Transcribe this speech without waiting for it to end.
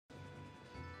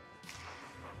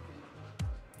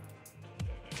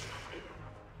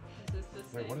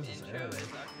Wait, what is this area?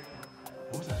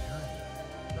 What was that area?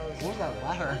 What was that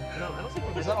ladder? No, I don't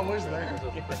think Is that always there?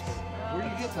 Where do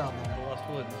you get down there? The Lost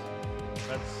Woods.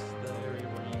 That's the area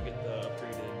where you get the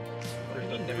upgraded.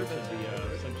 You've never been to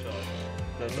the slingshot.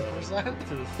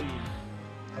 To the sea.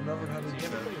 I've never had So you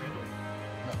haven't played Rando?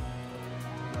 No.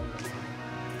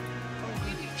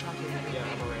 Yeah,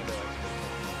 I'm a Rando expert.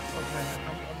 Okay,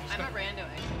 I'm a rando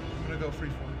expert. I'm gonna go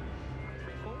freeform.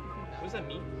 What does that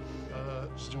mean?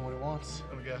 Just doing what it wants,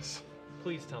 I guess.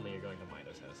 Please tell me you're going to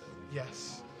Mido's house.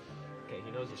 Yes. Okay,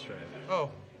 he knows his strat. Oh,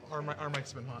 our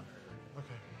mic's been hot.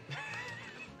 Okay.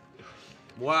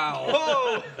 Wow.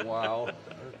 Oh! Wow.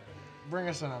 Bring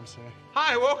us in, MC.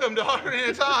 Hi, welcome to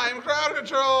Ocarina Time Crowd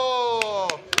Control!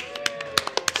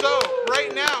 So,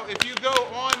 right now, if you go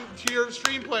on to your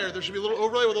stream player, there should be a little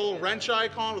overlay with a little wrench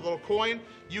icon, with a little coin.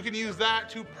 You can use that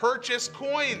to purchase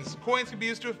coins. Coins can be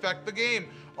used to affect the game.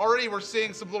 Already, we're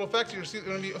seeing some little effects you're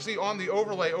going to see on the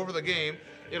overlay over the game.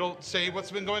 It'll say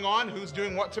what's been going on, who's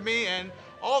doing what to me, and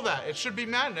all that. It should be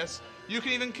madness. You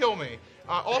can even kill me.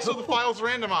 Also, the file's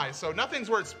randomized, so nothing's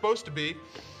where it's supposed to be.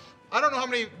 I don't know how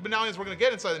many medallions we're going to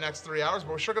get inside the next 3 hours,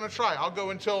 but we're sure going to try. I'll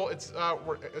go until it's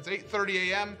 8:30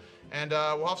 a.m., and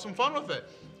we'll have some fun with it.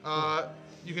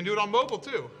 You can do it on mobile,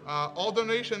 too. All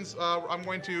donations, I'm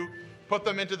going to put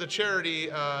them into the charity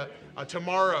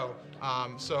tomorrow.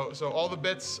 So all the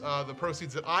bits, the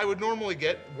proceeds that I would normally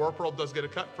get, Warp World does get a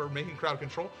cut for making crowd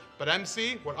control, but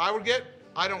MC, what I would get,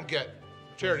 I don't get.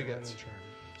 Charity gets.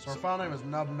 So our file name is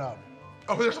Nub Nub.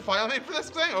 Oh, there's a file name for this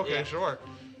thing? Okay, Yeah. sure.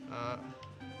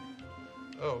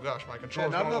 Oh gosh, my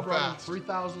controller's Nub going a Nub little running fast.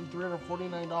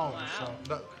 $3,349. Wow. So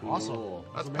That- awesome.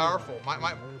 That's amazing. powerful.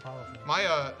 Very powerful.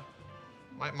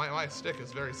 My stick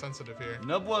is very sensitive here.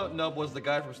 Nub was the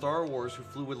guy from Star Wars who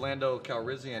flew with Lando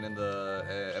Calrissian in the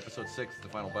episode 6, the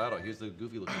final battle. He was the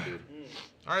goofy looking dude.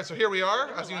 All right, so here we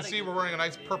are. As you can see, we're wearing a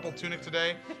nice purple tunic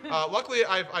today. Luckily,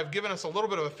 I've given us a little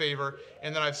bit of a favor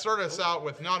in that I've started us out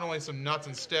with not only some nuts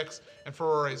and sticks and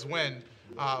Ferrari's Wind,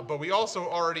 but we also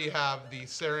already have the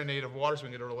Serenade of Water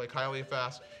Swing to Lake Hylia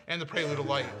Fast and the Prelude of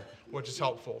Light, which is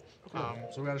helpful.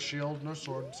 So we got a shield, no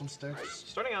sword, some sticks.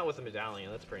 Starting out with a medallion,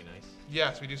 that's pretty nice.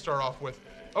 Yes, we do start off with.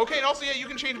 Okay, and also, yeah, you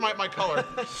can change my color.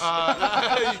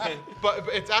 But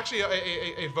it's actually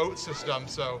a vote system,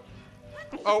 so.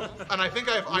 Oh, and I think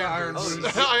I have iron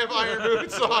boots. I have iron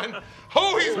boots on.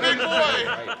 Oh, he's big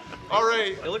boy! All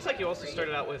right. It looks like you also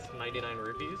started out with 99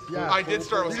 rupees. Yeah, I did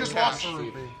start with you some just lost cash. a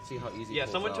rupee. See how easy. Yeah, it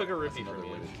pulls someone out. took a rupee That's from another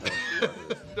you. way to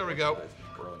tell you. There we go.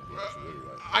 Girl in here, she really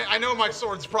likes it. I know my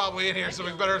sword's probably in here, so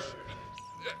we better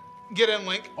get in,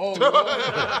 Link. Oh,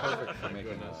 Perfect for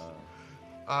making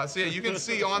So yeah, you can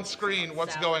see on screen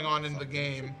what's going on in the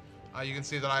game. You can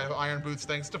see that I have iron boots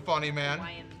thanks to Funny Man.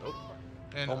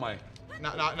 And Oh my.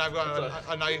 now I've got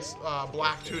a nice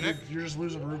black tunic. You're just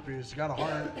losing rupees. You got a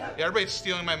heart. Yeah, everybody's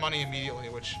stealing my money immediately,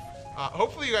 which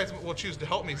hopefully you guys will choose to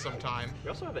help me sometime. We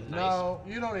also have a nice No,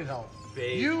 you don't need help.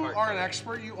 beige You heart are an color.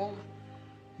 expert.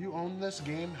 You own this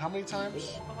game. How many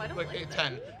times? Oh, I don't Like like 8,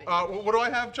 that. 10. What do I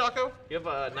have, Chaco? You have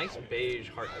a nice beige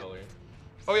heart color.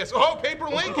 Oh yes. Oh, Paper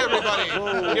Link, everybody!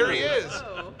 Here he is.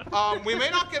 Oh. We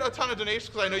may not get a ton of donations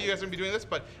because I know you guys are gonna be doing this,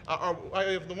 but I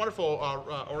have the wonderful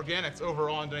Organics over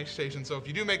on Donation Station. So if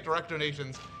you do make direct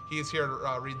donations, he is here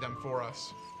to read them for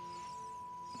us.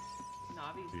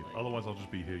 Navi's like, Otherwise, I'll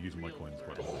just be here using my coins.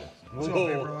 What's up, I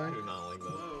Paper do Link? not like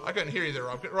those. I couldn't hear you there,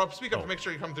 Rob. Rob, speak up Oh. to make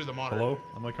sure you come through the monitor. Hello?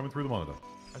 Am I coming through the monitor?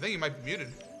 I think you might be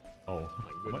muted. Oh.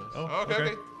 goodness. Oh, Oh,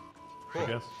 okay. Cool. I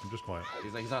guess. I'm just quiet.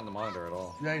 He's not in the monitor at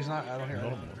all. Yeah, he's not. I don't hear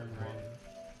him.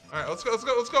 All right, let's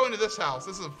go into this house.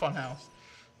 This is a fun house.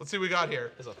 Let's see what we got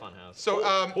here. It's a fun house. So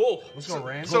Oh, Let's go,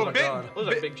 Rain. So Oh my big, God. Those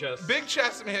are big chests. Big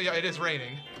chest, man. Yeah, it is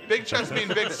raining. Big chest mean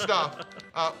big stuff.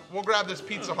 We'll grab this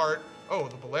Pizza Heart. Oh,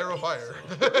 the Bolero Fire.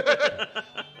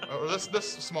 Oh, this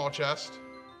small chest.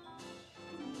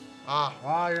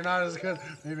 Ah, you're not as good.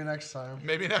 Maybe next time.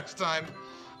 Maybe next time.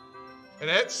 And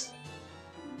it's.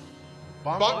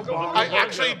 Bongo. I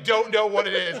actually don't know what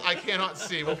it is. I cannot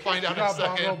see. We'll find out You in a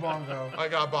got second. Bongo. I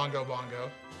got Bongo.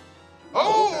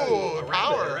 Oh,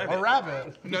 power. A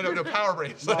rabbit. No, power No,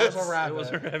 bracelets. it's a It rabbit. was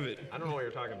a rabbit. I don't know what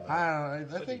you're talking about. I don't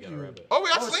know. I Said think got a you. rabbit. Oh, we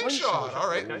got Oh, slingshot. slingshot. All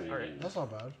right. Okay, all right. That's not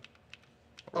bad.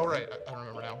 Oh, right. I don't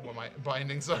remember now what my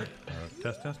bindings are.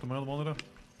 Test. Am I on the monitor?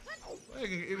 We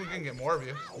can get more of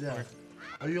you. Yeah.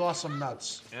 Oh, you lost some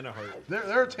nuts. And a heart.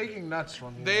 They're taking nuts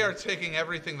from you. They are taking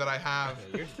everything that I have.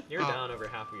 You're down over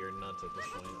half of your nuts at this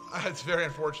point. It's very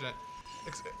unfortunate.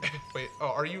 Wait. Oh,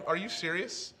 are you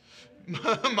serious?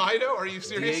 Mido, are you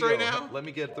serious Diego, right now? let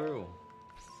me get through.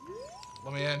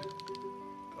 Let me in.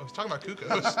 Oh, was talking about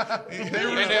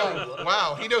Kukos.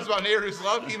 Wow, he knows about Nehru's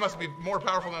love. He must be more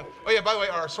powerful than. Oh yeah, by the way,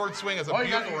 our sword swing is a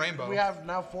beautiful rainbow. We have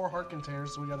now 4 heart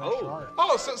containers, so we got an extra heart.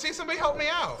 Oh, so see, somebody help me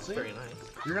out. See? Very nice.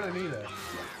 You're gonna need it.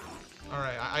 All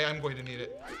right, I am going to need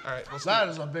it. All right, let's. That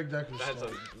is a big deck of That's a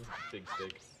stuff. big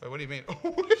steak. Wait, what do you mean?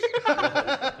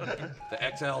 The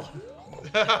XL.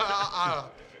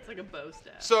 It's like a bow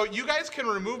staff. So you guys can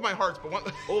remove my hearts, but one.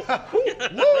 Woo!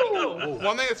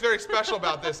 One thing that's very special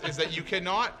about this is that you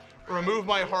cannot remove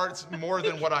my hearts more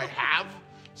than what I have.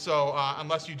 So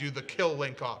unless you do the kill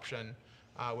link option,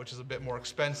 which is a bit more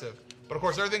expensive. But of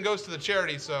course, everything goes to the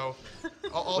charity, so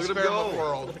I'll Look at spare him go. the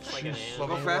world. Like an ant. Love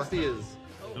How you fast more. he is.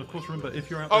 And of course, remember, if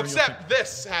you're out Oh, there, except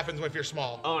this happens if you're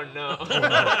small. Oh no.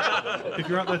 if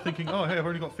you're out there thinking, oh hey, I've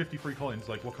only got 53 coins,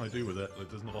 like what can I do with it? Like,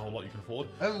 there's not a whole lot you can afford.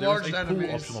 And There large is a enemies.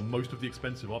 pool option on most of the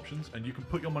expensive options, and you can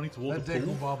put your money towards That the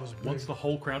pool. Dagobah was big. Once the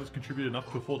whole crowd has contributed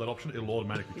enough to afford that option, it'll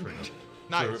automatically trigger.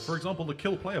 Nice. So, for example, the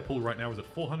kill player pool right now is at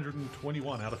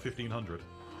 421 out of 1500. If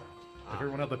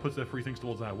everyone out there puts their free things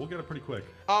towards that, we'll get it pretty quick.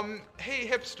 Hey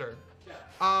hipster,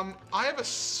 I have a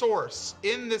source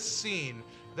in this scene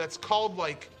that's called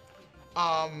like,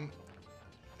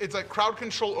 it's like crowd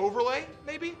control overlay.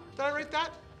 Maybe did I write that?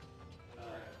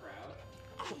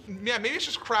 Yeah, maybe it's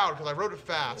just crowd because I wrote it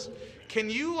fast. Can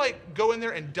you like go in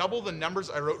there and double the numbers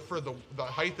I wrote for the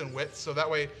height and width so that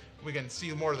way we can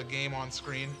see more of the game on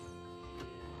screen?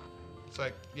 It's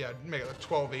like, yeah, make it like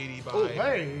 1280 by. Oh,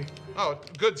 hey. Oh,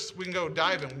 good. We can go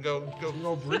diving. Go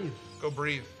breathe. Go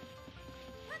breathe.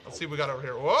 Let's see what we got over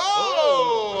here.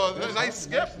 Whoa! Nice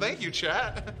skip. Thank you,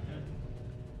 chat.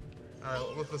 All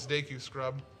right, let's this Deku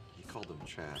scrub. He called him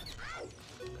chat.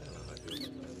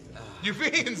 You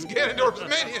fiends, Ganondorf's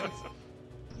minions.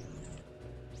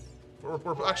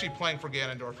 We're actually playing for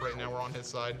Ganondorf right now. We're on his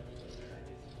side.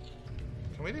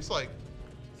 Can we just like?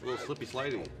 It's a little slippy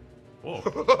slidey. Whoa.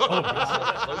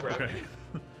 Okay.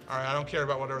 All right, I don't care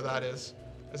about whatever that is.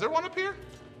 Is there one up here?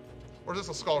 Or is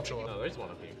this a Skulltula? No, there's one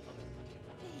up here.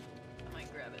 I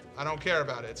might grab it. I don't care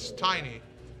about it. It's tiny.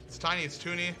 It's tiny. It's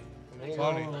toony.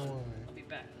 Floaty. I'll be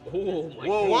back. Oh my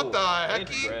Whoa! god. What the Nice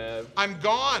hecky? grab. I'm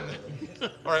gone.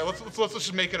 All right, let's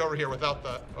just make it over here without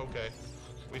the. Okay,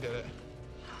 we did it.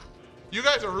 You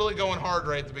guys are really going hard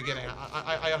right at the beginning.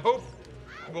 I hope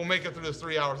we'll make it through this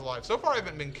 3 hours alive. So far, I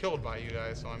haven't been killed by you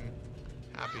guys, so I'm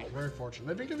happy. Very fortunate.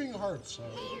 They've been giving you hearts, so.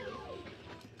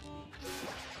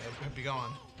 Be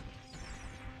gone.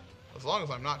 As long as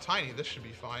I'm not tiny, this should be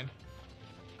fine.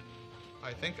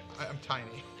 I think I'm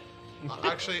tiny.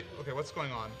 Actually, okay, what's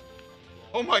going on?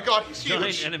 Oh my God, he's Giant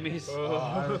huge. enemies.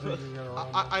 I don't think you're gonna run.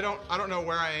 I don't know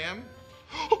where I am.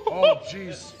 Oh,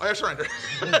 jeez. I surrender.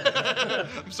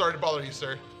 I'm sorry to bother you,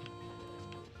 sir.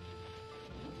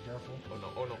 Careful. Oh no,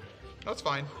 oh no. That's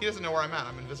fine. He doesn't know where I'm at.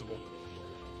 I'm invisible.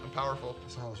 I'm powerful.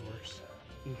 That's how this works.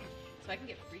 So I can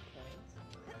get free coins.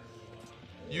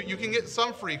 You can get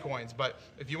some free coins, but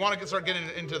if you want to start getting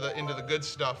into the good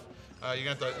stuff,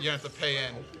 you're gonna have to pay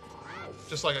in,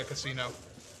 just like a casino.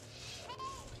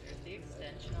 There's the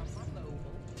extension on my mobile.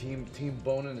 Team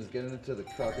Bonin is getting into the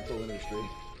crowd control industry.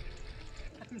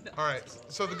 All right.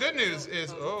 So the good news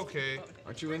is, okay.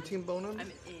 Aren't you in Team Bonin?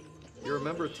 I'm in. You're a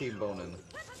member of Team Bonin.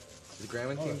 Is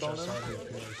Graham in Oh, Team it's just Bonin? already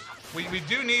appears. We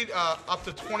do need up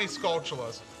to 20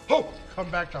 Skulltulas. Oh, Come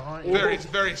back to haunt you.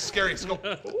 very scary skull.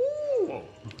 Whoa.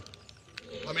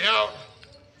 Let me out.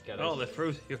 Got Oh, it. they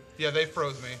froze you. Yeah, they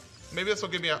froze me. Maybe this will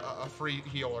give me a free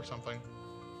heal or something.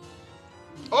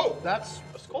 Oh, That's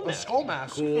skull a mask. skull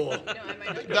mask. Cool. No, I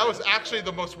might not that was actually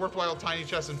the most worthwhile tiny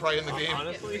chest in probably in the game. get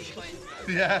Honestly, free coins.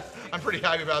 Yeah. I'm pretty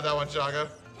happy about that one, Chago.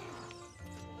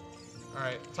 All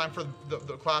right, time for the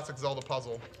classic Zelda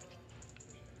puzzle.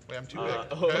 Wait, I'm too big.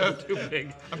 oh, Too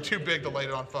big. I'm too big to light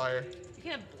it on fire. You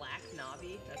can have black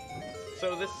Navi. That's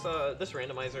so this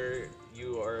randomizer,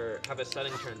 you have a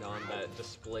setting turned on that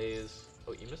displays.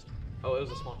 Oh, you missed. Oh, it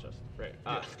was a small chest. Right.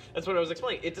 That's what I was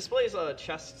explaining. It displays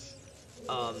chests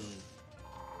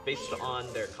based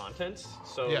on their contents.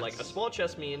 So Yes. like a small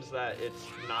chest means that it's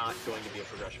not going to be a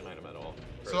progression item at all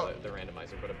for So- the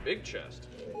randomizer, but a big chest,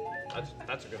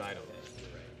 that's a good item.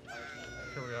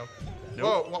 Here we go.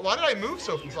 Whoa, why did I move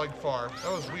so far?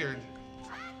 That was weird.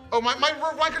 Oh,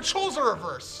 my controls are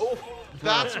reversed. Oh,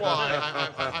 That's why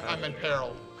I'm in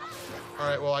peril. All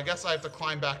right, well, I guess I have to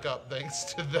climb back up thanks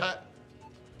to that.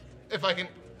 If I can.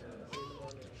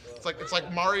 It's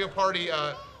like Mario Party,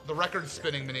 the record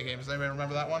spinning minigame. Does anybody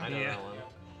remember that one? I know Yeah. that one.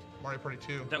 Mario Party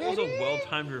 2. That was a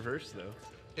well-timed reverse, though.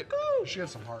 It, You should get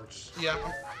some hearts. yeah.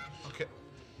 Okay.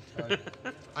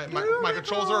 My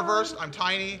controls are reversed. I'm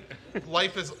tiny.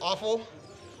 Life is awful.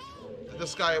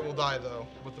 This guy will die though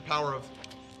with the power of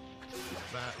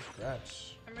that.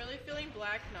 Congrats. I'm really feeling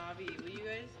Black Navi. Will you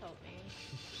guys help me?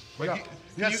 Wait,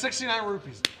 You got 69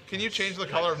 rupees. can you change the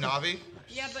color of Navi?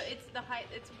 Yeah, but it's the high.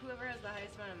 It's whoever has the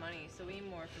highest amount of money. So we need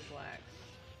more for black.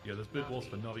 Yeah, there's bid wars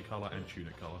for Navi color and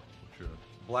tunic color, for sure.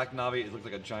 Black Navi, it looks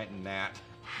like a giant gnat.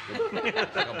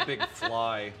 It's like a big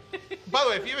fly. By the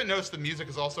way, if you haven't noticed, the music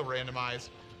is also randomized,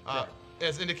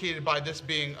 as indicated by this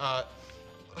being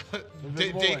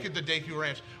Invisible the Deku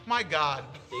Ranch. My God,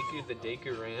 Deku the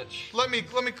Deku Ranch. let me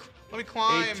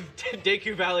climb.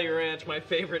 Deku Valley Ranch, my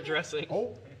favorite dressing.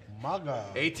 Oh my God.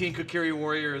 18 Kokiri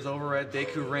warriors over at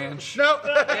Deku Ranch. No.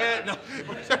 No.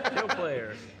 No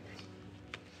player.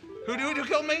 Who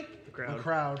killed me? The crowd. The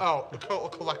crowd. Oh, a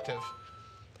collective.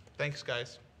 Thanks,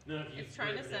 guys. It's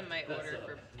trying to send my order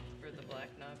for the Black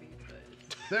Navi,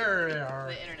 but There they are.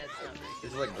 the internet's not very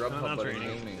This is like Grubhub, not but in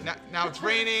raining. gaming. Now it's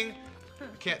raining.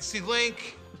 Can't see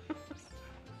Link.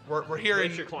 We're here At in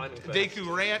least you're climbing fast.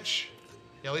 Deku Ranch.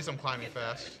 Yeah, at least I'm climbing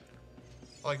fast.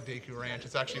 I like Deku Ranch.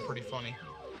 It's actually pretty funny.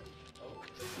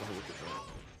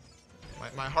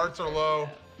 My hearts are low.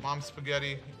 Mom's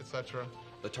spaghetti, etc.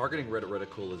 The targeting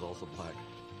reticle is also black.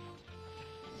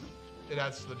 It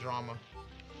adds to the drama.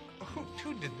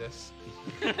 Who did this?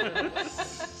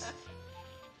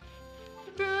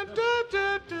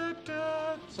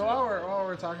 So while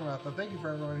we're talking about that, thank you for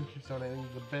everyone who keeps donating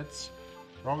the bits.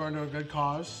 We're all going to a good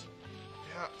cause.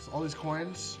 Yeah, So all these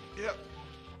coins. yep.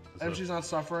 MG's not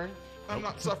suffering. I'm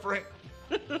not suffering.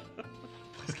 Please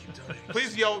keep donating.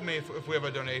 Please yell at me if we have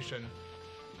a donation.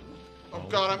 Oh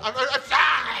God, I'm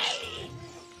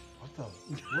What the?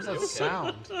 What's that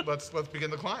sound? Let's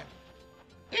begin the climb.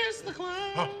 Here's the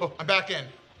climb. Oh, I'm back in.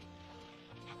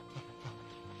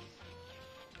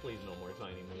 Please no more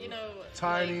tiny moves. You know,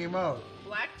 Tiny like, mode.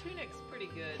 Black Tunic's pretty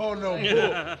good. Oh no.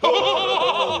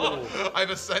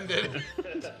 I've ascended.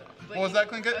 But What was that,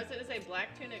 Clinkett? I was gonna say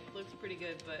Black Tunic looks pretty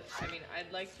good, but I mean,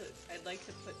 I'd like to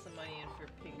put some money in for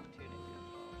Pink Tunic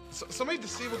as well. Somebody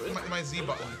disabled my Z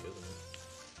button.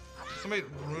 Somebody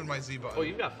ruined my Z button. Oh,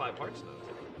 you've got 5 hearts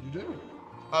now. You do.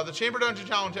 The Chamber Dungeon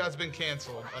Challenge has been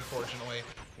canceled, unfortunately.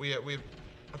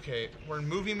 Okay, we're in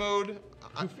movie mode.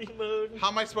 Movie mode. How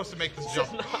am I supposed to make this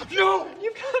jump? No!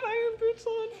 You've got iron boots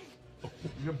on.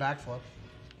 You can backflip.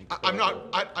 I'm not.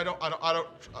 I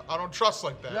don't trust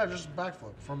like that. Yeah, just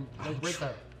backflip from like right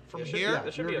there. From It should- here.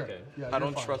 That should you're be good. okay. Yeah, I you're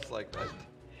don't fine. trust like that.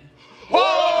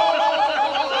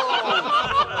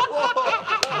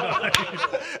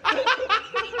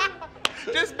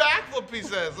 Just backflip, he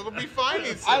says. It'll be fine, he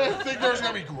I says. didn't think there was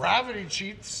gonna be gravity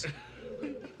cheats.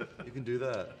 You can do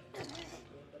that.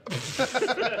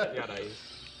 Yeah,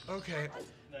 nice. Okay.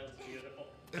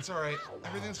 It's all right.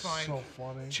 Everything's fine. So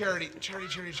funny. Charity.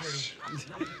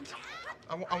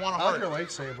 I want a I like heart. your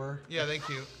lightsaber. Yeah, thank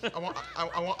you.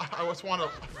 I just want to.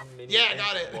 Mini Yeah, I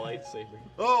got it. Lightsaber.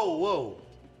 Oh, whoa.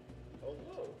 Oh,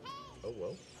 whoa. Oh,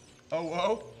 whoa. Oh,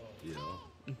 whoa.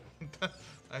 Yeah.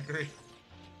 I agree.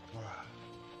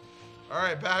 All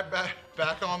right,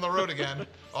 back on the road again.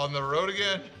 On the road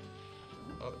again.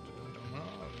 Oh,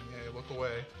 yeah, look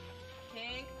away.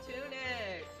 Pink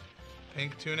Tunic.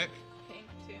 Pink tunic. Pink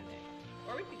Tunic.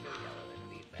 Or we could go yellow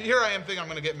and leave that. Here I am thinking I'm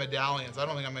gonna get medallions. I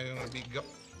don't think I'm gonna be.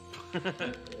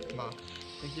 Come on.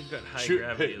 I think you've got high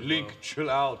gravity as Link, well. chill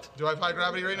out. Do I have high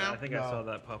gravity right now? I think No. I saw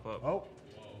that pop up. Oh,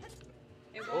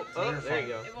 It won't, Oh, there you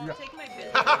go. it won't take my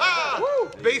bid.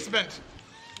 Woo! Basement.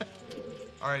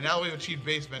 All right, now we've achieved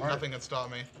basement. All right. Nothing can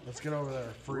stop me. let's get over there.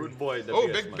 Free. Rude boy. Oh,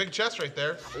 WS, man. big chest right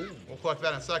there. We'll collect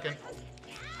that in a second.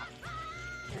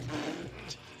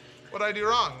 What did I do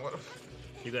wrong? What?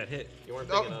 You got hit. You weren't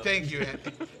picking Oh, up. thank you.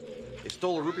 They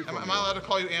stole a rupee from Am me. I allowed to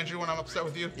call you Andrew when I'm upset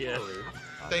with you? Yeah.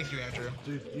 Thank you, Andrew.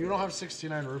 Dude, you don't have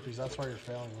 69 rupees. That's why you're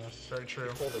failing this. Very true.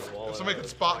 Pulled his wallet If somebody out. could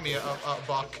spot me a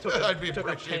buck, I'd be Took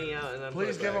a appreciated. penny out and then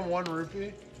Please put it give back. him 1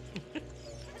 rupee.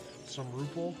 Some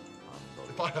ruple.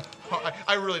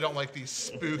 I really don't like these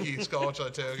spooky sculpture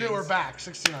tokens. Dude, we're back.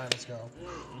 69. Let's go.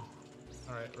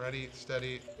 All right, ready,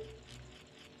 steady.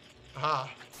 Aha.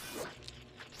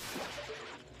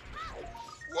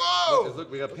 Whoa!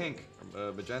 Look, we got pink,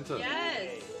 magenta.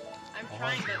 Yes. I'm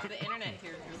trying, but the internet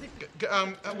here is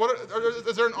really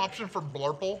Is there an option for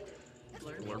blurple?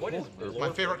 What is My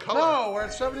blurple? favorite color. No, we're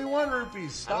at 71 rupees. I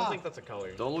don't Stop. think that's a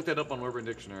color. Don't look that up on Urban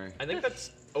Dictionary. I think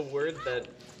that's a word that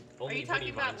only you talking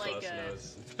Vinny about, Vine like, Sauce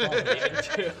a- knows. Even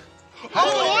too. Oh, the light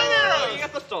Oh, you arrows!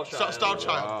 got the stall child. Star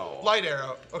child. Wow. Light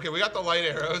arrow. Okay, we got the light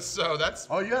arrows, so that's.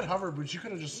 Oh, you had hover boots. You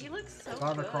could have just He looks so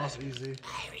gone good. across easy.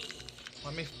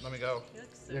 Let me go. He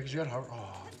looks so Yeah, because you had hover.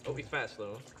 Oh. Oh, he's fast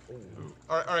though.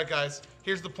 All right, guys.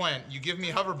 Here's the plan. You give me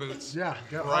hover boots. Yeah,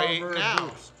 get Right hover now.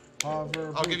 boots. Hover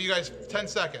I'll boots. give you guys 10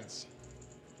 seconds.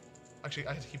 Actually,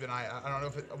 I have to keep an eye. I don't know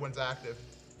if one's active.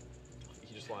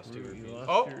 just lost 2 rupees.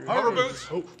 Oh, hover boots.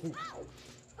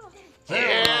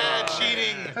 Yeah,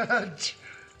 cheating.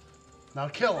 Now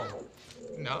kill him.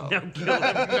 No. Now kill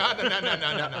him.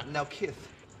 No. Now Kith.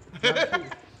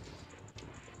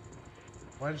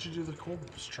 Why didn't you do the cool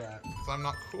strat? Because I'm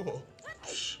not cool.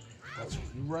 That's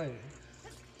you right.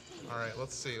 All right,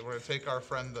 let's see. We're gonna take our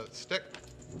friend the stick.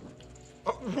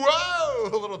 Oh, whoa!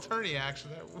 A little turny action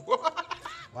there. What?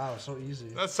 Wow, so easy.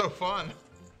 That's so fun.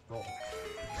 Roll.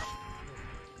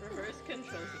 Reverse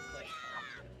controls is like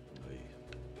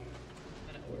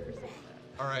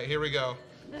All right, here we go.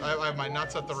 I have my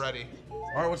nuts at the ready.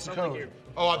 All right, what's the code?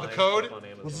 Oh, the code?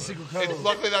 What's the secret code?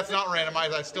 Luckily, that's not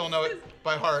randomized. I still know it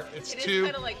by heart. It's It is 2.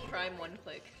 kind of like Prime 1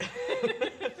 click.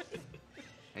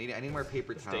 I need more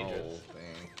paper towel dangerous. thing.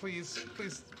 Please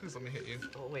let me hit you.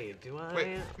 Oh wait, do I?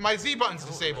 Wait, my Z button's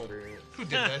disabled. remember. Who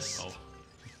did this? Oh.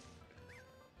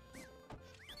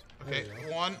 Okay,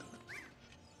 1.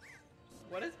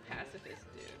 What does pacifist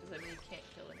do? Does that mean you can't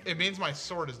kill anyone? It means my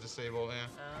sword is disabled. Yeah.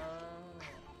 Oh.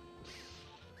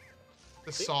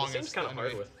 This This song seems is kind of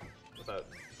hard annoying. without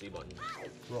Z button.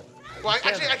 Roll. Well,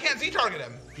 actually, I can't Z target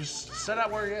him. Just set out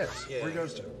where he is. Yeah. Where he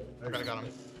goes to. There Okay, I you got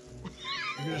him. You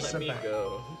can just Let sit me back.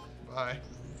 go. Bye.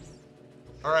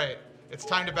 All right, it's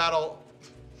time to battle.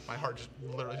 My heart just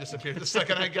literally disappeared the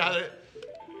second I got it.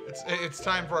 It's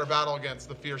time for our battle against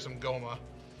the fearsome Goma.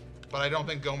 But I don't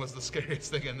think Goma's the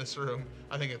scariest thing in this room.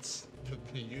 I think it's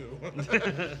you.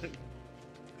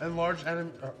 And large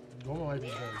enemy. Goma might be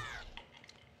big.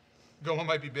 Goma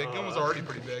might be big. Goma's already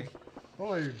pretty big.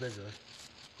 Goma might be bigger.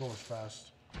 Goma's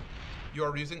fast. You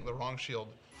are using the wrong shield.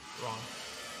 Wrong.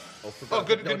 Oh,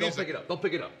 good Don't music. pick it up. Don't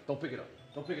pick it up. Don't pick it up.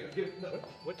 Don't pick it up. Give it. No.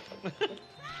 What?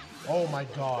 Oh my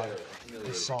god.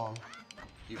 This song.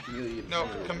 You humiliate. No,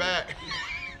 come back.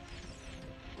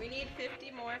 We need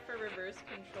 50 more for reverse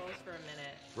controls for a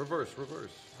minute. Reverse.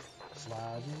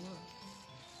 Slide.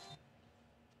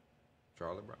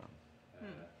 Charlie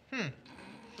Brown.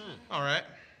 All right.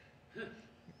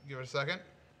 Give it a second.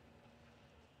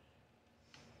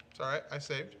 It's all right. I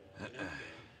saved.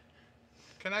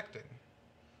 Connecting.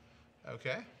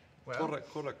 Okay. Well.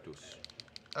 Correctus.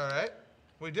 All right.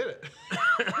 We did it.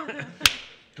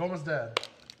 Goma's dead.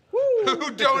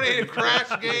 Who donated Crash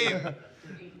Game?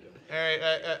 All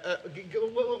right.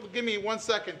 Give me 1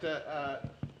 second to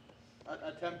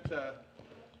attempt to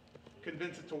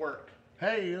convince it to work.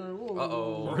 Hey.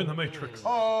 Uh-oh. We're in the Matrix.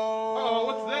 Oh.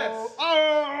 what's this?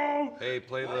 Oh. Hey,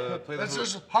 play the. That's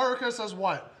just Haruka says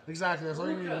what? Exactly. That's all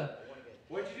you need. to-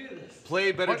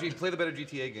 Play better. Play the better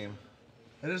GTA game.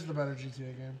 It is the better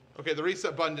GTA game. Okay, the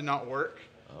reset button did not work.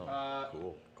 Oh,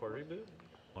 cool. Core reboot?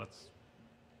 Let's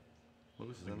Moose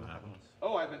is think in the that house. happens.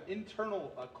 Oh, I have an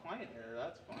internal client error.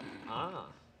 That's fun. Ah.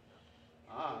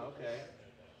 Okay.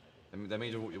 That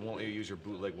means you won't let you use your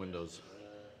bootleg Windows.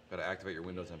 Gotta activate your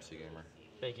Windows MC Gamer.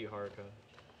 Thank you, Haruka.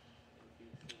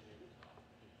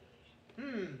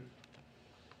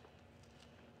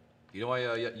 You know why?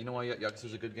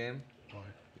 Yakuza's a good game? Why?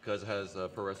 Because it has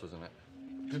pro wrestlers in it.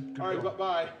 Good All right, going.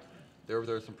 bye. There are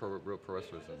some real pro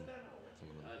wrestlers in some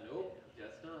of them. Nope,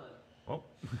 just not. Oh.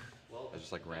 It's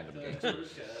just like random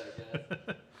gangsters.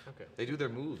 Okay. They do their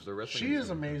moves. They're wrestling. She moves. is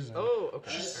amazing. Oh,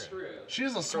 okay. That's Alright. true. She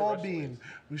is a small bean.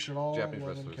 We should all Japanese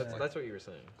love and wrestlers. care. That's what you were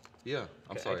saying. Yeah,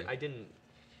 I'm Okay, sorry. I didn't.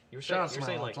 You were Shout out saying,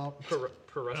 to you were my saying like laptop.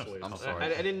 pro wrestlers. I'm sorry.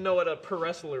 I didn't know what a pro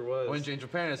wrestler was. Well, in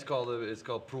Japan, it's called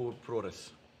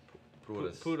Prodis.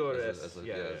 Pudores. As a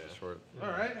Yeah. short. All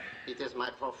right. It is my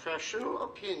professional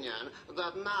opinion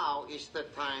that now is the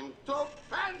time to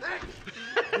panic.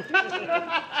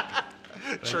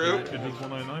 True. It needs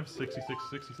 199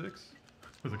 6666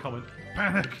 with a comment.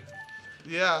 Panic!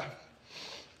 Yeah.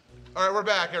 All right, we're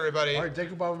back, everybody. All right,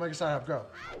 Deku Baba Mega Side Hub, go.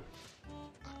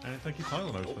 And thank you,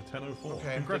 Tylenose, for 1004.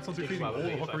 Okay. Congrats on defeating all of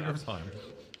Ocarina of Time. You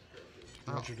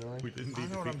know what you're doing? We did I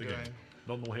indeed know what defeat I'm the doing. game.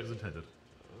 Not in the way it was intended.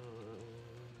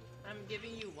 I'm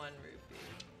giving you 1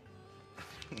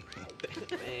 rupee.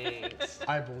 Thanks.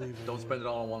 I believe in Don't you. spend it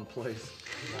all in one place.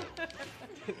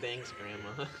 Thanks,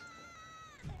 Grandma.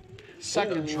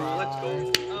 Second try. Let's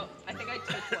go. Oh, I think I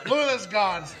took 1. Look at this,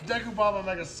 gods. Deku Baba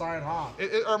Mega Side Hop.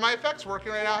 Are my effects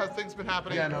working right now? Have things been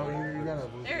happening? Yeah, no, you gotta.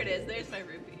 There it is. There's my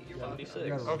rupee. You're welcome.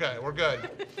 76. Okay, we're good.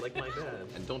 Like my dad.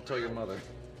 And don't tell your mother.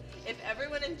 If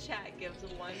everyone in chat gives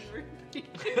 1 rupee.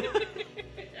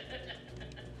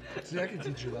 See, I can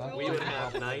teach you that. We would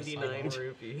have 99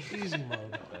 rupees. Easy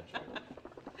mode.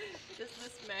 Does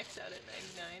this max out at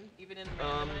 99, even in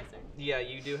randomizer? Yeah,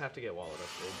 you do have to get wallet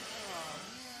upgrade. Oh.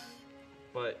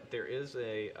 But there is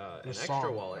an extra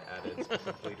song. wallet added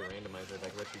specifically to randomizer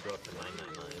that lets you go up to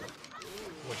 999.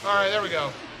 All right, there we go.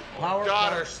 Power Got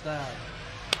Power her. Stab.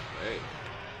 Hey.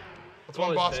 That's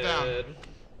one boss down. dead.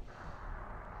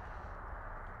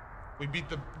 We beat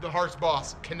the Hearts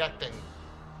boss, connecting.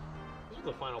 This is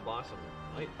the final boss of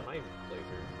my playthrough.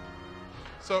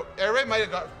 So everybody might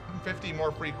have got 50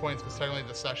 more free coins because technically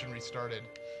the session restarted.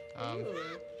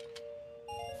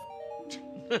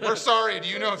 We're sorry. Do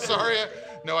you know sorry?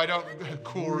 No, I don't.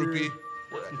 Cool rupee.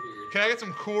 Can I get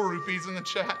some cool rupees in the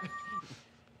chat?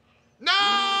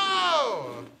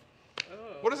 No!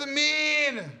 What does it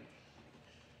mean?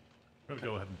 I'm gonna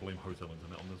go ahead and blame Hotel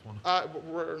Internet on this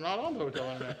one. We're not on the hotel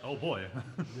internet. Oh boy.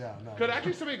 Yeah, no. Could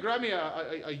actually somebody grab me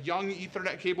a young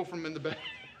Ethernet cable from in the bed?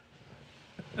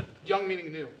 Young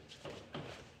meaning new.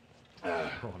 We're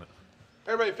on it.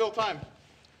 Everybody, fill time.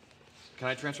 Can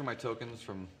I transfer my tokens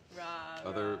from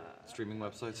other streaming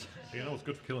websites? Hey, you know what's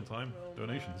good for killing time?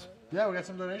 Donations. Yeah, we got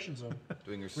some donations in.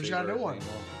 Doing your We just got a new one.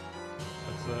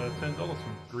 That's $10 from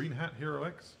Green Hat Hero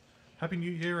X. Happy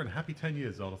New Year and happy 10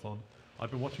 years, Zeldathon. I've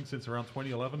been watching since around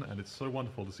 2011, and it's so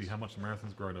wonderful to see how much the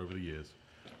marathon's grown over the years.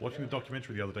 Watching the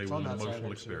documentary the other day was on an that side, emotional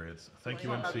actually. experience. Thank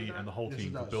you, MC, and the whole Yes, it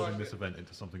team for does. building this event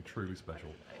into something truly special.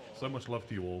 So much love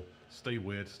to you all. Stay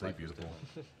weird, stay beautiful.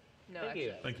 No, Thank you.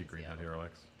 actually, Thank you, Green Hat Hero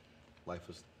X. Life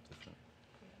was different.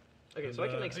 Okay, so I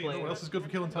can Hey, you explain. know what else is good for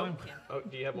killing time? Oh,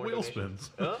 do you have more Wheel donations?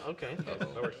 spins. Oh, okay.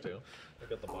 That works too. I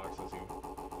got the boxes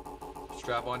here.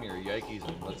 Strap on your yikes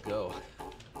and let's go.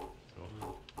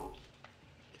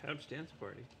 Couch dance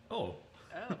party. Oh,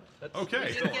 Oh, That's Okay.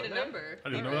 we didn't get a number. I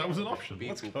didn't know that was an option. Beep,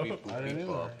 Let's boop, go. beep, boop, I didn't beep,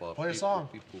 either. bop, bop, Play a beep, song.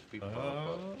 boop, beep, boop, beep, bop,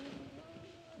 bop.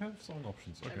 I have song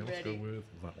options. Okay, I'm let's ready. go with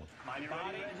that one.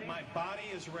 My body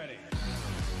is ready.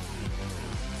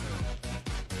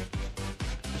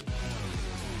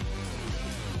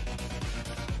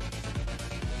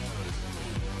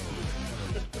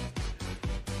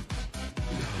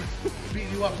 Beat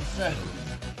you up instead.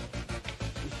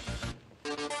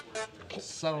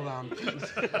 Settle down.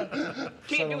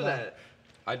 Can't do that.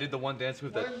 I did the one dance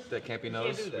move that can't be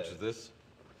noticed, do that. which is this.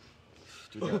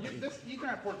 Do that. This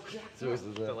Ethernet port's jacked up.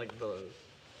 Seriously, The, that. like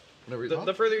Whenever the, you-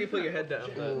 the further you put your head down,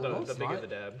 No, the it's bigger not. the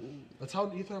dab. That's how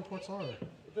Ethernet ports are.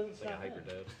 It's like a hyper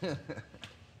dab.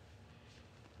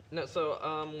 No,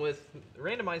 so with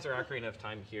randomizer Ocarina of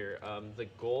Time here, the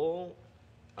goal,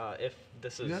 if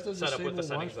this You have to is set up with the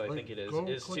disable settings that I Wi-Fi, think it is go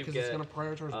to click 'cause it's get gonna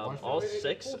prioritize Wi-Fi. all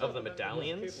 6 of the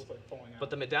medallions. But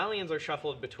the medallions are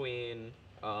shuffled between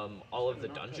all of the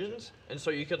dungeons, and so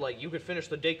you could finish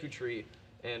the Deku Tree,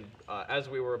 and as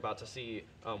we were about to see,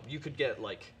 you could get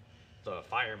like the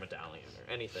fire medallion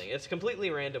or anything. It's completely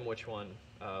random which one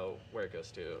where it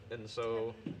goes to, and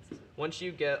so once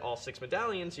you get all 6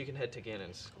 medallions, you can head to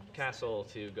Ganon's castle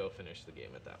to go finish the game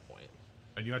at that point.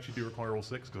 And you actually do require all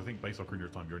 6? Because I think base Ocarina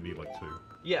of Time you only need like 2.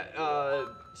 Yeah,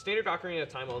 standard Ocarina of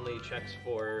Time only checks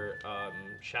for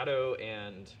Shadow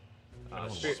and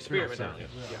Spirit Spirit medallion.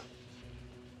 Yeah.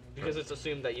 Because it's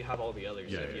assumed that you have all the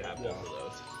others Yeah, if you yeah, have yeah. both of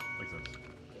those. Makes sense.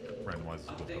 Randomized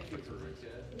stuff like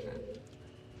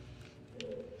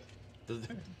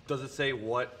Does it say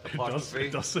what it does, apostrophe?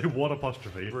 it does say what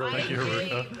apostrophe. Brilliant. Thank you, I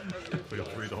Haruka, gave a for your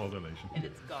rupee, $3 donation. and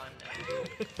it's gone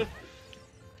now.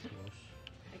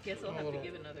 I guess I'll have to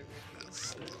give another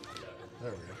rupee.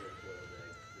 There we go.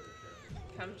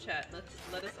 Come chat.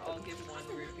 Let us all give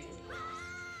 1 rupee.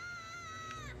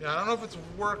 Yeah, I don't know if it's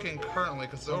working currently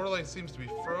because the overlay seems to be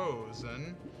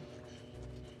frozen.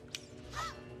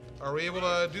 Are we able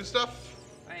to do stuff?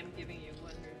 I am giving you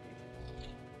 1 rupee.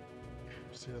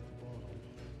 See at the bottom.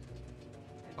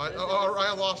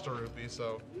 I lost a rupee,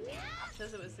 so It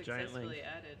says it was Giant link. successfully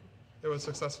added. it was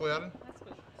successfully added. That's what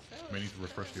it says. May need to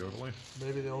refresh the overlay.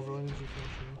 Maybe the overlay needs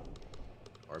refreshing.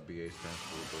 RBA stands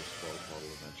for Reverse Bottle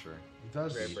Adventure. It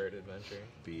does. Rare Bird Adventure.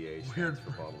 BA stands Weird.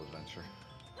 for Bottle Adventure.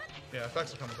 Yeah,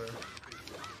 effects are coming through.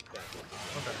 Yeah.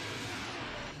 Okay.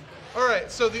 All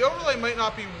right, so the overlay might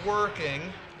not be working.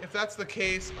 If that's the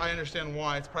case, I understand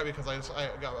why. It's probably because I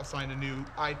got assigned a new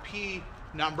IP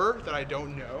number that I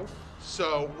don't know.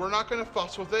 So we're not going to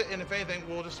fuss with it, and if anything,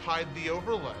 we'll just hide the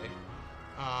overlay.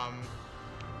 And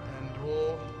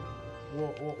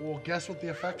We'll guess what the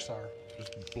effects are.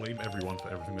 Just blame everyone for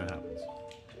everything that happens.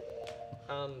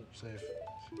 Safe.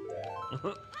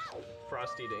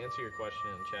 Frosty, to answer your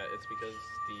question in chat, it's because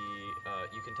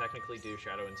you can technically do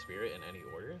Shadow and Spirit in any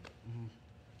order.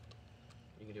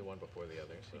 You can do one before the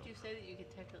other. So. Did you say that you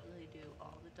could technically do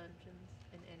all the dungeons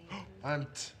in any order? I'm.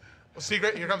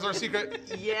 secret. Here comes our secret.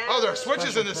 Yeah. Oh, there are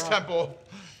switches in this Special temple.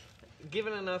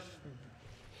 Given enough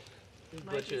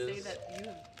Might you say glitches. that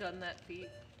you've done that feat?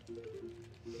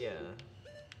 Yeah,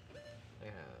 I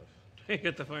have. You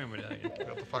get the fire medallion.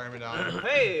 Got the fire medallion.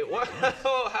 Hey, what?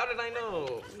 How did I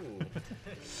know? Ooh.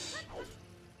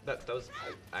 That was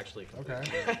actually Okay.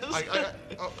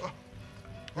 I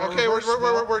Okay,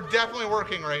 we're definitely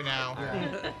working right now.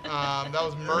 That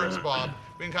was Merz Bob.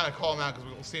 We can kind of call him out because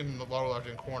we'll see him in the lower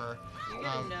left-hand corner. You're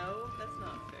gonna know? That's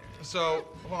not fair. So,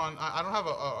 hold on. I don't have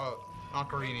an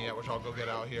Ocarina yet, which I'll go get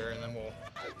out here, and then we'll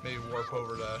maybe warp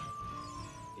over to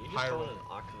You just call it an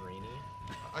Ocarina?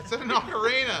 I said an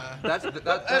Ocarina. That's the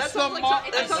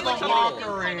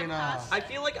Ocarina. I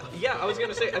feel like, yeah, I was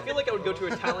gonna say, I feel like I would go to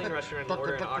an Italian restaurant and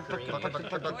order an Ocarina.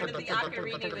 Order the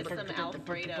Ocarina with some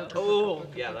Alfredo. Oh,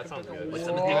 yeah, that sounds good. With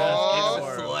some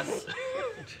sauce.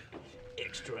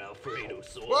 Extra Alfredo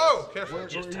sauce. Whoa, careful.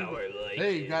 Just how I like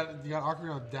Hey, it. you got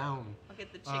Ocarina down. I'll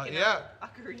get the chicken Yeah.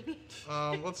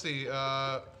 Ocarina. Let's see.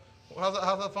 How's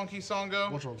that funky song go?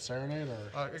 Which one, Serenade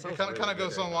or? It kind of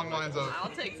goes along the lines of. I'll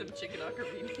take some chicken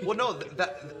Ocarina. Well, no,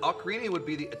 that Ocarina would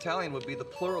be the Italian would be the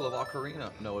plural of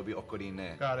Ocarina. No, it would be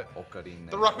Ocarine. Got it. Ocarine.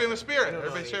 The Requiem of Spirit.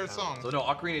 Everybody shares songs. So no,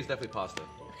 Ocarina is definitely pasta.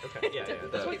 Okay, yeah.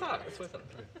 That's what I thought.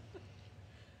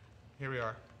 Here we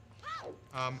are.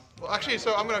 Well, actually,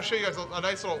 so I'm going to show you guys a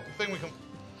nice little thing we can.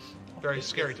 Very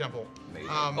scary temple.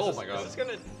 Oh my god. Is this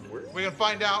gonna work? We can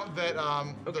find out that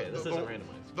Okay, this isn't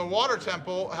randomized. the water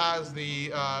temple has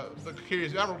the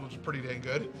Curious Emerald, which is pretty dang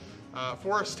good.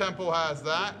 Forest Temple has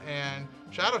that, and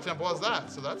Shadow Temple has that.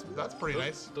 So that's pretty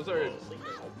nice. Those are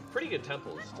pretty good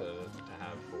temples to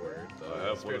have for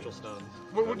the spiritual stones.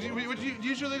 Would you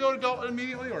usually go to Dalton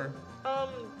immediately, or?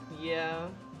 Yeah,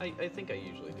 I think I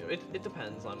usually do. It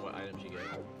depends on what items you get.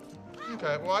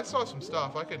 Okay, well I saw some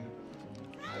stuff.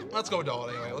 Let's go with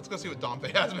Dalton anyway. Let's go see what Dompe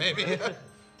has maybe.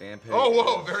 Dampe. Oh,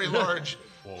 whoa, very large.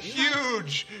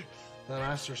 Huge. The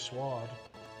Master Sword.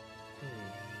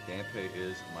 Dampe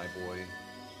is my boy.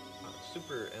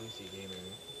 Super MC Gaming.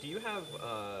 Do you have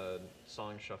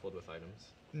songs shuffled with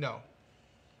items? No.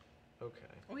 Okay.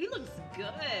 Oh, he looks good.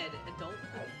 Adult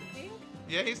pink?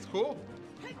 Yeah, he's cool.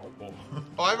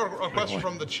 Oh, I have a question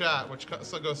from the chat, which goes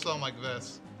something like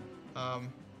this. Let's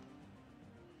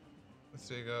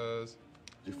see, it goes.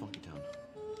 Do Funky Town.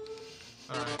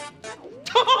 Alright.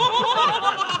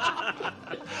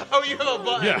 Oh, you have a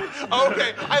button? Yeah. Oh,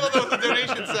 okay. I thought that was a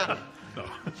donation sound. No.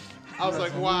 I was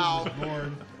like, wow.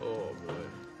 Oh boy.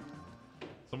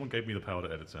 Someone gave me the power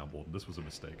to edit soundboard, and this was a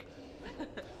mistake.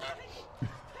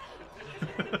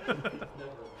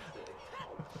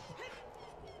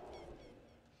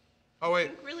 Oh, wait.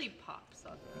 Pink really pops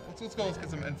on Let's get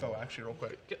some info actually real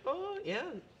quick. Oh, yeah.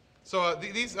 So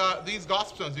these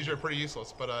gossip stones usually are pretty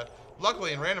useless, but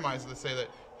luckily in randomizer they say that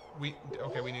we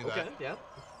knew that. Okay, yeah.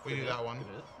 We knew that one.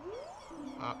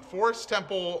 Forest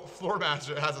Temple Floor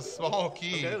Master has a small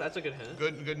key. Okay, that's a good hint.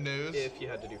 Good news. If you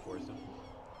had to do Forest Temple.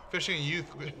 Fishing and Youth.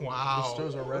 Wow.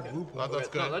 Bestows a red loop. That's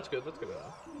good. No, that's good. That's good.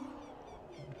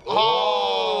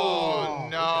 Oh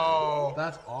no.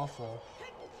 That's awful.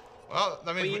 Well,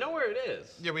 I mean, But you know where it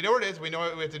is. Yeah, we know where it is. We know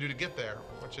what we have to do to get there,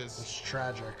 which is It's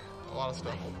tragic. a lot of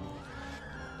stuff.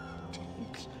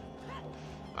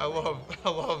 I love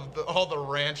all the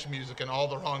ranch music in all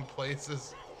the wrong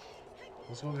places.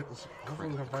 Hopefully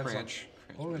we can find Cranch.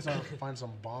 find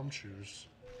some bomb shoes.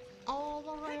 All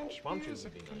the ranch Bomb shoes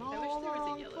would be music in nice. I wish all there the was a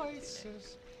wrong yellow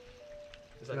places.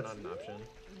 Is that not an option?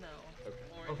 No.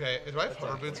 Okay, do I have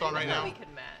hover boots on right Now now? we can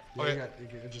match. Yeah,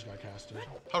 Okay. it just got casted.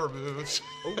 Hover boots.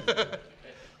 We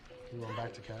going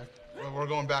back to CAC. Well, we're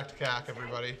going back to CAC,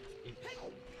 everybody.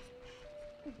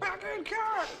 Back in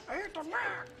CAC! I hit the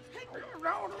back! You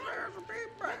know there's a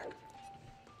big back!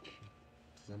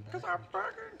 Cause I'm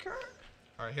back in CAC!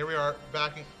 Alright, here we are,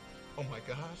 backing. Oh my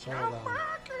gosh. Sorry,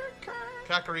 Back in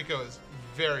CAC! Kakariko is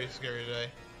very scary today.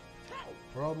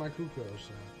 where are all my cuckoos?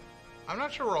 I'm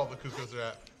not sure where all the cuckoos are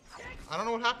at. I don't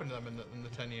know what happened to them in the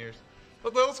 10 years.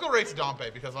 But let's go race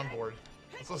Dompe because I'm bored.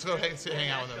 Let's go hang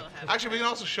out with him. Actually, we can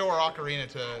also show our ocarina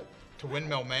to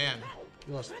Windmill Man.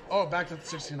 Oh, back to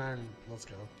 69. Let's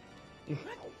go.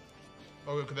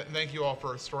 Oh, thank you all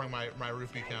for storing my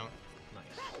rupee count.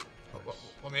 Nice.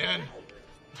 Let me in.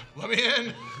 Let me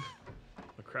in.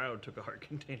 The crowd took a heart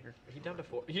container. Are you down to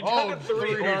 4? You Oh, down to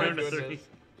 3? three. Oh my Down to goodness. 3.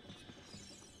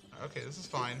 Okay, this is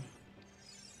fine.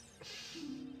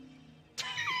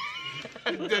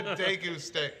 The Deku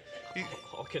stick.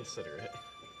 I'll consider it.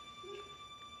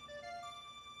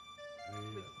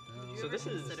 Would So you this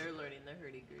ever is- consider learning the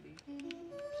hurdy-gurdy?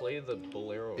 Play the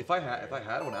Bolero. If I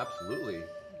had one, absolutely.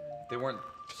 They weren't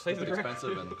Play stupid the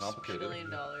expensive and Raccoons. complicated. $1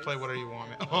 million. Play whatever you want,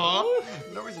 man. Huh?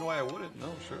 No reason why I wouldn't.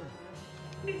 No, sure.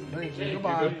 Thank you.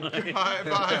 Goodbye. Bye,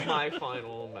 bye. My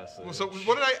final message. So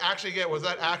what did I actually get? Was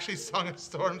that actually Song of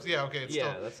Storms? Yeah, okay. It's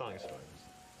Yeah, still... that's Song of Storms.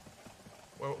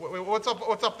 Wait, what's up?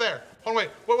 What's up there? Hold on, wait.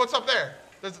 What's up there?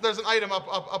 There's an item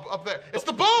up there. It's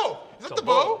the bow. Is that the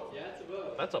bow? Yeah, it's a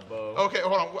bow. That's a bow. Okay,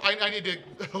 hold on. I need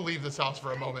to leave this house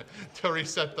for a moment to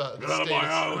reset the Get out of my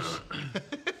house.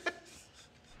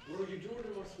 What are you doing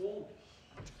in my swamp?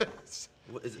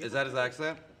 Is that his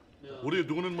accent? No. What are you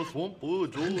doing in my swamp? Oh,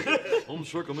 George. I'm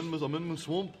Shrek. I'm in my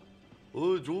swamp.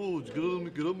 Oh, George,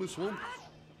 get up my swamp.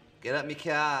 Get up me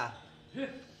car.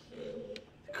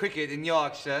 Cricket in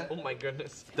Yorkshire. Oh my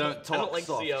goodness. Don't talk I don't like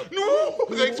soft. see up. No!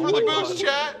 Thanks for Oh the my boost,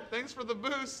 God. chat. Thanks for the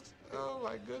boost. Oh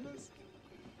my goodness.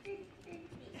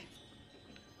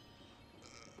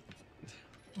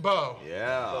 Bo.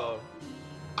 Yeah. Oh.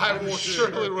 I will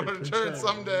surely return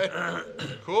someday.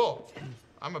 Cool.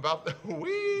 I'm about to.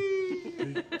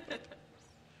 Wee.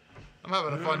 I'm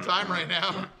having a fun time right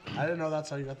now. I didn't know that's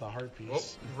how you got the heart piece.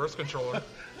 Oh, reverse controller.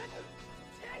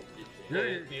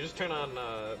 You just turn on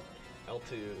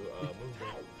L2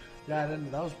 movement. Yeah, I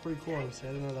didn't. That was pretty cool. I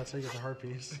didn't know that's how you get the heart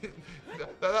piece.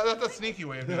 That's a sneaky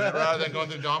way of doing it rather than going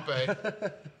through Dompe.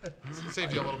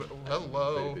 Saves you a little bit. Oh,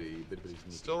 hello.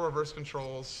 Still reverse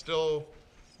controls. Still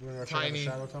We're gonna try tiny. the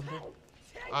Shadow Temple.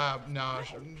 No,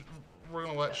 we're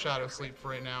gonna let Shadow sleep for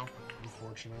right now.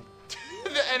 Unfortunate.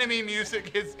 The enemy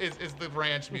music is the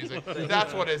ranch music.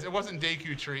 That's what it is. It wasn't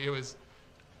Deku Tree. It was.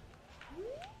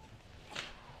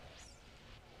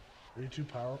 Are you too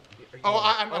powerful? Oh,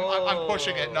 I'm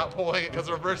pushing it, not pulling it because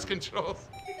reverse controls.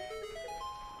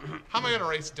 How am I gonna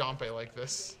race Dompe like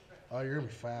this? Oh, you're gonna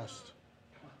be fast.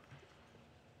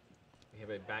 We have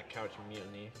a back couch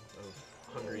mutiny of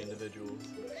hungry individuals.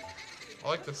 I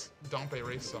like this Dompe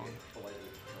race song.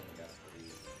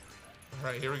 All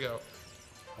right, here we go.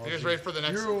 Oh, You guys if ready for the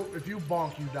next? If you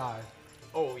bonk, you die.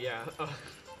 Oh yeah.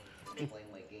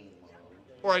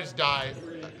 Or I just die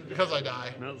because I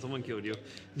die. No, someone killed you.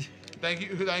 Thank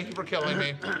you for killing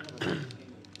me.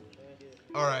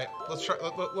 All right, let's try.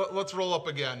 Let's roll up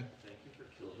again.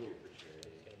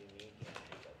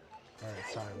 All right,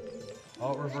 it's time.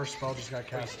 Oh, reverse spell just got We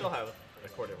cast. still have a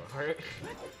quarter of a heart.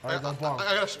 All right, don't bonk.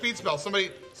 I got a speed spell. Somebody's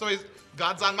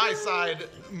God's on my side.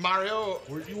 Mario.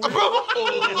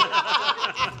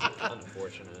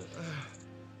 Unfortunate.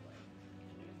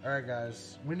 All right,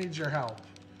 guys, we need your help.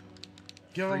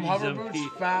 Give him Freeze hover boots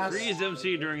fast. Freeze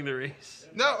MC during the race.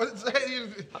 No,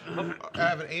 I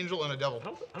have an angel and a devil.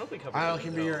 I don't think I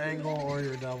can be your angle or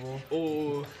your devil.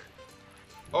 Oh.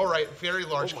 All right, very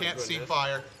large. Oh my Can't see goodness.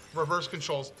 fire. Reverse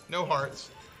controls. No hearts.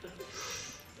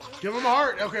 Give him a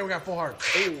heart. Okay, we got full heart.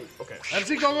 Oh, okay.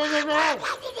 MC, go, go, go,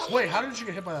 go. Wait, how did you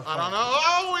get hit by that? I don't fire? know.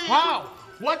 Oh, Wow.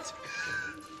 What?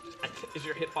 Is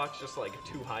your hitbox just like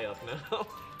too high up now?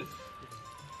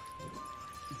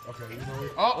 Okay, you know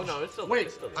oh no, it's still wait.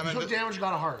 it's still You took damage,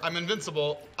 got a heart. I'm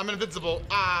invincible. I'm invincible.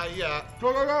 Ah, yeah.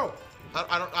 Go, go, go.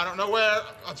 I don't know where.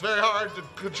 It's very hard to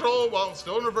control while I'm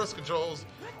still in reverse controls.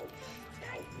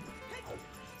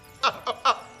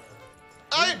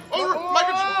 Hey, over!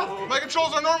 My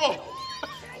controls are normal.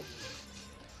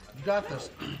 You got this.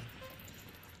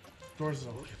 Doors is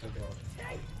okay. Thank God.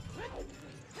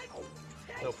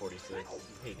 No 46.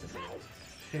 Hate to see it.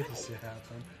 Hate to see it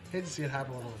happen. Hate to see it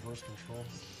happen with reverse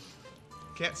controls.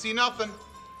 Can't see nothing.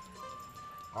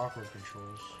 Awkward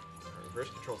controls. Reverse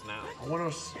controls now.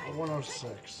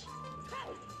 106.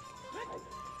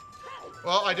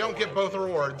 Well, I don't get both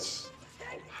rewards.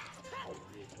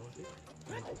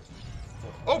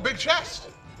 Oh, big chest!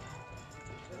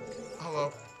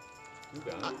 Hello. You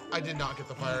got it. I did not get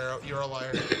the fire arrow. You're a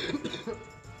liar.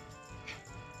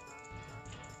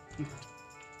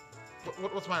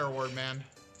 What's my reward, man?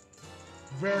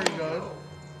 Very good.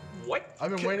 What?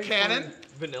 I've been waiting Cannon?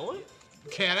 Vanilla?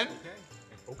 Cannon?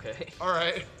 Okay.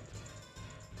 Alright.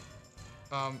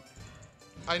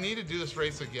 I need to do this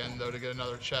race again, though, to get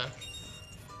another check.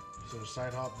 So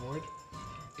side hop void?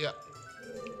 Yeah.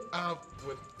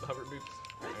 With hover boots?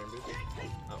 Iron boots?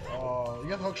 Oh, you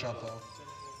got the hook shot, though.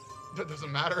 That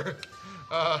doesn't matter.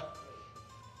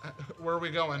 Where are we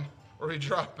going? Where are we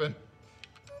dropping?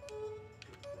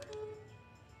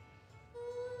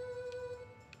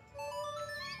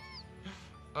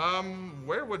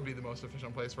 Where would be the most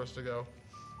efficient place for us to go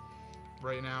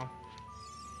right now?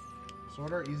 So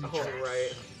what are easy Oh, checks?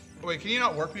 right. Wait, can you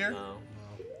not warp here? No.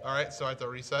 Alright, so I have to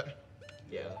reset.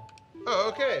 Yeah. Oh,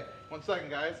 okay. 1 second,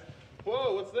 guys.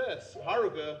 Whoa, what's this?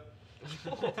 Haruka.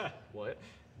 What?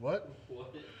 What? Whoa.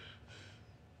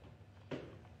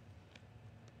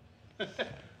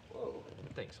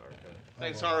 Thanks, Haruka.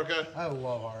 Thanks, Haruka. I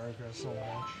love Haruka so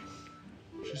much.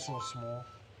 She's so small.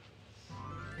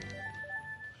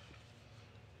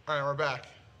 Alright, we're back.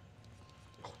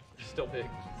 Still big.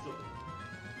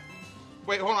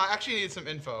 Wait, hold on. I actually need some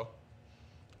info.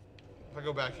 If I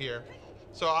go back here.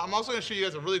 So I'm also going to show you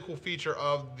guys a really cool feature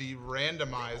of the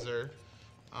randomizer.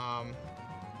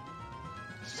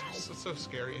 It's so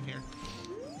scary in here.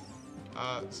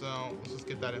 So let's just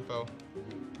get that info.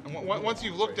 And once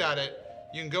you've looked at it,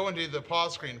 you can go into the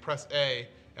pause screen, press A,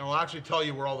 and it'll actually tell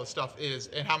you where all the stuff is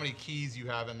and how many keys you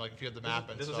have, and like if you have the map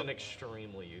and this stuff. This is an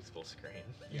extremely useful screen.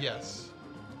 Yes.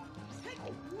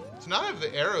 So now I have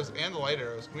the arrows and the light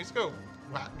arrows. Can we just go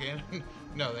whack again?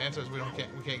 No, the answer is we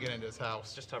can't get into his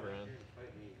house. Just hover in.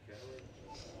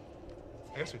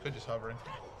 I guess we could just hover in.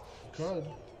 Could.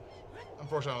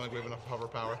 Unfortunately, I don't think we have enough hover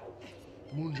power.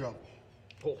 Moon jump.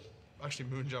 Oh. Actually,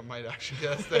 moon jump might actually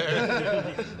get us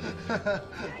there.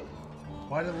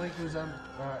 Why did Link lose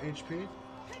HP?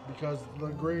 Because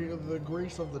the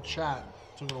grease of the chat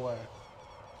took it away.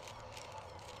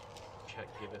 Chat,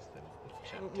 give us the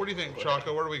chat. What do you think,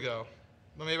 Choco? Where do we go?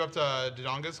 Maybe up to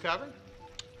Dodonga's cavern?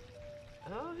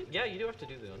 Yeah, you do have to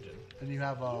do the dungeon. And you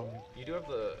have you do have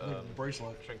the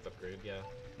bracelet. Strength upgrade, yeah.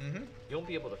 Mm-hmm. You won't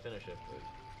be able to finish it, but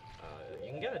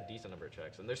you can get a decent number of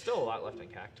checks, and there's still a lot left in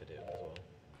CAC to do as well.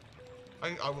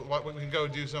 We can go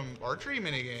do some archery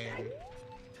minigame.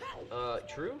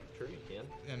 True, you can.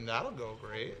 And that'll go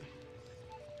great.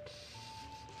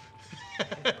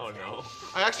 Oh no.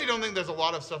 I actually don't think there's a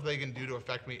lot of stuff they can do to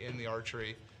affect me in the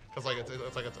archery, because like it's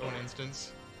like its own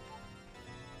instance.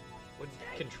 Would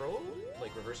control?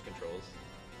 Like reverse controls?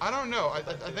 I don't know. I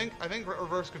think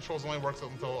reverse controls only works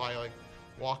until I like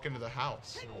walk into the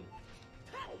house.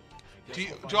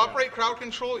 To operate crowd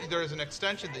control, there is an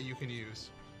extension that you can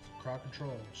use. Crowd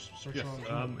control. Search Yes.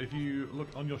 on If you look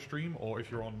on your stream, or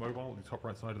if you're on mobile, the top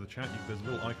right side of the chat, there's a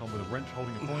little icon with a wrench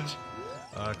holding a coin.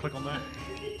 Click on that.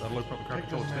 That'll open up the crowd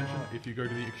control extension. If you go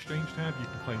to the exchange tab, you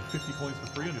can claim 50 coins for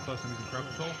free on your first time using crowd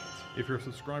control. If you're a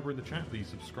subscriber in the chat, the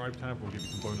subscribe tab will give you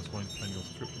some bonus coins depending on your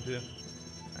subscription tier.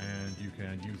 And you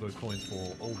can use those coins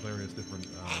for all various different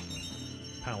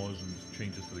powers and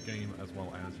changes to the game, as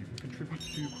well as you can contribute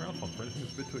to crowdfund for anything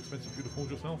that's a bit too expensive for you to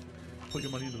forge yourself. Put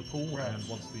your money into the pool, and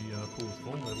once the pool is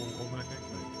full, they will automatically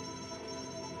activate.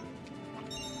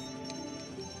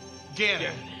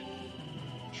 Ganon.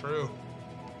 True.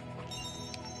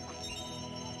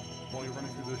 While you're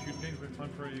running through the shooting games, we have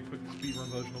time for a quick speedrun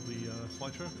version of the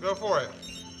slideshow. Go for it.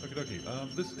 Okie dokie.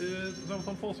 This is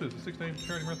Zeldathon Forces, the 6-day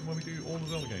charity marathon where we do all the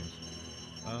Zelda games.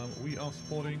 We are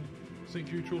supporting St.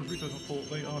 Jude Children's Research Hospital.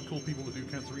 They are cool people that do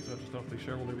cancer research and stuff. They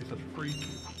share all their research for free.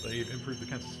 They've improved the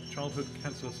childhood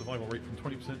cancer survival rate from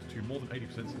 20% to more than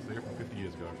 80% since they opened 50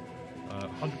 years ago.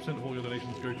 100% of all your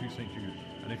donations go to St. Jude.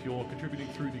 And if you're contributing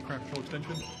through the crowd control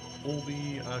extension, all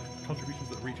the contributions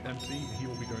that reach MC, he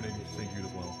will be donating to St. Jude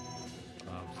as well.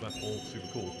 So that's all super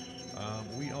cool.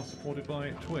 We are supported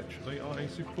by Twitch. They are a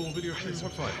super cool video streaming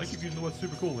website. I keep using the word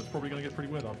super cool. It's probably going to get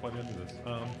pretty weird by the end of this.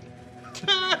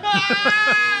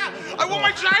 I want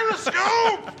my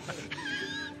gyroscope!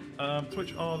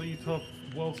 Twitch are the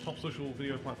world's top social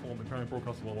video platform empowering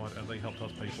broadcasters worldwide, and they helped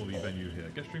us pay for the venue here.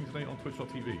 Get streamed today on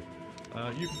twitch.tv.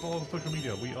 You can follow the social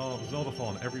media. We are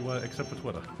Zeldathon everywhere except for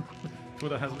Twitter.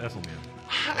 Twitter has an S on the end.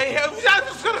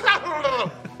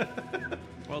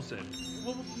 Well said.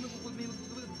 I'm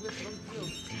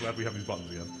glad we have these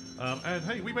buttons again. And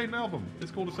hey, we made an album.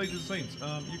 It's called The Sages and Saints.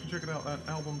 You can check it out at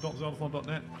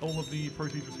album.zeldathon.net. All of the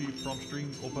proceeds received from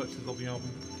streams or purchases of the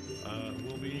album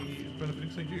will be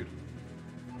benefiting St. Jude.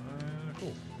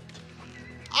 Cool.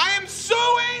 I am so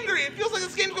angry! It feels like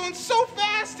this game's going so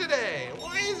fast today!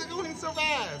 Why is it going so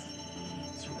fast?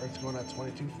 It's going at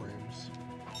 22 frames.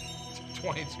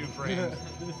 22 frames.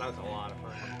 That's a lot of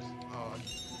frames. Oh.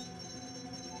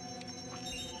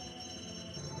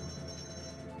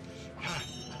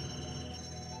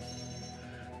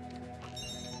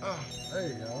 There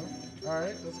you go.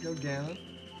 Alright, let's go Ganon.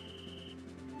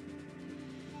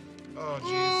 Oh,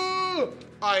 jeez.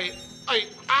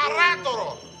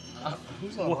 Aratoro!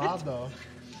 Who's Arado?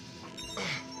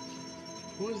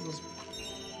 Who is this?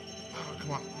 Oh,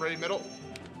 come on. Ready, middle?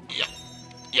 Yeah.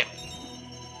 Yeah.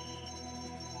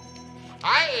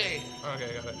 Aye!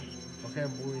 Okay, got it. Okay,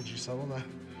 Luigi, settle down.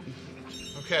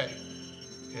 Okay.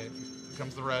 Okay, here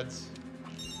comes the reds.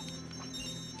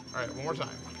 Alright, one more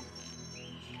time.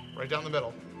 Right down the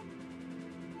middle.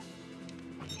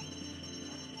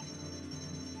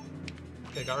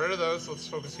 Okay, got rid of those. Let's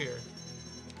focus here.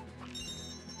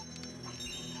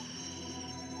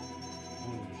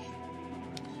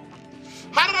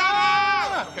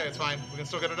 Okay, it's fine. We can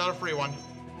still get another free one.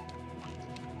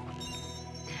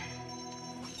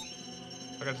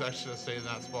 I gotta actually stay in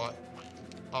that spot.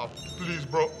 Oh, please,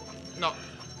 bro. No.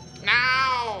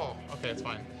 Now! Okay, it's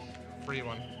fine. Free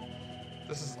one.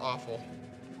 This is awful.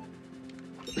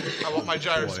 I want my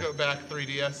gyroscope back,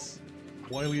 3DS.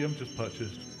 William just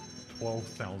purchased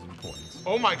 12,000 coins.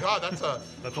 Oh my god, that's a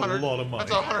That's a lot of money.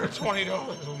 That's $120.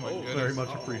 Oh my goodness. Very much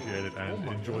appreciate it, and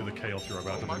enjoy the chaos you're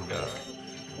about to do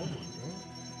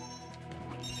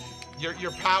there.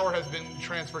 Your power has been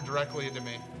transferred directly into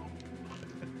me.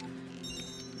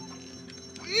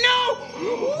 No!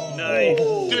 Nice.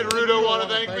 Did Rudo want to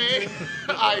thank me?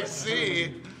 I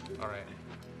see. All right.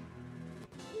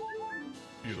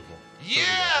 Beautiful.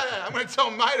 Yeah, I'm gonna tell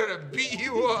Miter to beat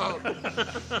you up.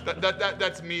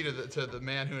 That's me to the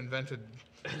man who invented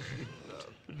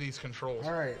these controls.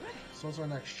 All right. So what's our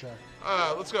next check?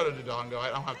 Let's go to Dodongo. I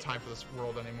don't have time for this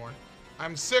world anymore.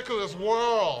 I'm sick of this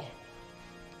world.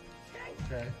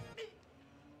 Okay.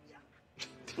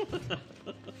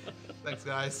 Thanks,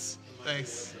 guys.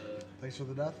 Thanks. Thanks for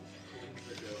the death.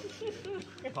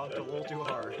 Popped a little too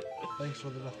hard. Thanks for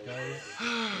the death, guys.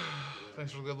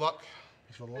 Thanks for the good luck.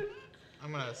 Thanks for the luck.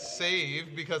 I'm gonna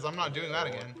save because I'm not doing that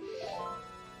again.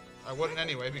 I wouldn't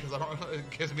anyway because I don't. It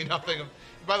gives me nothing.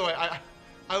 By the way,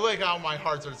 I like how my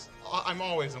hearts are. I'm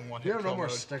always in one. You have no kill more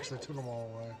mode. sticks. They took them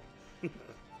all away.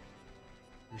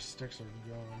 Your sticks are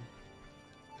gone.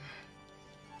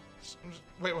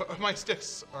 Wait, my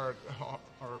sticks are.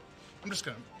 I'm just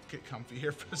gonna get comfy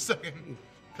here for a second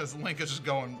because Link is just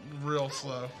going real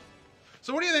slow.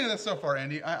 So what do you think of this so far,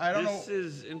 Andy? I don't know. This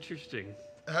is interesting.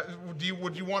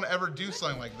 Would you want to ever do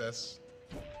something like this?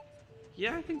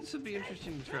 Yeah, I think this would be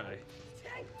interesting to try.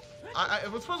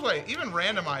 Let's put it this way, even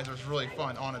randomizer is really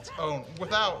fun on its own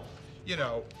without, you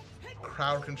know,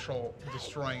 crowd control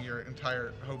destroying your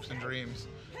entire hopes and dreams.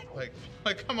 Like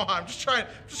come on, I'm just trying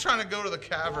to go to the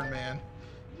cavern, man.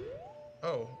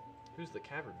 Oh. Who's the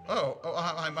cavern?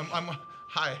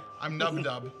 Hi, I'm Nub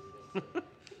Dub.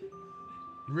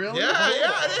 Really? Yeah,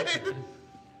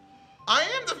 I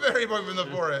am the fairy boy from the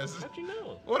forest. How'd you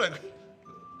know? What a...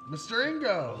 Mr.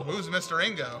 Ingo. Who's Mr.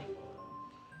 Ingo?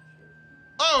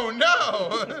 Oh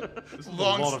no! This is a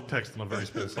lot of text on a very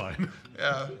small sign.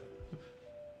 Yeah.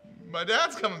 My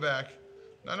dad's coming back.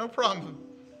 No problem.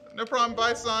 No problem,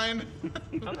 bye sign.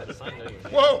 Found that sign down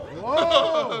your Whoa!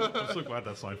 Whoa! I'm so glad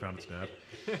that sign found its dad.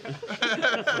 So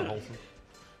wholesome.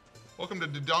 Welcome to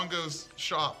Dodongo's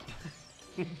shop.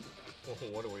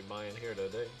 What are we buying here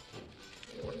today?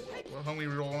 What homie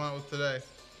rolling out with today?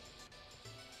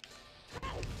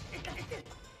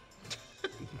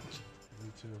 Me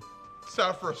too. It's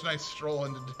out for a nice stroll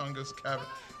into Dodongo's cavern.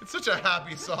 It's such a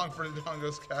happy song for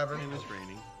Dodongo's cavern. And it's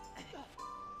raining.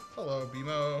 Hello,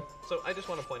 BMO. So I just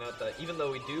want to point out that even though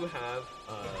we do have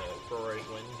Ferrari's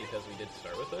win because we did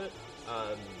start with it,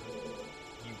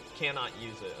 you cannot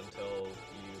use it until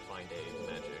you find a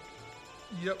magic.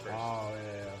 Yep. Oh,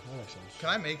 yeah. That makes sense. Can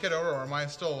I make it over, or am I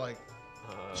still like...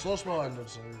 Slow spell ended,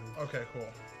 so... Okay, cool.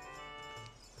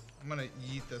 I'm gonna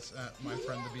yeet this at my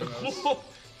friend the Beamos.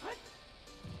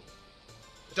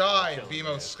 Die,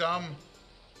 Beamo scum!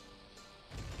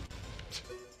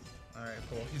 Alright,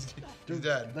 cool. He's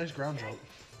dead. Nice ground jump.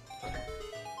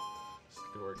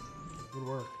 Good work. Good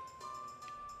work.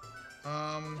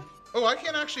 Oh, I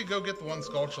can actually go get the one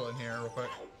Skulltula in here real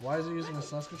quick. Why is it using a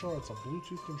SNES controller? It's a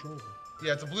Bluetooth controller.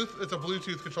 Yeah, it's a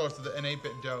Bluetooth controller to an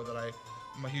 8-bit DOE that I'm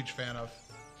a huge fan of.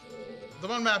 The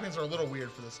one mappings are a little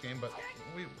weird for this game, but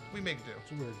we make do.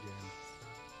 It's a weird game.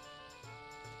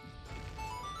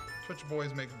 Twitch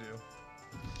boys make do.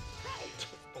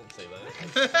 Don't say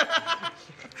that.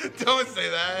 Don't say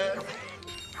that.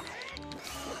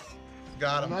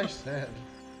 Got him. Nice head.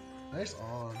 Nice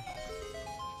on.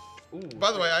 Ooh,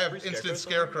 By the way, I have free instant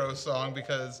Scarecrow Scarecrow song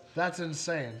because That's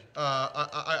insane.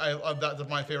 that's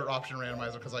my favorite option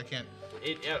randomizer because I can't.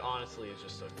 It honestly is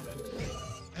just so good.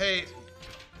 Hey,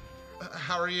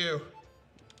 how are you?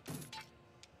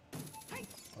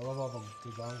 I love all the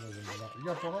dongles and that. You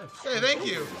got 4 hearts. Hey, thank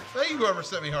you. Thank you whoever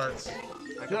sent me hearts.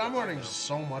 Dude, I'm learning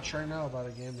so much right now about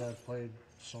a game that I've played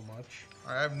so much.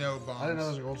 I have no bombs. I didn't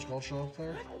know there was a gold skull show up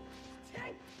there.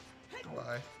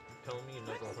 Goodbye. Telling me you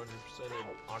never 100% in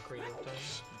Ocarina of Time?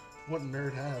 What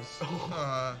nerd has?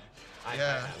 I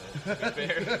Yeah. haven't, to be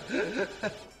fair.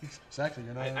 Exactly,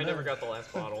 you're not a nerd. I never got the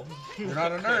last bottle. You're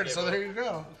not a nerd, so there you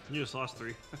go. You just lost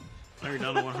 3. Now you're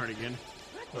down to 1 heart again.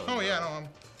 Oh yeah, no, I'm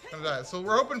gonna die. So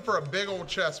we're hoping for a big old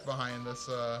chest behind this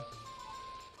thing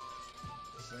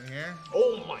here.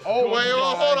 Oh my god. Oh wait,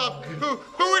 hold up.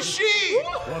 Who is she?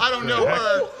 I don't know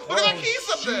her. Look at that keys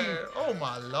up there. Oh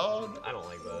my lord. I don't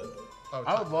like that. Oh,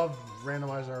 I would love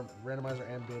randomizer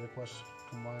and beta quest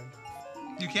combined.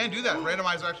 you can't do that.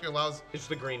 Randomizer actually allows. It's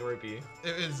the green rupee.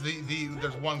 It is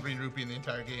there's one green rupee in the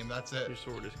entire game. That's it. Your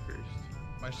sword is cursed.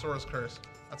 My sword is cursed.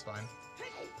 That's fine.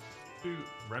 Do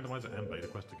randomizer and beta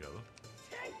quest together.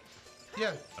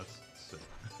 Yeah. That's sick.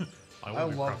 I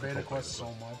wanna do love graphical beta quest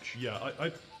so much. Yeah,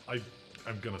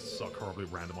 I'm gonna suck horribly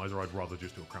at randomizer. I'd rather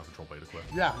just do a crowd control beta clip.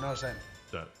 Yeah, no, same.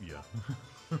 Yeah.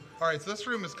 Alright, so this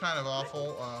room is kind of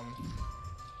awful.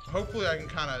 Hopefully I can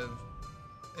kind of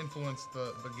influence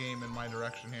the game in my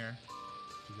direction here.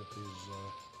 To get these,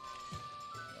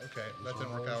 Okay, that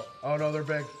didn't work out. Oh no, they're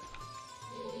big.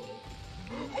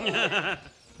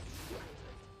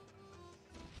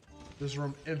 This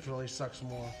room infinitely sucks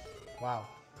more. Wow.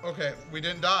 Okay, we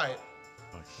didn't die.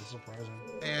 That's surprising.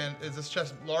 And is this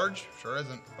chest large? Sure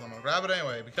isn't, but I'm gonna grab it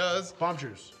anyway because bomb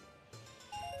juice.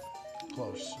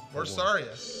 Close. Where's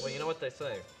Sarius? Well, you know what they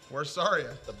say. Where's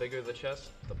Saria? The bigger the chest,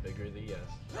 the bigger the yes.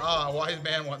 Ah, a wise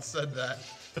man once said that.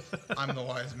 I'm the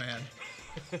wise man.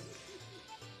 Hey.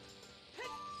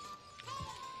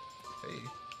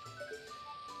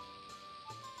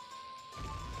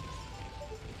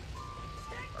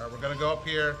 All right, we're gonna go up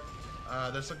here.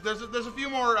 There's a few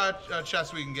more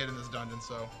chests we can get in this dungeon.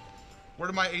 So, where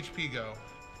did my HP go?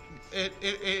 It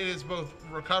is both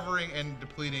recovering and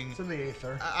depleting. It's in the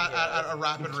aether. At a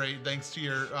rapid rate, thanks to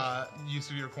your use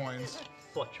of your coins.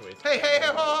 Fluctuates. Hey, hey, hey,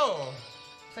 ho!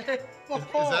 Hey, Is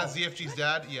that ZFG's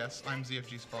dad? Yes, I'm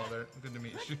ZFG's father. Good to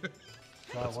meet you.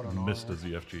 God, what an Mr.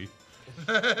 ZFG.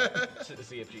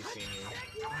 ZFG senior.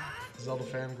 Zelda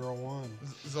fangirl 1.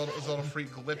 Zelda freak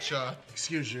glitcha.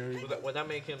 Excuse you. Would that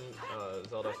make him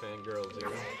Zelda fangirl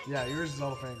 0? Yeah, you're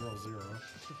Zelda fangirl 0.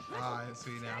 Ah, I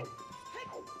see now.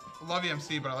 Love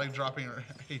MC, but I like dropping her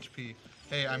HP.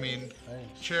 Hey, I mean,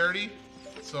 Thanks. charity.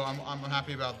 So I'm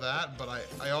happy about that. But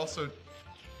I also.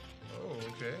 Oh,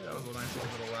 okay. That was a nice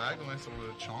little bit of lag, a nice little bit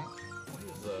of chunk.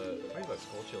 Why is that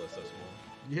Skulltula so small?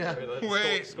 Yeah.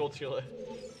 Wait. Skulltula.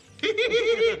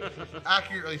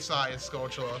 Accurately sized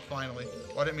Skulltula, finally.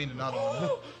 Well, I didn't mean to nut on him.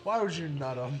 Why would you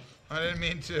nut him? I didn't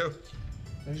mean to.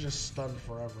 He's just stunned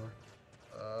forever.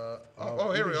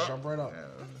 Oh, here we go. Jump right up.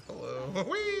 Yeah, hello.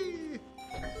 Whee!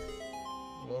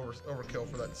 A little overkill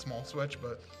for that small switch,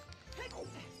 but.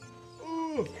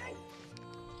 Ooh.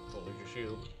 Don't lose your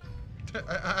shield.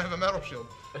 I have a metal shield.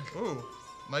 Ooh,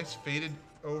 nice faded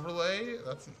overlay.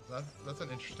 That's an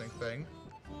interesting thing.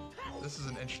 This is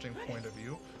an interesting point of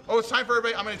view. Oh, it's time for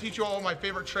everybody. I'm going to teach you all my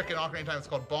favorite trick in Ocarina of Time. It's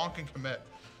called bonk and commit.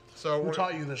 So Who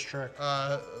taught you this trick?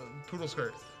 Poodle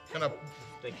skirt. Gonna.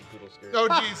 Thank you, Poodle Skirt. Oh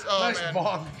jeez. Oh nice man.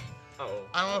 bonk. Uh-oh.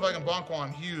 I don't know if I can bonk while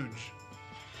I'm huge.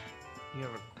 You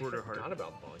have a quarter heart. Not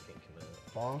about bonking commit.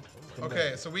 Bonk. Commit.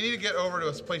 Okay, so we need to get over to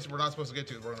a place we're not supposed to get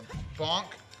to. We're gonna bonk.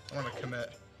 And we're gonna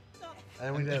commit.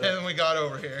 And we did And it. then we got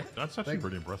over here. That's actually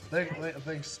pretty impressive.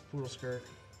 Thanks, Poodle Skirt.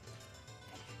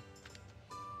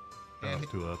 And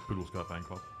To Poodle Skirt fan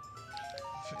club.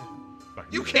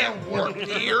 you can't work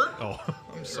here. Oh.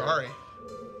 I'm sorry.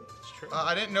 It's true.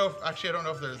 I didn't know if actually I don't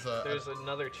know if there's a. There's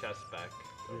another chest back.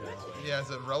 Yeah, is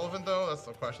it relevant though? That's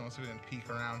the question. Let's see if we can peek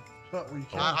around. We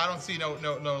can. I don't see no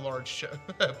large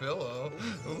pillow.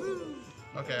 Ooh.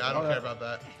 Okay, I don't care about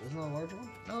that. Isn't that a large one?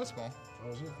 No, it's small. Oh,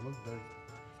 is it? It looked big.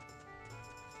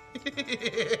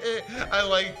 I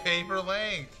like paper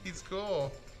length. He's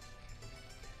cool.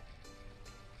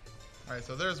 All right,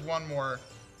 so there's one more.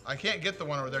 I can't get the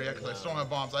one over there yet because I still don't have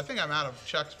bombs. I think I'm out of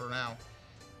checks for now.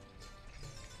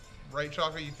 Right,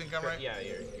 Chocolate? You think I'm right? Yeah,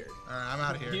 you're. All right, I'm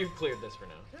out of here. You've cleared this for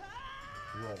now.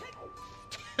 Roll.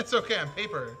 It's okay. I'm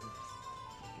paper.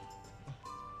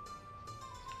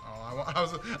 Oh, I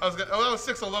was gonna. Oh, that was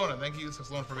 6 Alona. Thank you, 6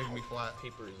 Alona, for making me flat.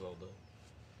 Paper Zelda.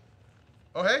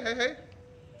 Oh, hey.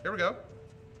 Here we go.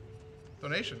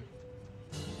 Donation.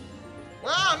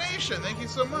 Wow, Nation. Thank you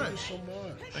so much.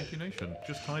 Thank you, Nation.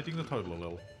 Just hiding the total a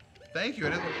little. Thank you.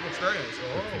 It looks very nice. Team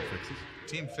Oh, fixes.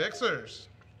 Team Fixers.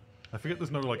 I forget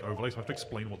there's no like overlay, so I have to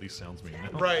explain what these sounds mean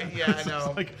now. Right, yeah, I It's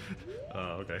know. like,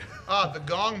 okay. Ah, the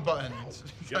gong button.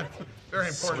 Yep. Very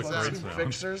important So sound. great sound.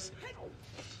 Fixers.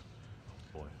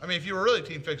 Boy. I mean, if you were really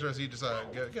Team Fixers, you just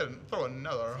throw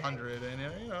another 100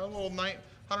 in, a little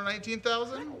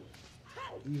 119,000.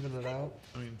 Even it out.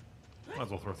 I mean, might as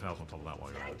well throw 1,000 on top of that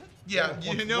while you're at it. Yeah,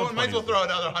 you know what? Might as well throw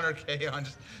another 100K on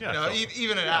just, Yeah,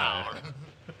 even it out.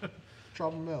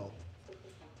 Trouble Mill.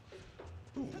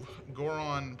 Ooh,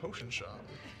 Goron Potion Shop.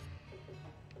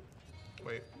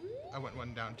 Wait, I went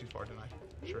one down too far, didn't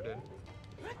I? Sure did.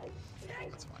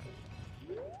 That's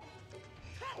fine.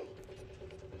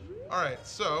 Alright,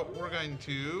 so we're going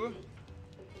to...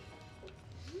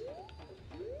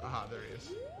 Aha, there he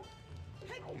is.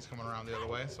 He's coming around the other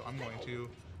way, so I'm going to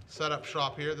set up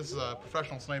shop here. This is a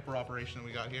professional sniper operation that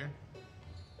we got here.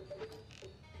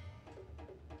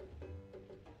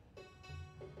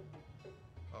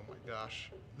 Oh my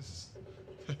gosh. This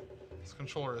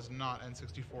controller is not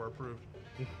N64 approved.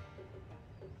 Here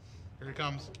he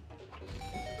comes.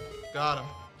 Got him.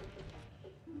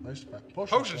 Nice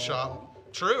Potion shop.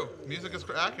 True. Music is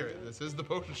accurate. This is the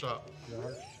potion shop.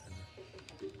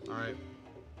 All right.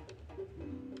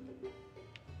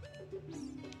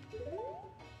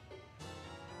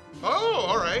 Oh,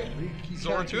 all right.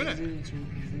 Zora Tunic.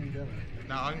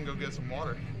 Now I can go get some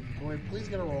water. Wait, please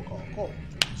get a roll call. Cool.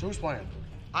 So who's playing?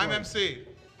 I'm MC.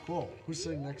 Cool. Who's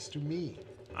sitting next to me?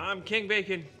 I'm King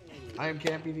Bacon. I am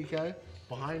Campy DK.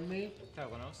 Behind me,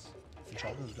 Telenos. the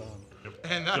chocolate's gone.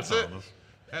 And that's Just it. on this.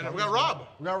 And we got Rob.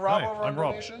 We got Rob Hi, over I'm on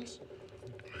Rob. donations.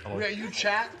 Hello. We got you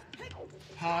chat.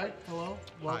 Hi. Hello.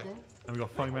 Welcome. And we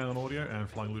got Flying Man on audio and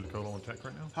Flying Ludicolo on tech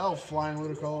right now. Hello, Flying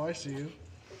Ludicolo. I see you.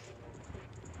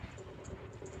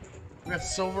 We got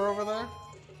Silver over there.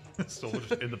 Silver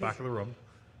just in the back of the room.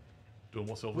 Doing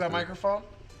what Silver's We got doing. microphone.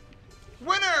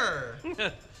 Winner!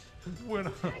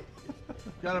 Winner.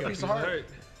 Got a piece of heart.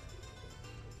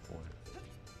 Boy.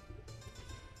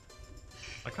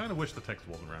 I kind of wish the text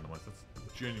wasn't randomized. That's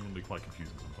genuinely quite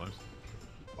confusing sometimes.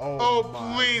 Oh,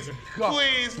 my please, God.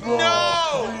 please,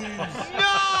 Oh,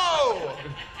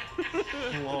 no!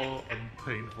 Slow and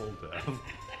painful death.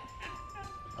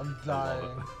 I'm dying.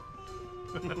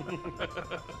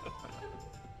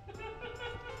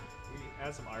 We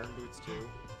had some iron boots too.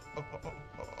 Oh,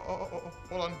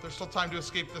 hold on. There's still time to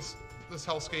escape this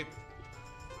hellscape.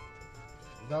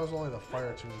 If that was only the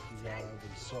fire tunic you got, that would have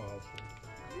been so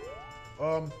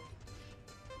helpful.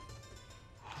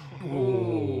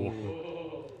 Ooh.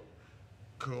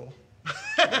 Cool.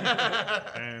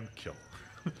 And kill.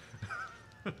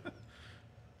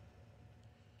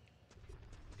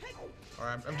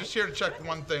 Alright, I'm just here to check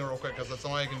one thing real quick, because that's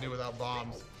all I can do without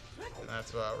bombs. And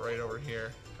that's right over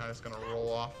here. Kind of just going to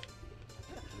roll off.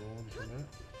 Rolling for a minute.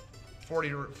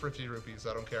 50 rupees.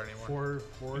 I don't care anymore.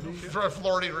 40? For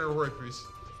 40 rupees.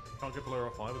 Can't get below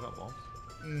 5 without bombs.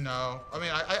 No. I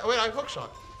mean, wait, I hookshot.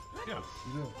 Yeah.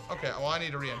 You do. Okay, well, I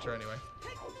need to re-enter anyway.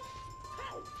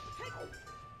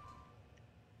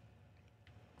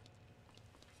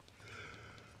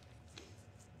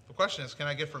 The question is, can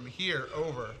I get from here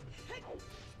over?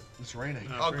 It's raining.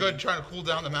 Oh, good. Trying to cool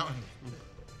down the mountain.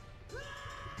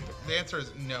 The answer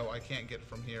is no. I can't get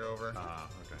from here over. Ah,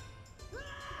 okay.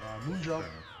 Moon jump.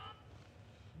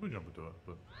 Moon jump would do it,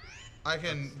 but I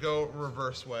can go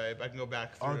reverse way. But I can go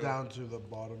back through. Or down to the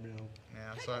bottom, you know.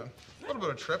 Yeah, so a little bit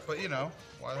of a trip, but you know,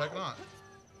 why the heck not?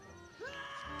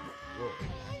 Whoa.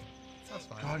 That's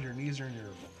fine. God, your knees are in your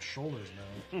shoulders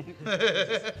now.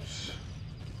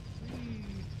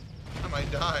 I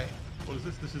might die. what is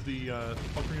this? This is the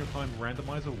Ocarina of Time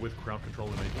randomizer with crowd control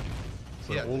enabled.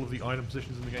 So Yeah. all of the item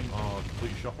positions in the game are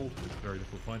completely shuffled. It's very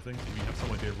difficult to find things. We have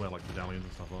some idea of where like medallions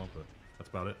and stuff are, but that's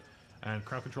about it. And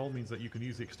crowd control means that you can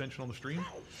use the extension on the stream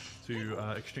to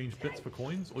exchange bits for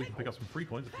coins, or you can pick up some free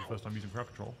coins if it's your first time using crowd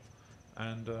control.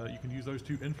 And you can use those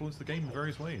to influence the game in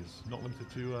various ways, not limited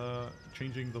to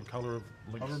changing the color of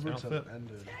Link's Hover boots outfit, have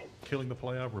ended. killing the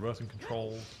player, reversing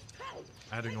controls,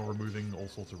 adding or removing all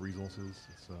sorts of resources.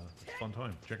 It's a fun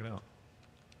time. Check it out.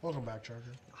 Welcome back,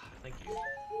 Charger. Thank you.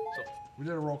 So, We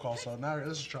did a roll call, so now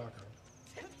this is Choco.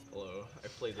 hello.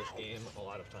 I've played this game a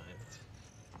lot of times.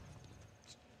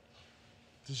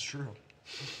 This is true.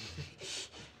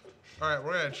 Alright,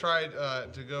 we're gonna try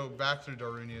to go back through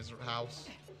Darunia's house.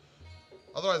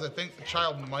 Otherwise, I think the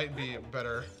child might be a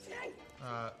better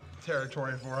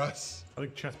territory for us. I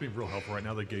think chat's being real helpful right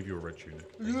now. They gave you a red tunic.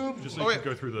 Yeah. Just so Oh, you wait.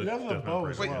 can go through the You have the death bow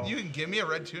map as right Wait, now. well. you can give me a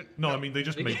red tunic? No, I mean they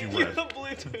just made you red. The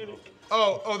blue tunic.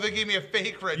 Oh, they gave me a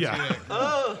fake red Yeah. tunic.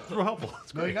 Oh. It's real helpful.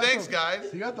 It's No, you great. got Thanks, the, guys.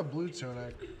 You got the blue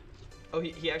tunic. Oh,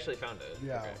 he actually found it.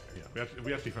 Yeah. Okay. Yeah,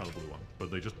 we actually found a blue one,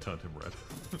 but they just turned him red.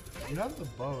 You have the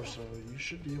bow, so you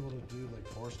should be able to do like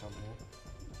Forest Temple.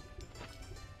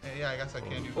 Yeah, I guess I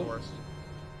can do Forest.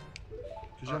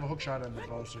 Because you have a hook shot and the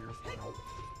bow, so you're fine.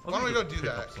 Why don't we go do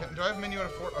that? Do I have menu on a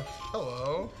Forest?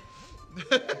 Hello.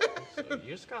 So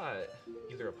you just got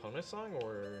either a bonus song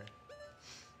or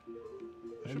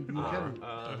And you can,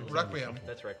 Requiem.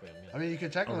 that's Requiem. Yeah. I mean, you can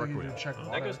technically you Requiem. can check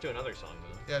water. That goes to another song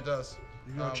though. Yeah, it does.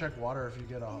 You can go check water if you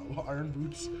get iron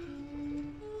boots.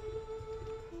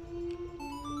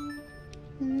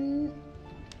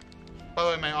 By the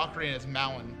way, my ocarina is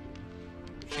Malin.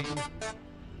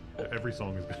 Every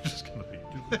song is just gonna be.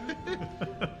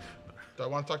 Do I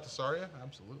want to talk to Saria?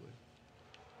 Absolutely.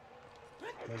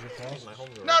 Desert Falls. My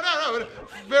home's No.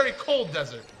 Very cold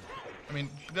desert. I mean,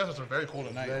 deserts are very cold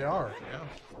at night. They are. Yeah.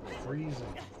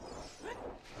 Freezing.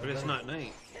 But it's not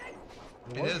night.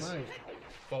 It was is. night.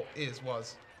 Well,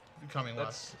 was. Becoming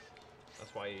less.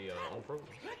 That's why he unfroze.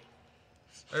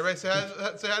 Everybody say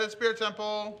hi to Spirit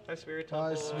Temple. Hi, Spirit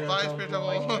Bye, Temple. Spirit Bye, Temple. Spirit Temple.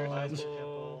 Bye, Spirit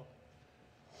Temple.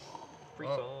 Free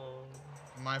Oh.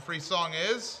 song. My free song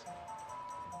is...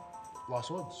 Lost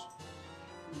Woods.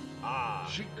 Ah.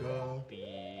 Chica.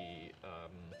 The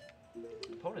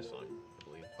opponent song, I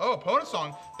believe. Oh, opponent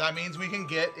song. That means we can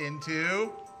get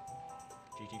into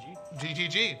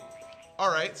GTG. All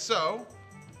right, so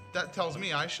that tells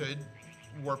me I should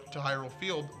warp to Hyrule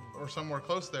Field or somewhere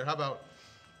close there. How about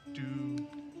do?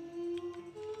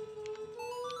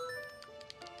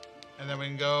 And then we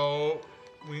can go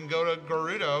to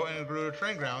Gerudo and Gerudo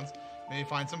Train Grounds. Maybe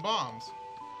find some bombs.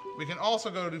 We can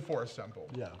also go to Forest Temple.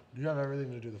 Yeah, you have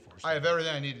everything to do the Forest. I have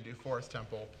everything I need to do Forest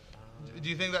Temple. Do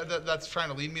you think that's trying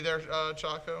to lead me there,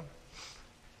 Chaco?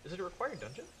 Is it a required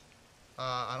dungeon?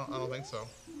 I don't think so.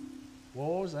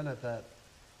 What was in it that?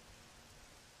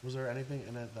 Was there anything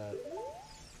in it that?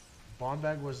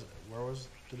 Bombag was. Where was?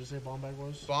 Did you say Bombag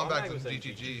was? Bombag was in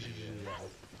GGG.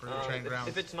 Yeah. Train Grounds.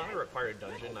 If it's not a required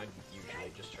dungeon, I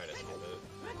usually just try to skip it.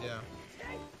 Yeah.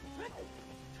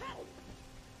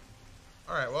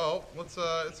 All right. Well, let's.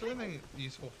 Is there anything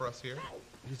useful for us here?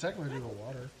 You technically do the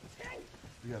water.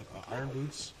 You got Iron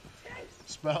Boots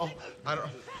spell. I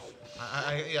don't.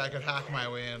 I could hack my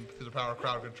way in through the power of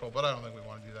crowd control, but I don't think we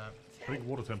want to do that. I think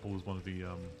Water Temple is one of the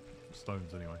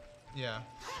stones anyway. Yeah.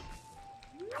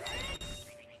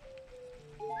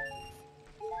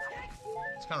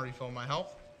 It's kind of refilling my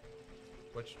health,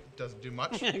 which doesn't do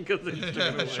much.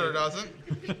 It sure doesn't.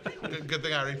 Good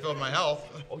thing I refilled my health.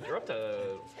 Oh, you're up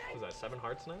to, was that 7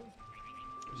 hearts now?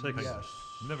 6. Yes.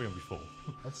 I'm never gonna be full.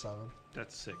 That's 7.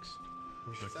 That's 6.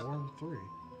 There's like 4 and 3.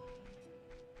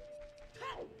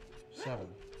 7.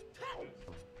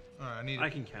 All right, I need. I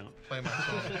can count. Play my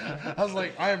song. I was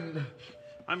like,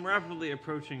 I'm rapidly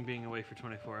approaching being away for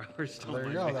 24 hours. There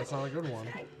you go. That's not a good one.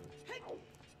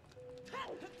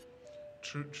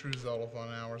 True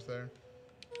Zeldathon hours there.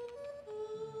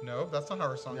 No, that's not how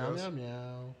our song Meow goes. meow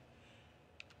meow.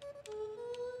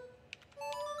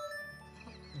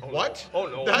 What? Oh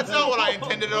no. That's not what I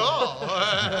intended at all.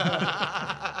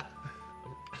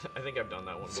 I think I've done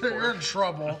that one So before. you're in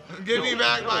trouble. Give me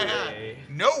back my hat.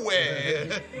 No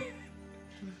way.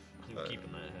 I'm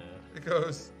keeping that hat. It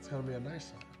goes. It's gonna be a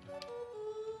nice one.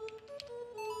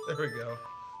 There we go.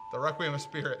 The Requiem of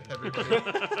Spirit, everybody.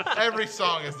 Every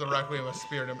song is the Requiem of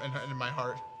Spirit in my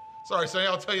heart. Sorry, Sonny,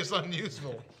 I'll tell you something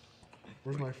useful.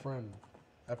 Where's my friend?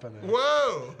 Epine.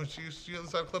 Whoa! She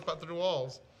doesn't have to clip out through the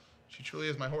walls. She truly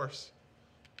is my horse.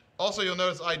 Also, you'll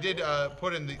notice I did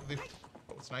put in the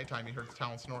oh, it's nighttime. You heard the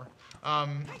talon snore. I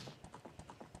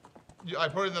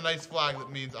put in the nice flag that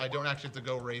means I don't actually have to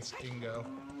go race Ingo.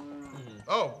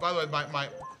 Oh, by the way,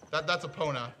 that's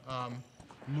Epona.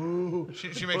 Moo.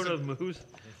 She makes moose.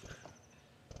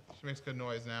 She makes good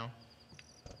noise now.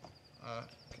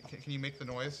 Can you make the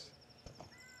noise?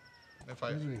 If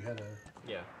I. Usually hit her.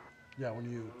 Yeah. Yeah, when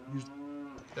you use.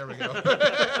 There we go.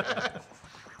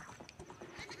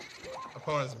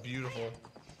 Opponent's beautiful.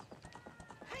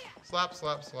 Slap,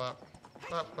 slap, slap.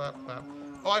 Clap, clap, clap.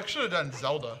 Oh, I should have done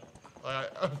Zelda.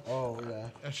 Oh, yeah.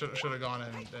 I should have gone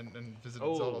and visited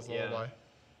Oh, Zelda's yeah. Lullaby.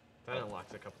 That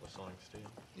unlocks a couple of songs too.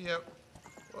 Yep.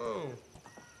 Whoa.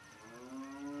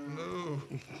 Moo.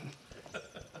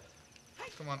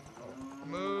 Come on. Oh,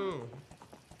 moo.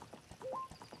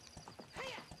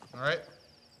 All right.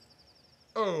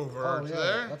 Over to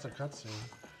there. That's a cutscene.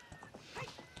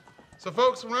 So,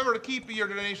 folks, remember to keep your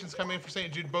donations coming in for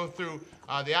St. Jude, both through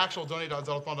the actual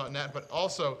donate.zeldathon.net, but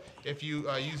also if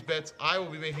you use bits, I will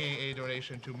be making a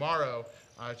donation tomorrow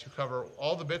to cover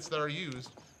all the bits that are used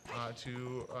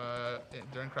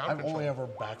during crowd I've control. only ever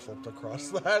backflipped across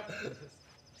that.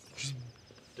 Just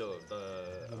The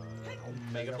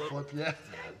mega flip, yeah.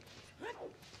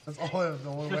 That's the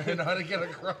only way I know how to get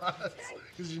across.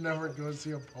 Because you never go see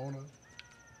Epona.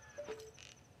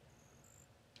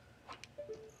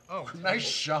 Oh, nice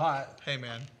shot. Hey,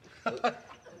 man. You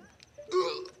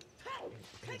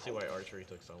can see why archery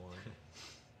took so long.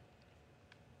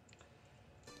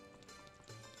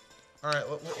 All right.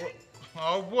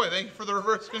 Oh, boy. Thank you for the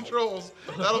reverse controls.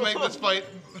 That'll make this fight.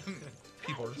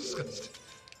 People are disgusted.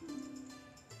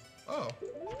 Oh.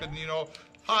 Good, you know.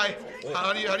 Hi.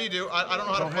 How do you do? I don't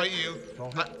know how to fight you.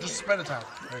 Just spin attack.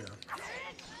 There you go.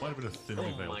 Might have been a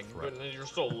thinly veiled my threat. goodness, you're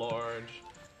so large.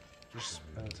 Just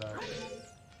spin attack.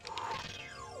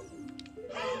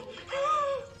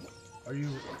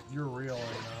 You're real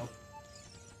right now.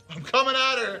 I'm coming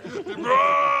at her.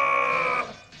 Roar!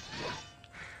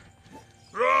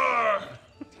 Roar!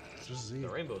 Just Z. The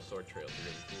Rainbow Sword Trail is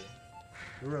really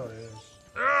cool. It really is.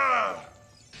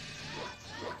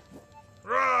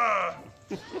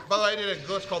 By the way, I did a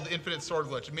glitch called the Infinite Sword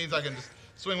Glitch. It means I can just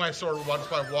swing my sword just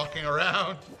by walking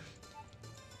around.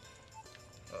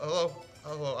 Hello?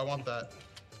 Hello, I want that.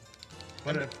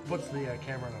 But it puts the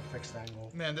camera in a fixed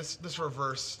angle. Man, this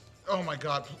reverse Oh my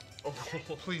god. Oh,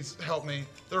 please help me.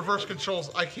 The reverse controls,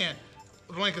 I can't.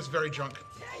 Link is very drunk.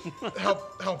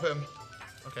 Help him.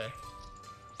 Okay.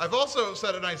 I've also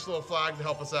set a nice little flag to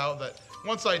help us out that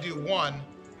once I do one,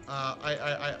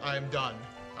 I'm done.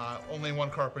 Only one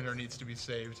carpenter needs to be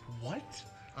saved. What?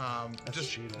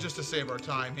 Just to save our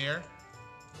time here.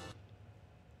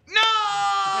 No!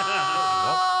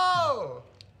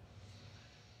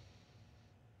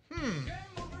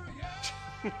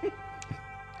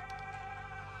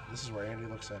 This is where Andy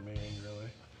looks at me angrily.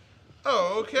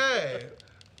 Oh, okay.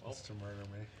 Wants to murder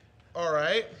me. All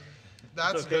right.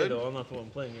 That's it's okay, good. though. I'm not the one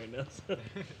playing right now. So.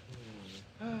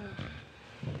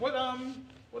 What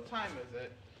time is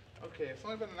it? Okay, it's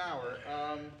only been an hour.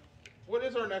 What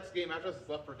is our next game after this? Is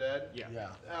Left 4 Dead? Yeah.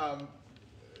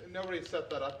 Nobody's set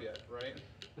that up yet, right?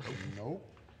 Nope.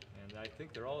 And I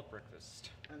think they're all at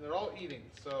breakfast. And they're all eating,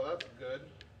 so that's good.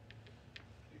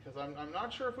 Because I'm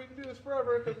not sure if we can do this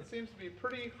forever, because it seems to be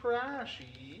pretty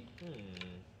crashy.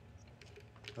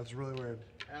 That's really weird.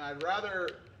 And I'd rather...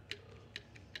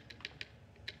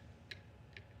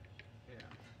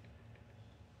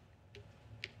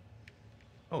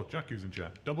 Oh, Jakku's in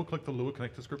chat. Double-click the Lua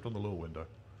connector script on the Lua window.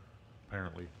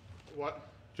 Apparently. What?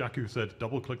 Jakku said,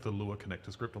 double-click the Lua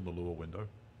connector script on the Lua window.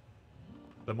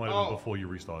 That might have been before you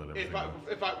restarted everything.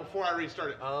 Before I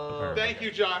restart it. Apparently. Thank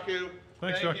you, Jakku.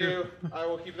 Thanks, Thank Jakku. you. I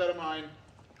will keep that in mind.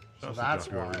 So that's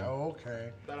why. Oh,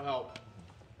 okay. That'll help.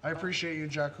 I appreciate you,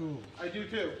 Jakku. I do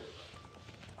too.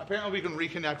 Apparently we can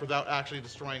reconnect without actually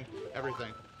destroying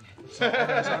everything. So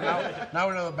now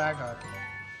we know the backup.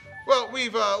 Well,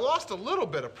 we've lost a little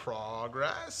bit of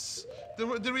progress. Did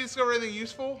we discover anything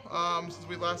useful since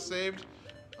we last saved?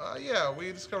 Yeah,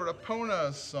 we discovered a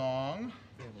Pona song,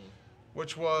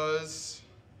 which was...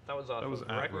 That was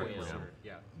Requiem.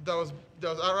 Yeah. That was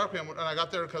at Requiem, and I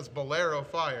got there because Bolero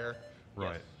Fire.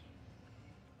 Right.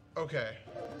 Okay.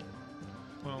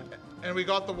 Well... And we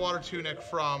got the water tunic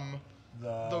from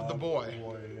the boy.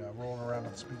 Yeah, rolling around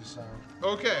at the speed of sound.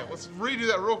 Okay, let's redo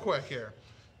that real quick here.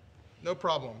 No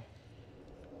problem.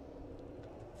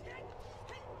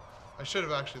 I should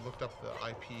have actually looked up the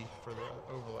IP for the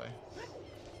overlay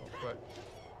real quick.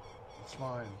 It's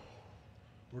fine.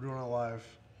 We're doing it live.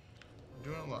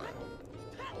 We're doing it live.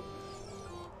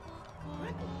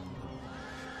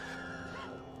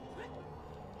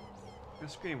 The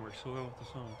screen works so well with the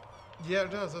song. Yeah,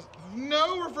 it does.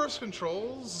 No reverse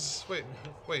controls. Wait.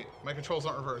 My controls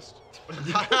aren't reversed.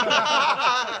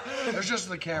 There's just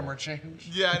the camera change.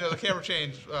 Yeah, I know. The camera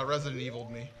change Resident Evil'd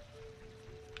me.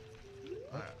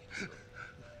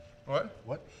 What?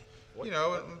 What? You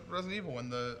know, Resident Evil when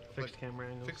the fixed camera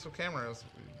angles. Fixed cameras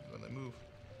when they move.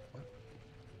 What?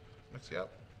 Mix you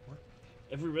up. What?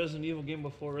 Every Resident Evil game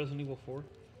before Resident Evil 4.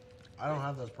 I don't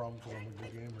have those problems because I'm a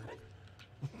good gamer.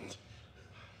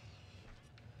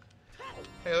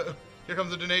 Hey, here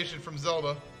comes a donation from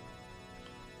Zelda.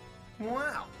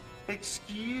 Wow.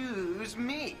 Excuse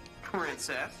me,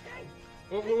 princess.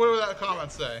 What would that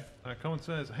comment say? Comment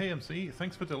says, "Hey MC,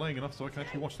 thanks for delaying enough so I can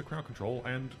actually watch the crowd control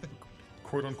and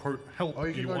quote-unquote help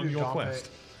you on your quest."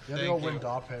 You have to go win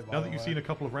Dompe, by Now the that you've way. seen a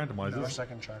couple of randomizers... For a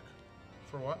second check.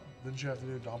 For what? Didn't you have to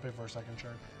do Dompe for a second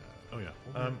check? Oh yeah.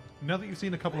 Now that you've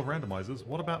seen a couple of randomizers,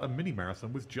 what about a mini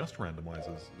marathon with just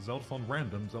randomizers? Zeldathon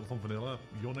Random, Zeldathon Vanilla,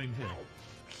 your name here.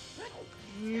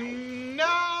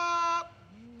 Nah,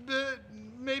 but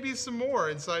maybe some more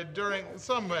inside during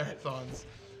some marathons.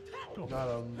 Cool.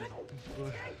 Not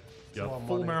Yeah,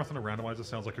 full marathon of randomizer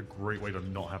sounds like a great way to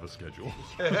not have a schedule.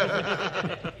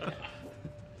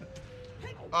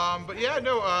 But yeah,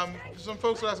 no. Some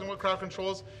folks are asking what crowd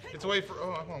control is. It's a way for.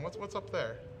 Oh, hold on. What's up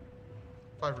there?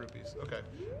 5 rupees. Okay.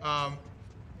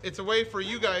 It's a way for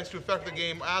you guys to affect the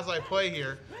game as I play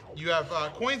here. You have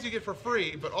coins you get for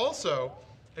free, but also,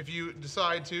 if you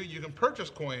decide to, you can purchase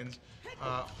coins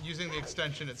using the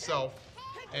extension itself.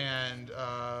 And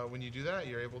when you do that,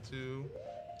 you're able to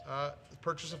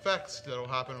purchase effects that'll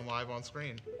happen live on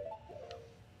screen.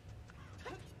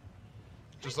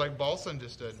 Just like Balsan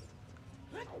just did.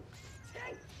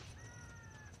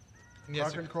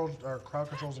 Yes, crowd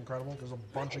control is incredible. There's a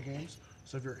bunch of games.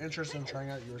 So if you're interested in trying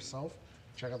out yourself,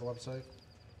 check out the website.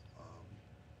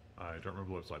 I don't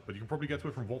remember the website, but you can probably get to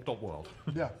it from Vault.world.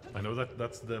 Yeah. I know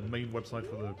that's the main website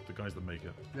for the guys that make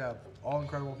it. Yeah, all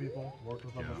incredible people. Worked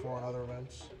with them before on other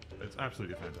events. It's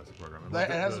absolutely a fantastic program.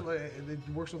 It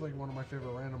works with like one of my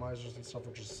favorite randomizers and stuff,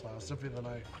 which is Symphony of the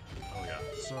Night. Oh yeah.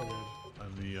 So good.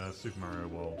 And the Super Mario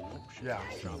World. Yeah.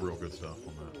 Some real good stuff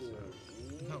on that. So.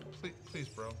 No, please,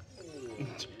 bro.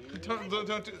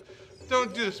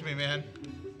 Don't do this to me, man.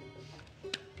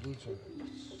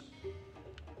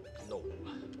 No.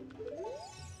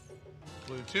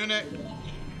 Blue tunic.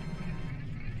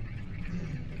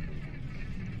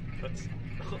 That's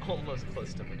almost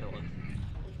close to vanilla.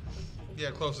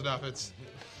 Yeah, close enough. It's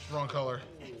wrong color.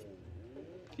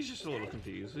 He's just a little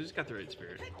confused. He's got the right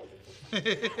spirit.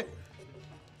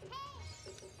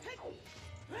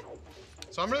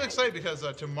 So I'm really excited because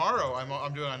tomorrow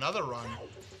I'm doing another run.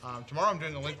 Tomorrow I'm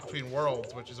doing a Link Between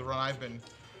Worlds, which is a run I've been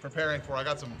preparing for. I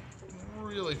got some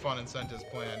really fun incentives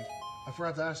planned. I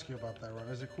forgot to ask you about that run.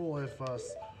 Is it cool if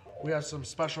we have some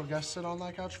special guests sit on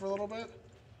that couch for a little bit?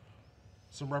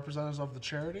 Some representatives of the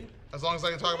charity? As long as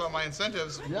I can talk about my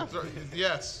incentives. Yeah.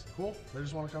 Yes. Cool. They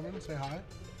just want to come in and say hi.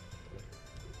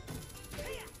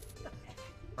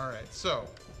 All right. So,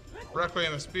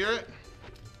 Requiem of Spirit,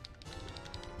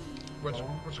 which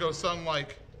goes something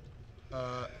like.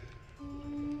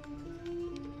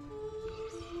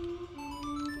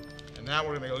 And now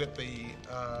we're gonna go get the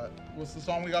what's the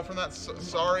song we got from that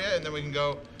Saria, and then we can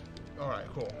go. All right.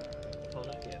 Cool.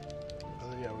 Yeah.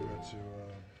 Yeah, we go to.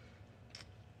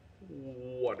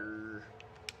 Water.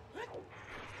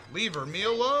 Lever me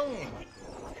alone.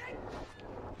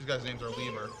 These guys' names are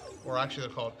Lever, or actually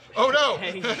they're called. Oh no!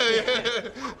 If you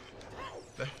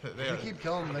keep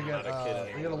killing them, they get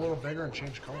a little bigger and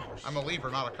change colors. I'm a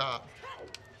Lever, not a cop.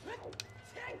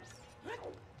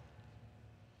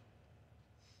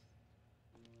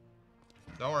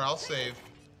 Don't worry, I'll save.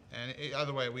 And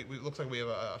either way, we looks like we have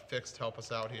a fix to help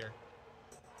us out here.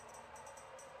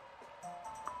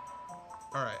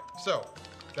 All right, so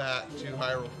that to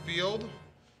Hyrule Field.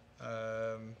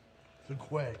 The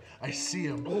Gwei. I see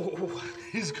him. Oh,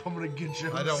 he's coming to get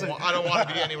you. I don't want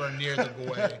to be anywhere near the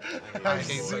Gwei. I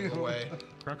hate the Gwei.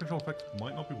 Crowd control effects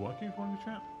might not be working according to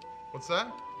chat. What's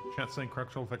that? Chat's saying crowd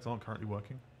control effects aren't currently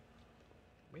working.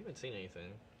 We haven't seen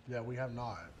anything. Yeah, we have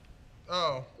not.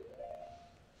 Oh.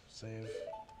 Save.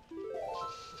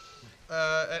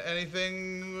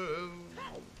 Anything?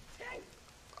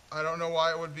 I don't know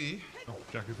why it would be. Oh,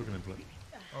 Jakku's looking into it.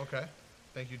 Okay.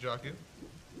 Thank you, Jakku.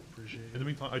 Appreciate it. In the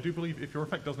meantime, I do believe if your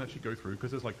effect doesn't actually go through,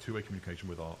 because there's like two-way communication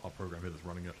with our program here that's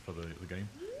running it for the game,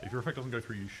 if your effect doesn't go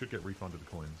through, you should get refunded the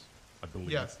coins, I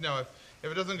believe. Yes, no, if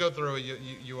it doesn't go through,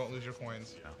 you won't lose your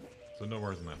coins. Yeah. So no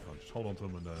worries on that front. Just hold on to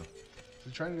them and...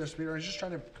 He's trying to go speedrun. He's just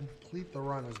trying to complete the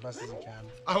run as best as he can.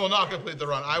 I will not complete the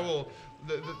run. I will...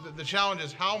 The challenge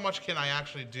is how much can I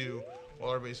actually do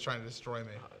while everybody's trying to destroy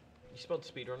me? You spelled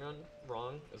speedrun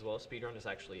wrong as well. Speedrun is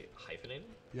actually hyphenated.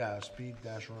 Yeah, speed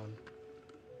dash run.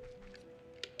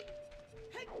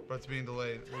 But it's being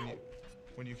delayed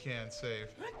when you can save.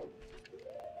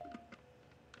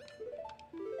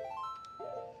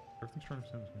 Everything's trying to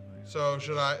send me. So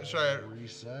should I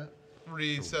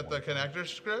reset the connector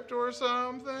script or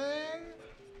something?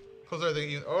 Close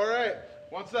everything. All right,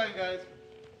 1 second, guys.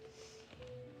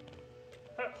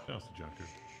 Shouts to Jakku.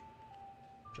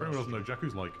 For anyone who doesn't know,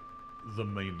 Jakku's like the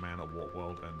main man at What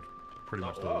World and pretty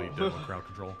much the lead dev on crowd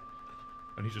control.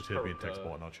 And he's just here being text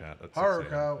bot in our chat. At 6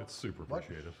 a.m. It's super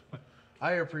appreciated.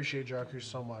 I appreciate Jakku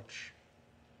so much.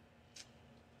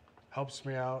 Helps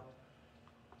me out.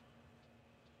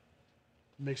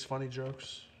 Makes funny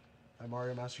jokes at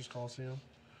Mario Masters Coliseum.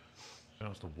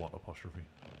 Shouts to what apostrophe.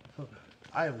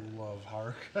 I love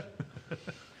Hark.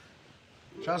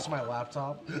 Shouts to my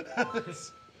laptop.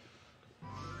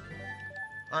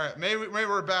 All right, maybe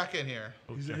we're back in here.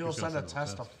 He'll send a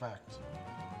test effect.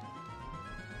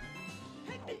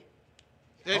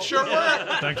 It sure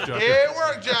worked. Thanks, Jakku. It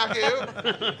worked,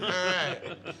 Jakku. All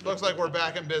right. Looks like we're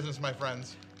back in business, my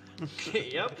friends.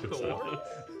 Yep. Cool.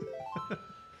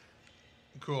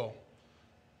 Cool.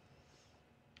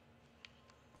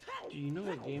 Do you know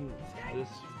what game this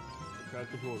crowd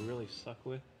control would really suck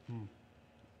with?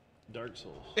 Dark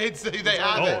Souls. They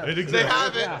have it. It exists. They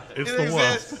have it. Yeah. It's it the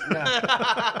exists. worst.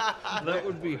 Yeah. That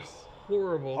would be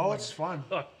horrible. Oh, it's fun.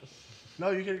 No,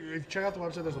 you can check out the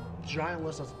website. There's a giant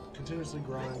list that's continuously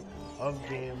growing of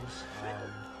games.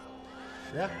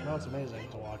 Yeah, no, it's amazing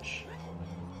to watch.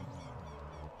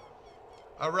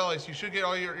 Relish, you should get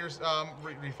all your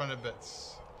refunded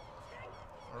bits.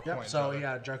 Yep, coins, so rather.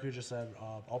 yeah, Jakku just said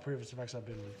all previous effects have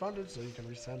been refunded, so you can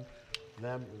resend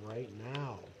them right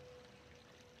now.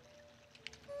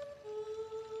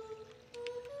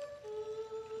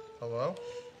 Hello?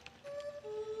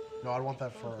 No, I want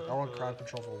that for, I want crowd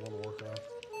control for World of Warcraft.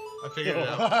 I figured it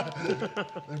out.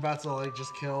 They're about to like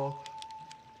just kill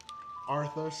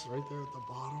Arthas right there at the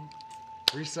bottom.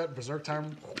 Reset, Berserk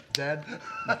time, dead.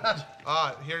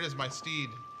 Here it is, my steed,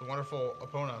 the wonderful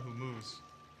Epona who moves.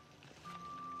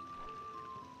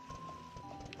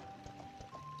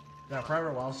 Yeah,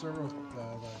 private WoW server with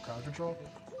the crowd control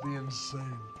be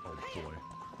insane. Oh boy.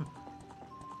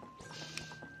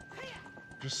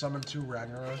 Just summon 2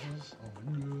 Ragnaroses?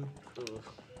 Oh my god.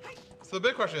 So the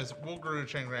big question is, will Gerudo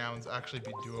Train Grounds actually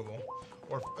be doable?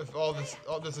 Or if all this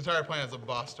entire plan is a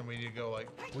bust and we need to go like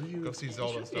go see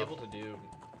Zelda and You should be stuff. able to do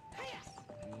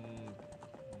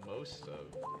most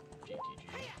of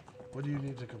GTG. What do you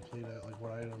need to complete it? Like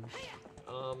what items?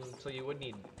 So you would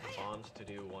need bombs to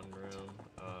do 1 room.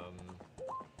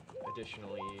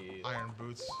 Additionally, Iron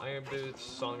boots,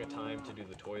 Song of Time to do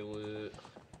the toilet.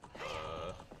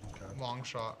 Long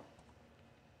shot.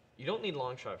 You don't need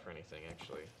long shot for anything,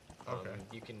 actually. Okay.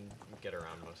 You can get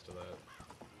around most of that.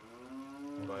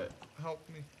 But help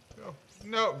me. Go.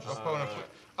 No,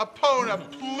 Epona,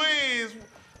 please.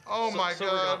 Oh my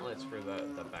Silver god. gauntlets for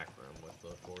the back room with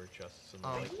the 4 chests and the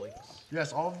light links.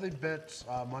 Yes, all of the bits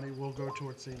money will go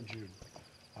towards St. Jude.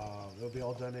 They'll be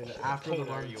all donated after the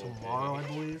run tomorrow, I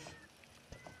believe.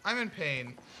 I'm in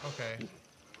pain. Okay.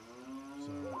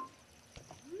 So.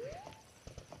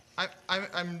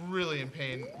 I'm really in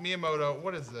pain. Miyamoto,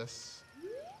 what is this?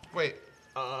 Wait.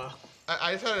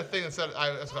 I just had a thing that said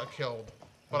I just got killed,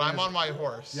 but I'm on my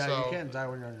horse. Yeah, so you can't die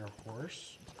when you're on your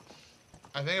horse.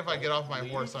 I think if I get off my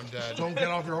horse, I'm dead. Don't get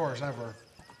off your horse ever.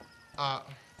 I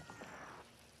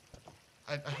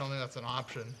don't think that's an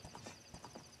option.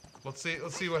 Let's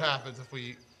see what happens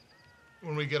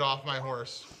when we get off my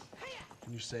horse.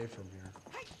 Can you save from here?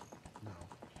 No.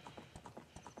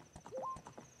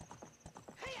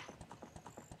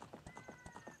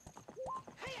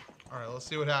 All right, let's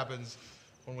see what happens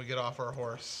when we get off our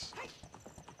horse.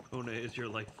 Kona is your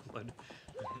lifeblood.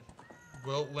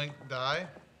 Will Link die?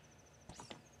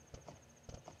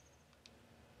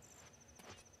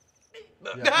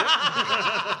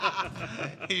 Yeah.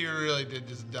 He really did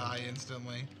just die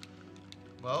instantly.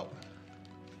 Well,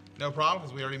 no problem,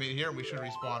 because we already made it here, and we should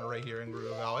respawn right here in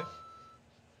Gerudo Valley.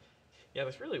 Yeah,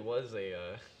 this really was a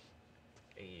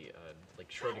like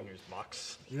Schrodinger's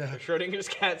box. Yeah. Or Schrodinger's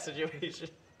cat situation.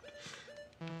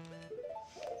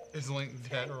 Is Link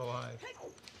dead or alive?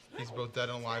 He's both dead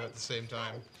and alive at the same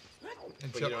time.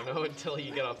 But you don't know until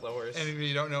you get off the horse. And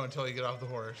you don't know until you get off the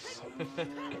horse.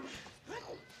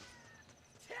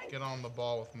 Get on the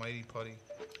ball with Mighty Putty.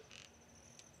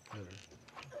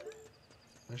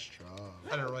 Nice job.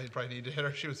 I don't really probably need to hit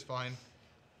her. She was fine.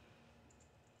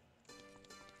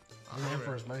 I'm aiming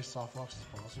for as many soft locks as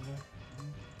possible.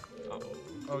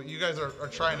 Oh, you guys are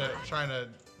trying to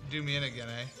do me in again,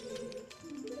 eh?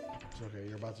 It's okay.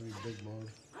 You're about to be big mode.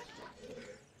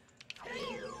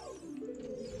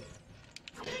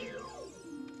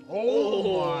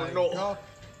 Oh my no. god!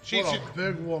 She's what a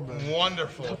big woman.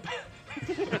 Wonderful.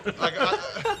 It's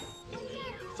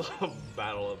a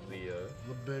battle of the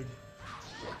big.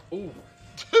 Ooh.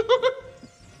 Things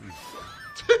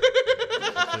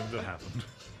that happened.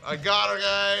 I got her,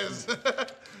 guys.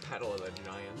 Battle of the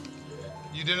Giants.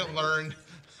 You didn't learn.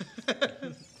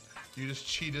 You just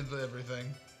cheated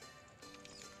everything.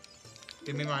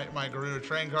 Give me my Gerudo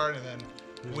train card, and then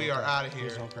we are out of here.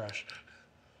 Please don't crash.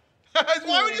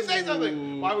 Why would you say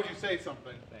something? Why would you say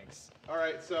something? Thanks. All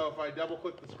right, so if I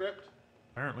double-click the script.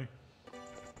 Apparently.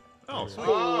 Oh, sweet.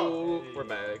 Oh, we're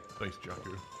back. Thanks, Jakku.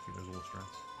 He knows all the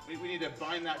strats. We need to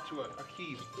bind that to a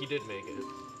key. He did make it.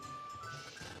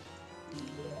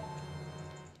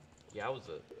 Yeah, was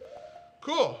it?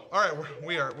 Cool. All right,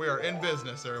 we are in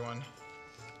business, everyone.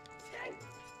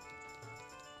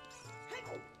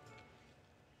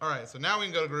 All right, so now we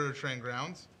can go to Gerudo Train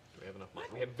Grounds. Do we have enough money?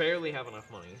 We barely have enough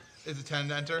money. Is it 10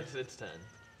 to enter? It's 10.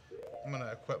 I'm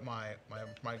gonna equip my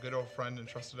good old friend and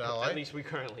trusted ally. At least we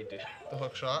currently do. The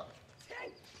hook shot.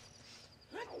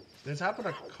 It's happened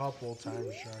a couple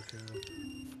times,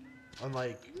 Jakku. On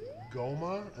like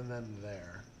Goma and then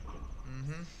there.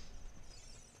 Mm-hmm.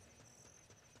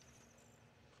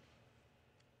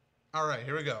 All right,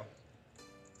 here we go.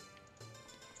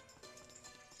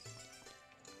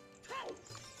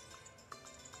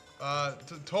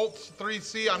 To Toltz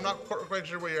 3C, I'm not quite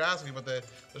sure what you're asking, but the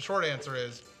short answer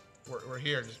is we're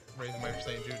here, just raising my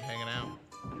St. Jude, hanging out.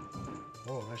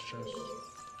 Oh, nice chest.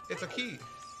 It's a key.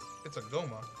 It's a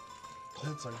Goma.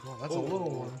 That's a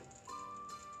little one.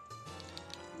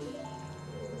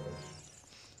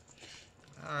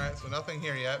 All right, so nothing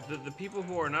here yet. The people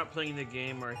who are not playing the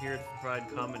game are here to provide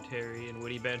commentary and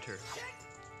witty banter.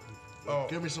 Oh,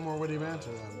 Give me some more witty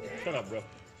banter then. Shut up, bro.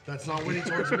 That's not witty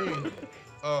towards me.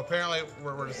 Oh, apparently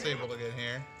we're disabled again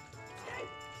here.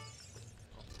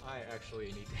 I actually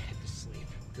need to head to sleep.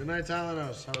 Good night,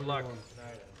 Talanos. Have Good a luck. one.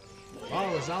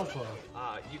 Oh, it's Alpha.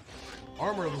 You.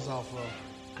 Armor was Alpha.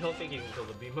 I don't think you can kill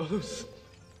the Beamos.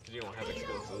 Because you don't have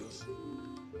explosives.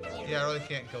 Yeah, I really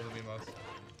can't kill the Beamos.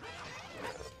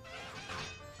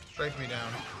 Strike me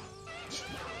down.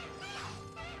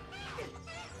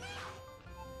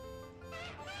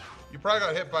 You probably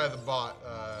got hit by the bot,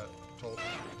 Tolt.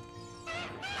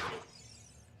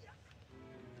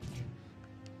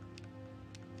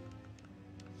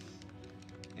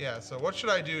 Yeah, so what should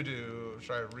I do to...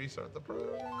 Should I restart the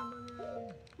program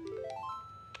again?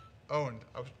 Oh, and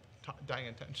I was dying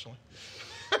intentionally.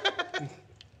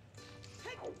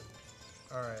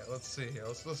 Alright, let's see here.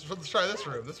 Let's try this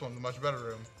room. This one's a much better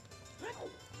room. Let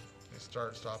me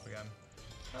start, stop again.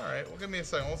 Alright, well, give me a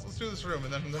second. Let's do this room,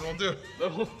 and then we'll do it.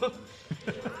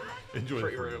 Enjoy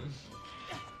Free the room.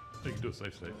 You can do a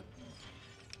safe state.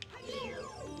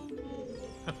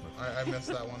 I missed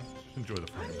that one. Enjoy the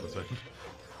frame for a second.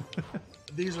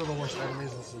 These are the worst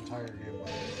enemies in this entire game, by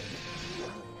the way.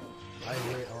 I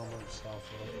hate armored stuff.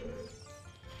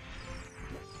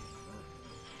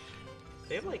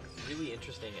 They have like really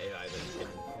interesting AI that you can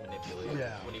manipulate.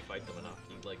 Yeah. When you fight them enough,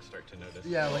 you like start to notice.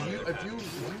 Yeah, like if you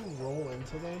roll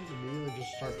into them, immediately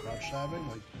just start crouch stabbing,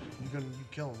 like you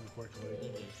kill them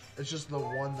quickly. It's just the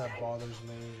one that bothers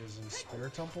me is in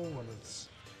Spirit Temple when it's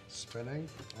spinning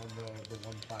on the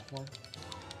one platform.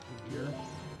 The gear.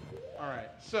 All right,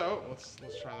 so let's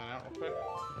try that out real quick.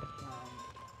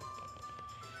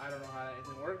 I don't know how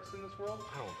anything works in this world.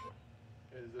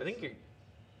 I think you're.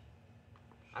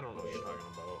 I don't know what you're talking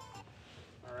about.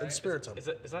 All right. It's Spirit Temple.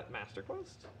 Is that Master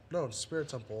Quest? No, it's Spirit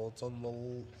Temple. It's on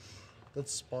the that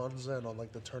spawns in on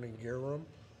like the turning gear room.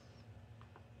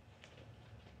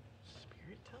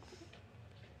 Spirit Temple?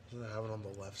 Doesn't it have it on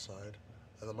the left side?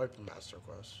 And that might be Master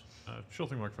Quest. Sure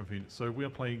thing, microphone. So we are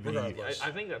playing the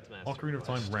I think that's Master Ocarina of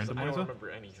Time Quest. randomizer. I don't remember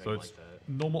anything so it's like that.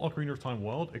 normal Ocarina of Time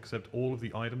world, except all of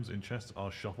the items in chests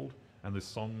are shuffled, and the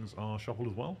songs are shuffled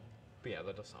as well. But yeah,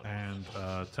 that does sound. And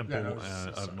temple,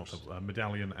 not temple,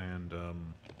 medallion, and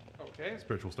okay.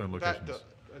 spiritual stone locations. That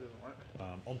doesn't work.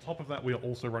 On top of that, we are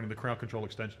also running the crowd control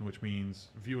extension, which means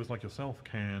viewers like yourself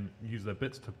can use their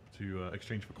bits to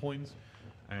exchange for coins,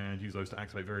 and use those to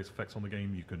activate various effects on the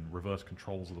game. You can reverse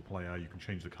controls of the player, you can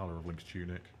change the color of Link's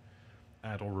tunic,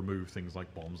 add or remove things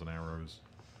like bombs and arrows,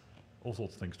 all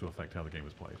sorts of things to affect how the game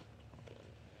is played.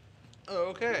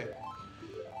 Okay.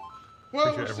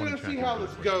 Well, we're just gonna see how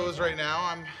this goes right now.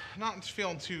 I'm not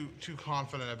feeling too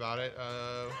confident about it.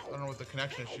 I don't know what the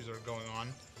connection issues are going on,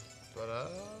 but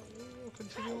we'll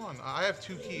continue on. I have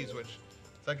 2 keys, which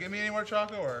does that get me anywhere,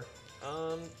 Choco? Or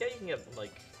yeah, you can get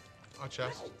like a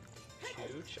chest.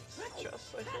 2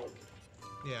 chests, I think.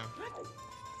 Yeah.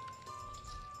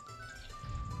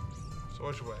 So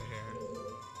which way here?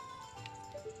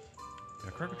 Yeah,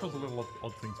 crowd control's a little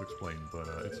odd thing to explain, but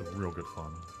it's a real good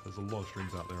fun. There's a lot of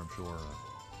streams out there, I'm sure.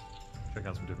 Check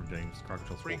out some different games. Crowd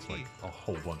control sports like a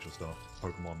whole bunch of stuff.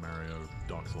 Pokemon, Mario,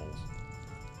 Dark Souls.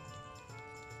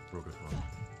 Real good fun.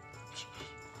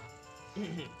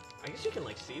 I guess you can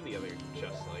like see the other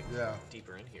chests like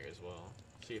deeper in here as well.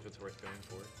 See if it's worth going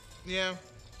for. Yeah.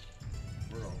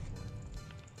 We're all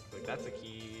for it. Like that's a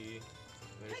key.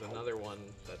 There's another one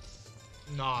that's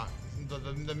not.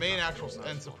 The main actual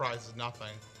end surprise is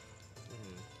nothing.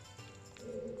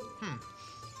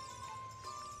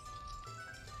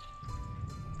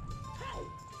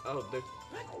 Oh, there's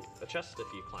a chest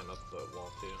if you climb up the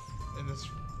wall too. In this,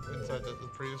 inside the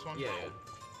previous one? Yeah.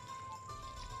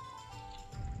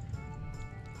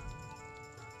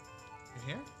 In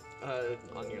here?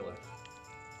 On your left.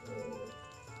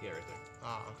 Yeah, right there.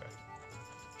 Ah, okay.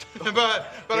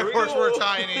 but of course we're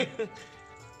tiny.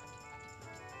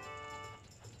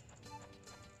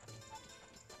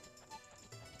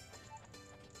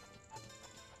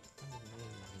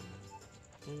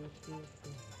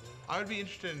 I would be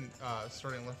interested in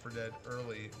starting Left 4 Dead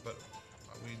early, but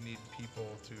we need people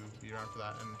to be around for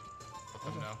that and let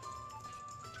them know.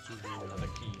 Another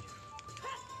key.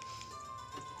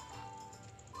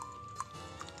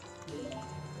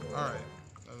 Alright,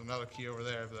 there's another key over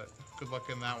there, but good luck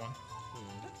in that one.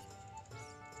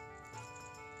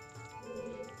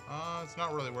 It's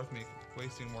not really worth me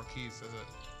wasting more keys, is it?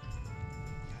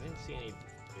 I didn't see any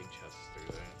big chests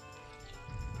through there.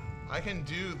 I can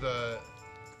do the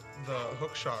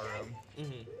hookshot room.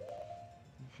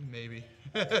 Maybe.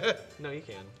 No, you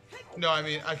can. No, I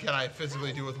mean, can I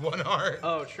physically do with one heart?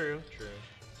 Oh, true.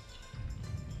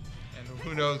 And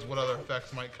who knows what other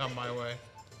effects might come my way.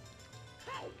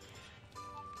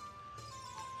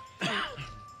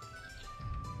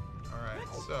 Alright,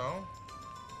 so...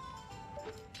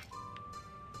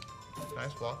 Can I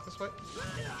just walk this way?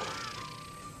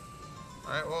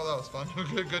 Alright, well, that was fun.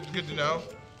 good to know.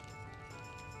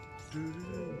 I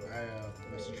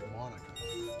messaged Monica.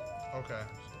 Okay.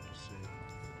 So we'll see.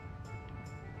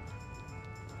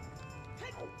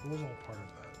 Who was all part of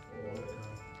that?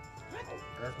 Monica.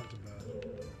 Eric went to bed.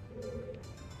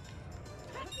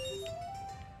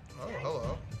 Oh,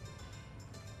 hello.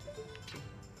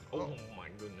 Oh my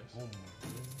goodness. Oh my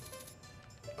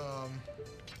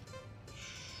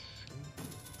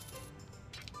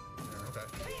Okay.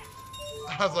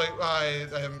 I was like,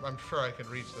 I'm sure I can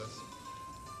reach this.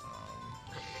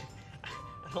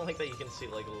 I don't like that you can see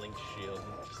like Link's shield,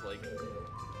 just like.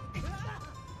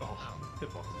 Oh,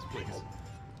 hitboxes, please.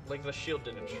 Like the shield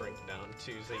didn't shrink down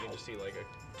too, so you can just see like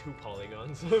 2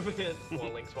 polygons of it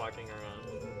while Link's walking around.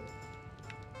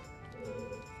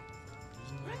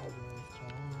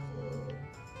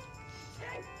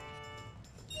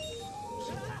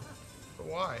 But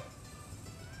why?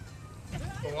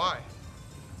 But why?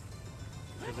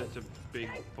 Because it's a big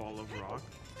ball of rock.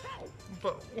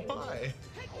 But why?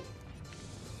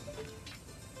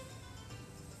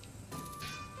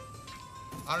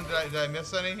 Did I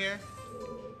miss any here?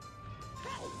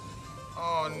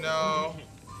 Oh no.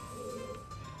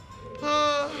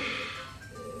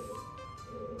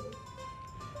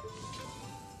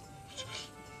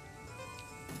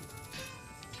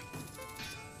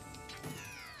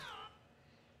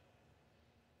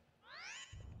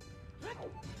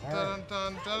 Dun,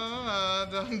 dun,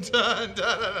 dun, dun, dun, dun,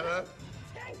 dun.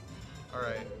 All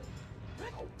right.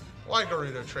 Why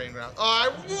Gerudo Train Ground?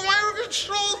 Oh, my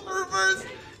controls are reversed,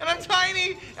 and I'm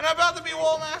tiny, and I'm about to be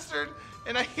wall mastered,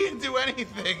 and I can't do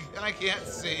anything, and I can't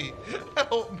see.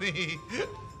 Help me.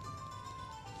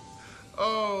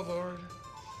 Oh, Lord.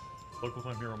 Local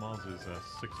time here on Mars is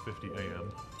 6:50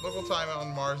 a.m. Local time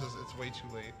on Mars is it's way too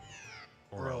late.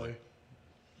 Or Really?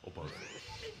 Or both.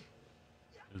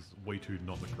 Is way too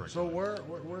not the correct. So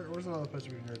where's another place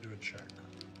we can go do a check?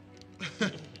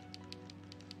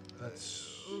 That's.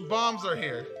 Bombs are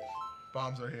here.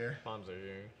 Bombs are here. Bombs are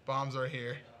here. Bombs are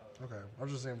here. Okay, I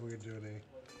was just saying if we could do any.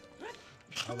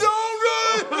 No,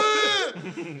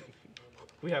 run!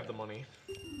 We have the money.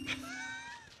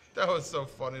 That was so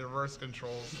funny. Reverse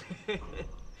controls.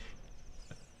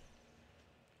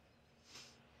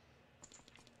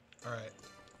 All right,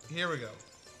 here we go.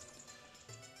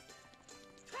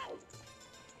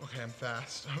 Okay, I'm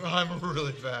fast. I'm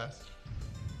really fast.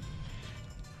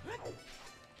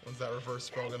 When's that reverse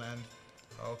spell gonna end?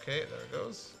 Okay, there it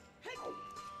goes.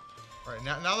 All right,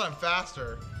 now that I'm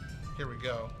faster, here we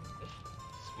go.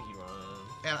 Speed run.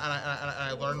 And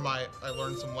I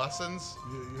learned some lessons.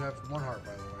 You have 1 heart,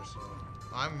 by the way, so.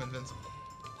 I'm invincible.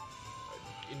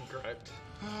 Incorrect.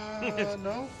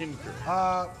 No. Incorrect.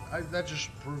 That just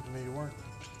proved to me you weren't.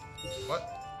 What?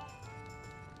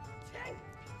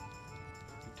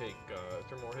 You take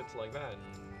 3 more hits like that, and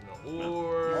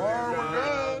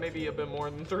or maybe a bit more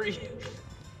than 3.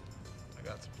 I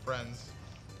got some friends.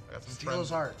 I got some Steal friends. those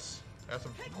hearts. I got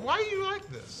some. Why do you like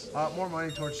this? More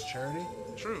money towards charity.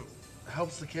 True.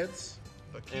 Helps the kids.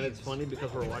 And it's funny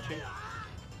because we're watching.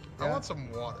 I want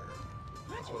some water.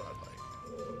 That's what I'd like.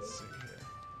 Let's see here.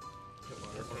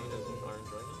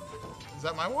 Is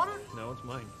that my water? No, it's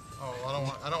mine. Oh,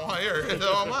 I don't want yours. It's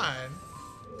all mine.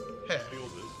 Heck.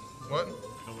 What?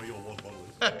 No way your water bottle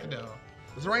is. Heck no.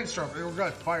 There's a rainstorm. We're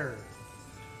gonna fire.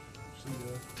 See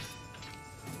ya.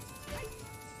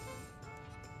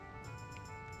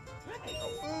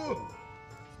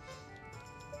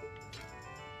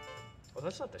 Oh,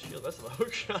 that's not the shield. That's the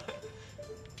hook shot.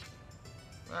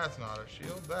 That's not a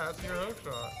shield. That's your hook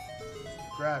shot.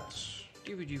 Congrats.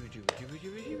 Where are you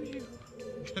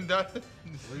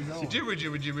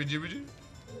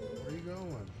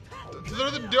going?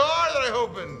 Through the door that I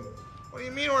opened. What do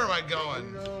you mean, where am I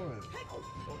going? Where are you going?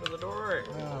 Open the door. I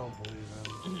don't believe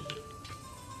him.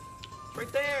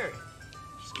 Right there.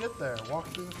 Just get there. Walk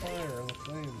through the fire and the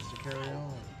flames to carry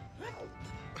on.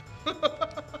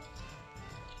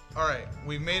 All right,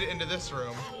 we've made it into this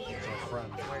room. It's our friend.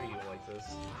 Why do you like this?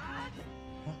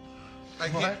 I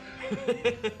can't.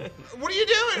 What are you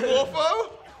doing,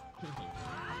 Wolfo?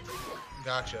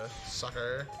 Gotcha,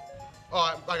 sucker.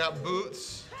 Oh, I got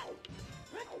boots.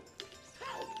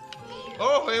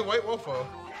 Oh, hey, wait, Wolfo.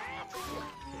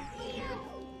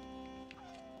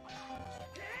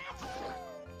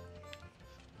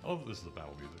 I love that this is the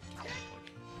battle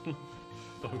music.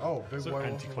 Oh, big so boy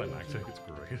anticlimactic. It's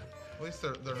great. At least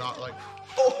they're not like.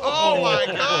 Oh my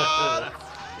God!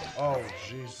 Oh,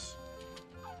 jeez.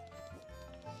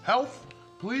 Health,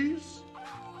 please.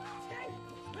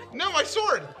 No, my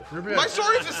sword! You're big. My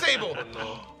sword is disabled!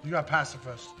 You got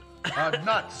pacifist.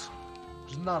 Nuts.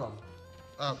 Just nut them.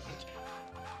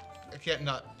 I can't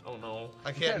nut. Oh no.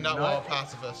 I can't nut while a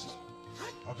pacifist.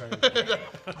 Okay.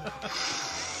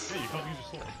 Yeah, you can't use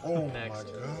your sword. Oh Next.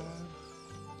 my God.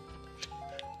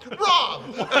 Rob!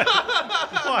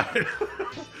 What?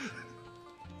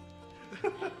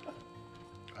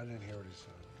 I didn't hear what he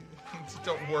said.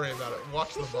 Don't worry about it.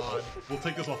 Watch the VOD. We'll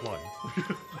take this offline.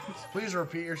 Please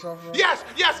repeat yourself. Bro. Yes!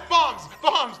 Yes! Bombs!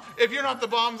 Bombs! If you're not the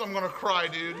bombs, I'm gonna cry,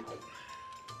 dude.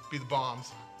 Be the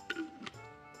bombs.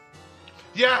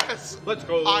 Yes! Let's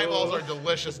go. Eyeballs are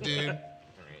delicious, dude.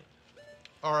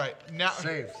 Alright, now.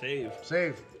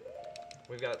 Save.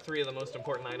 We've got 3 of the most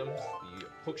important items: the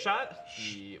hook shot,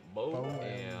 the bow,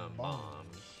 and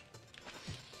bombs.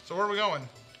 So where are we going?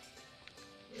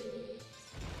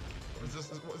 Does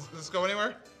this go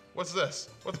anywhere? What's this?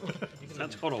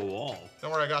 That's called a wall.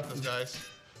 Don't worry, I got this, guys.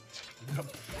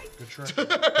 Good try.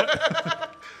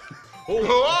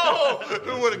 Whoa!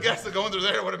 Who would have guessed that going through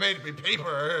there would have made me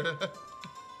paper?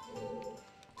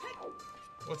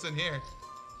 What's in here?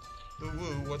 Ooh,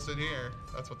 woo, what's in here?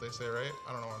 That's what they say, right?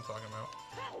 I don't know what I'm talking about.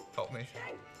 Help me.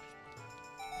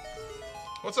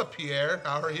 What's up, Pierre?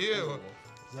 How are you?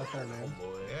 Is that their name? Oh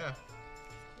boy. Yeah.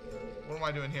 What am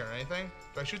I doing here? Anything?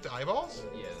 Do I shoot the eyeballs?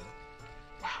 Yeah.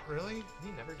 Wow, really? Have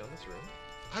you never done this room?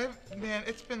 Man,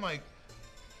 it's been like.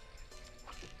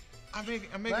 I'm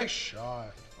making. Nice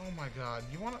shot. Oh my god,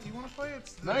 you wanna play?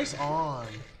 It's nice on.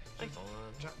 Nice on.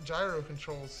 Gyro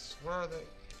controls. Where are they?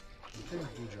 You can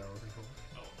do gyro control.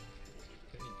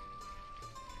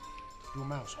 Do a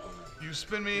mouse. You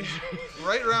spin me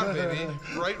right round, baby.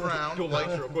 Right round, like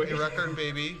a record,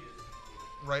 baby.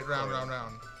 Right round, round,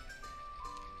 round.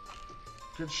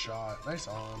 Good shot. Nice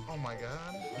on. Oh my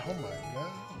god. Oh my god.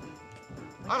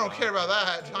 I don't care about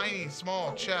that. Tiny,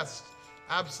 small chest.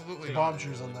 Absolutely. Bomb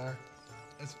shoes on there.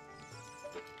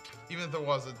 Even if there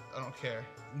wasn't, I don't care.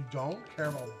 You don't care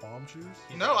about bomb shoes?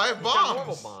 No, I have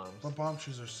bombs. But bomb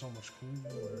shoes are so much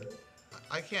cooler.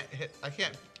 I can't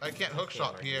hook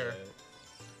shot Pierre.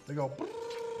 They go.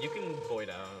 You can void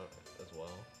out as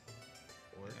well.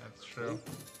 Yeah, that's true.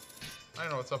 I don't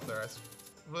know what's up there. I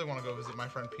really want to go visit my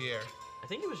friend Pierre. I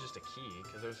think it was just a key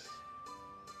because there's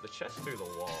the chest through the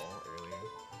wall earlier.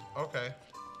 Okay.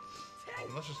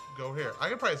 Let's just go here. I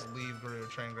could probably just leave Gerudo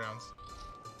Train Grounds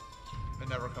and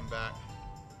never come back.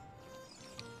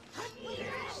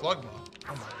 Slugma.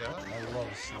 Oh my god. I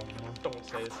love Slugma. Don't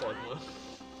say Slugma.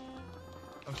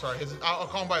 I'm sorry. I'll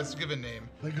call him by his given name.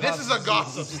 The This is a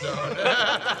gossip stone.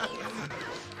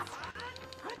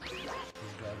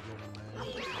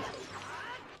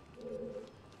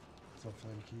 What's up,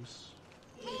 Flame Keys?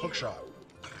 Hook shot.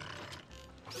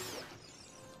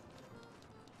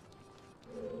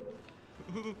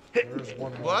 There's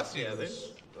one more. Bless you. Yeah,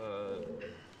 there's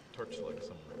torchlight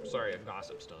somewhere. Sorry, a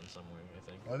gossip stone somewhere, I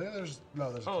think. I think there's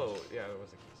there's. Oh, yeah, it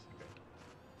was a keys.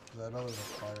 Okay. I know there's a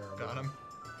fire. Got him.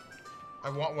 I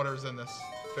want whatever's in this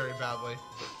very badly.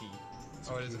 It's a key.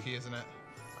 Oh, it is a key, isn't it?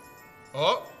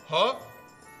 Oh, huh?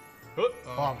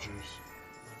 Bomb shoes.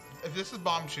 If this is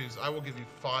bomb shoes, I will give you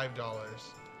 $5.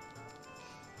 $5.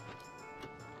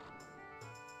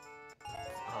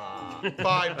 I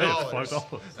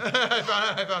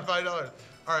found $5.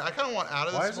 All right, I kind of want out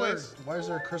of this place. Why is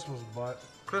there a Christmas butt?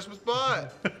 Christmas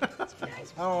butt. I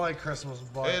don't like Christmas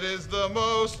butt. It is the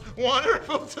most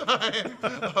wonderful time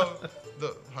of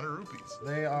the 100 rupees.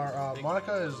 They are.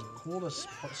 Monica is cool to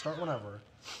start whenever.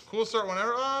 Cool to start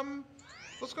whenever.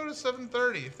 Let's go to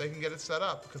 7:30 if they can get it set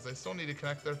up because they still need to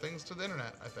connect their things to the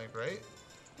internet. I think, right?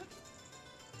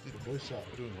 Voice shot.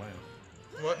 We're doing LAN.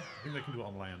 What? I think they can do it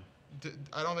on LAN.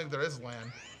 I don't think there is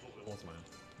LAN. What's LAN?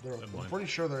 I'm pretty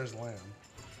sure there is LAN.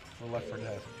 For Left 4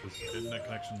 Dead. Because internet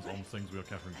connections on things we are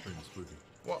capturing stream is spooky.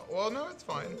 Well, no, it's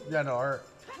fine. Yeah, no,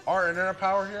 our internet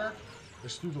power here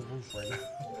is through the roof right now.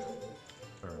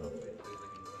 Fair enough.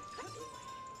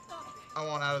 I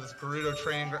want out of this Gerudo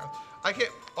Train ground. I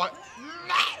can't.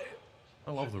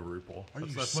 I love the root ball.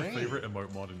 That's my favorite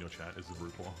emote mod in your chat is the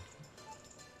root ball.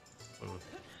 So,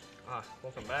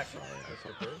 welcome back.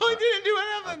 I didn't do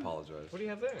anything. I apologize. What do you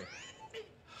have there?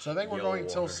 So I think we're going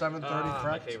till 7:30,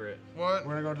 correct? My favorite. What?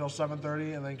 We're gonna go till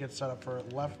 7:30 and then get set up for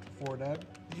Left 4 Dead.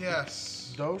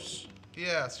 Yes. Dose.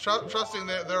 Yes. Trusting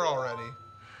they're all ready.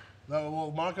 No,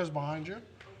 well, Monica's behind you.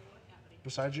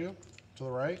 Beside you. To the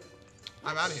right.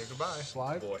 I'm out of here. Goodbye.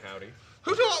 Slide. Boy, howdy.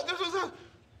 Who took? This was a.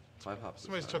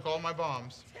 Somebody's took all my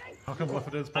bombs. How come Left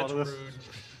 4 Dead is part of this? Rude.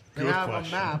 They have a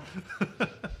map.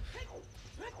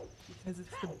 Because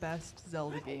it's the best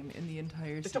Zelda game in the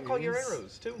entire series. They took all your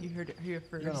arrows, too. You heard it here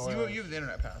first. You have the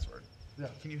internet password.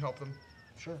 Yeah. Can you help them?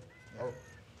 Sure. Oh,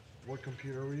 what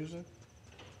computer are we using?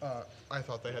 I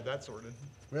thought they had that sorted.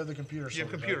 We have the computer. You have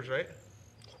sorted, computers, right?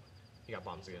 You got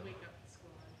bombs again.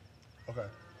 Okay.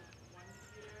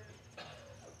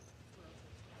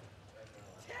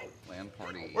 Land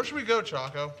party. Where should we go,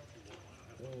 Choco?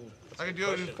 I could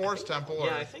go to Forest Temple. Or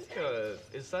Yeah, I think,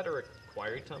 is that a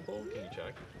required temple? Can you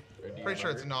check? Or do you Pretty sure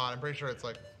it's remember? not. I'm pretty sure it's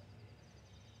like.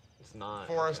 It's not.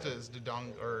 Forest is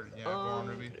Dodong or Goron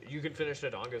Ruby. You can finish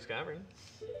Dodongo's Cavern.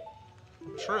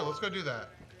 Sure, let's go do that.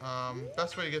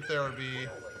 Best way to get there would be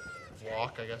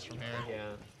walk, I guess, from here.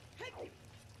 Yeah.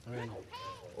 I mean,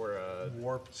 or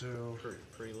warp to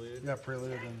prelude. Yeah,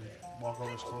 prelude and walk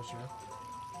over as closer.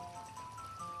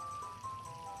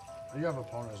 You have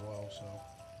opponent as well, so.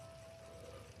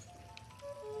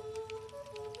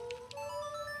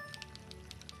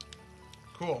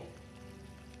 Cool.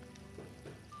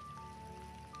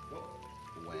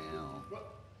 Wow.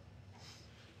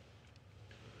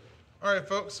 All right,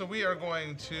 folks. So we are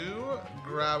going to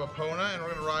grab Epona and we're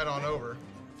going to ride on over.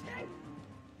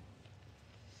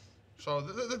 So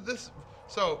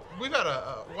so we've had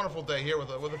a wonderful day here with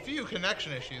a few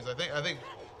connection issues. I think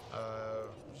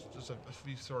just a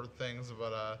few sort of things,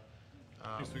 but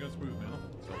we go smooth now.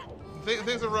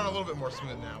 things have run a little bit more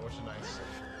smooth now, which is nice.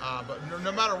 But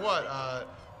no matter what, I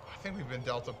think we've been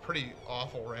dealt a pretty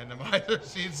awful randomizer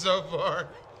seed so far.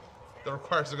 That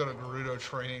requires to go to Gerudo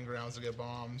training grounds to get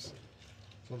bombs.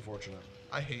 It's unfortunate.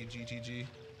 I hate GTG.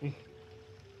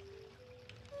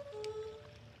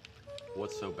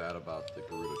 What's so bad about the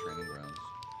Gerudo training grounds?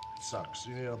 It sucks.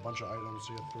 You need a bunch of items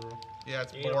to get through. Yeah,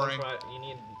 it's You need boring. you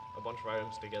need a bunch of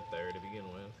items to get there to begin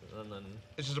with, and then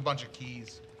It's just a bunch of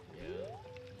keys.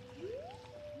 yeah.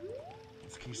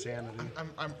 It's key sanity.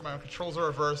 My controls are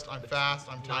reversed. I'm fast.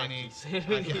 I'm tiny.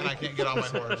 I can't get on my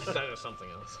horse. That is something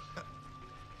else.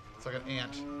 It's like an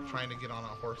ant trying to get on a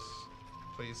horse.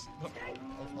 Please,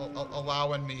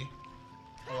 allowing me.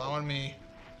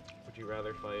 Would you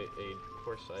rather fight a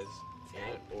horse-sized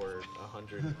ant or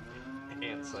 100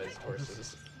 ant-sized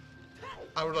horses?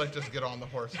 I would like to just get on the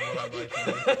horse. Is what I'd like to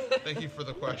do. Thank you for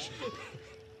the question.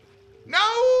 No!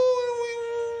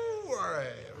 All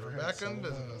right, we're back in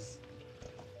business.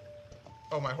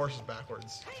 Oh, my horse is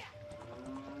backwards.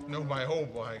 No, oh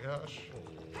my gosh.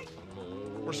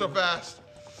 We're so fast.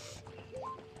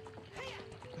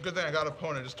 Good thing I got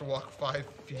Epona just to walk 5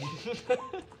 feet.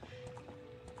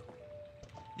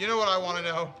 You know what I want to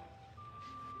know?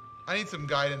 I need some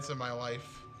guidance in my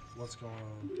life. What's going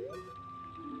on?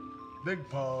 Big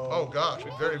Poe. Oh gosh,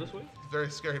 very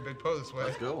scary Big Poe this way.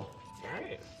 Let's go.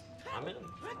 Alright, I'm in.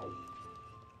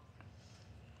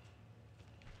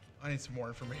 I need some more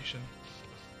information.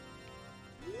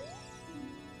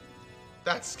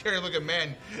 That scary looking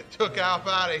man took off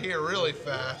out of here really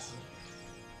fast.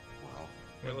 Wow.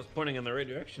 It was pointing in the right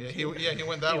direction. Yeah, he went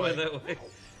that He way. went that way.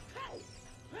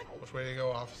 Which way do you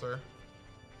go, officer?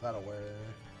 That away.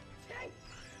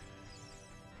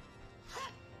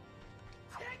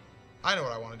 I know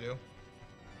what I want to do.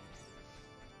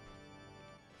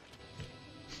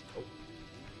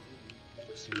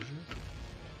 Seizure?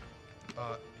 Okay.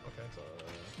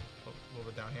 A little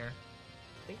bit down here.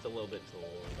 I think it's a little bit to the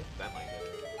left. That might hit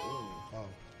it. Ooh. Oh.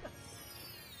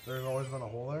 There's always been a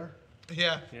hole there?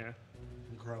 Yeah. Yeah.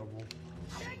 Incredible.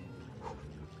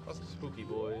 Spooky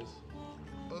boys.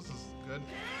 This is good.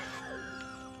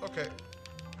 Okay.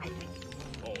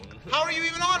 Oh. How are you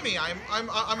even on me? I'm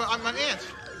an ant.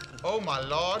 Oh my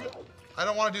lord. I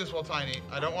don't want to do this while tiny.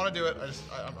 I don't want to do it.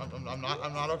 I'm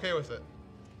not okay with it.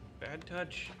 Bad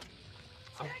touch.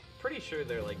 I'm pretty sure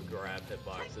their like grab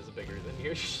hitbox is bigger than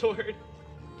your sword.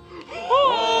 Oh!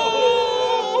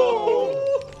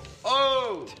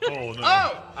 Oh no.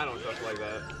 Oh! I don't trust like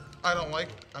that.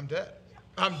 I'm dead.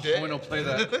 I'm dead. We don't play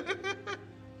that.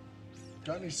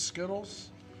 Got any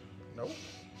Skittles? Nope.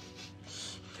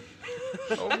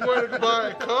 I'm going to buy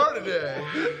a car today.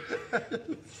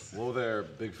 Whoa there,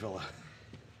 big fella.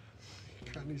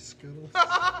 Got any Skittles?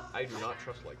 I do not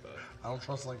trust like that. I don't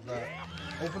trust like that.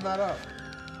 Open that up.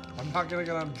 I'm not gonna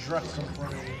get undressed in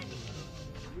front of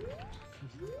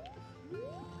you.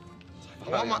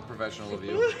 Highly unprofessional of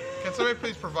you. Can somebody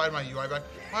please provide my UI back?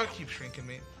 Why would it keep shrinking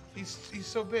me? He's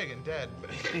so big and dead.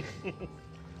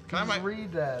 Can I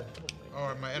re-dead?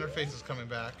 Oh, my interface is coming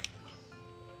back.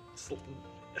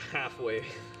 Halfway.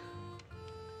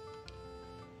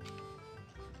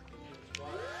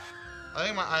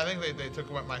 I think they took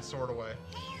my sword away.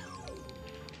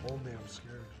 Hold me, I'm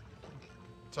scared.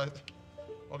 So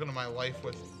welcome to my life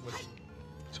with.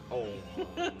 Oh.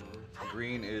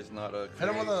 Green is not a. Hit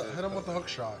him with the hook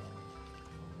shot.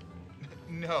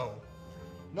 No.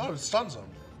 No, it stuns him.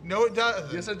 No, it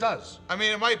doesn't. Yes, it does. I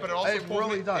mean, it might, but it also It pulls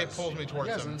really me. does. It pulls me towards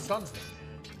yes, him. and it stuns them.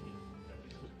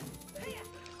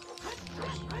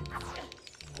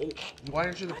 Why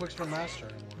aren't you the quick spin master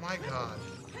anymore? My God.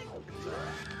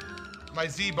 My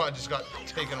Z button just got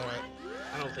taken away.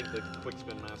 I don't think the quick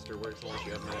spin master works unless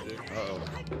you have magic. Uh-oh.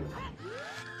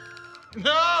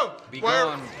 No! Be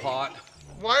gone, pot.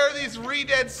 Why are these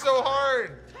re-deads so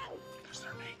hard? Because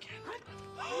they're naked.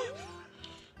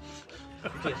 You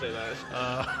can't say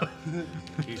that.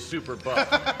 He's super buff.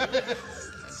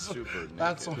 Super naked.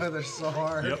 That's why they're so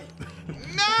hard. Yep.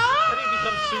 How do you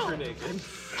become super naked?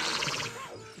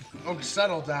 Oh,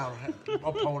 settle down,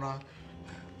 Opona.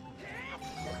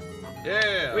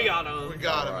 Yeah. We got him. We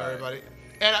got him, everybody.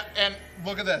 And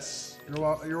look at this.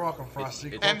 You're welcome,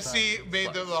 Frosty. MC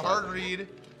made the hard read,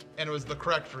 and it was the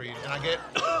correct read, and I get.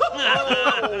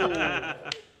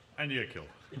 And you get killed.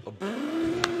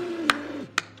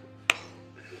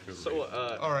 So,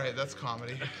 all right, that's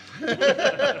comedy.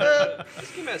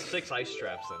 This game has 6 ice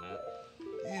traps in it.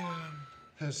 Yeah.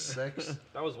 Has 6?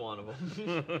 That was one of them.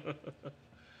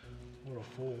 What a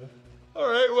fool. All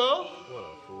right, well. What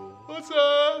a fool. Let's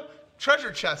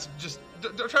treasure chests. Just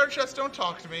treasure chests don't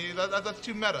talk to me. That's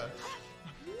too meta.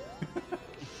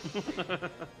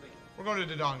 We're going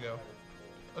to Dodongo.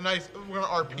 We're gonna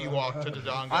RP walk to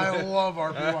Dodongo. I love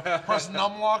RP walk. Press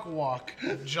numlock, walk.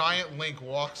 Giant Link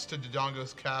walks to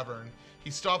Dodongo's cavern.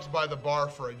 He stops by the bar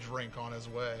for a drink on his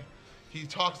way. He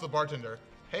talks to the bartender.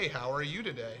 Hey, how are you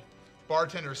today?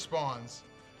 Bartender responds,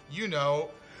 you know,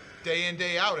 day in,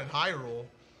 day out in Hyrule.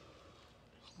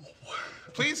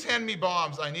 Please hand me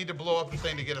bombs. I need to blow up the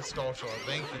thing to get a skull shard.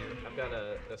 Thank you. I've got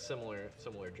a similar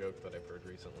joke that I've heard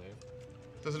recently.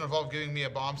 Does it involve giving me a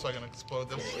bomb so I can explode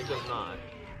this? It does not.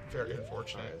 Very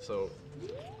unfortunate. Right, so,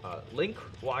 Link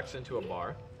walks into a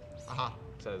bar.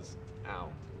 Says,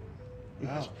 "Ow."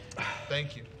 Ow.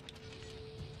 Thank you.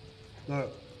 No.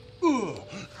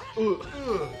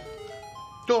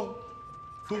 Go.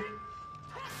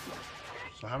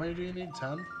 So how many do you need?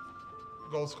 10?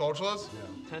 Gold sculptures? Yeah.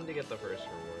 10 to get the first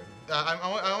reward.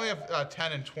 I only have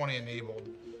 10 and 20 enabled.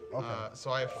 Okay.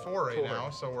 So I have 4 right now,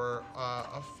 so we're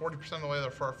 40% of the way there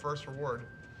for our first reward.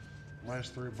 Minus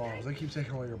 3 bombs. They keep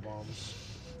taking away your bombs.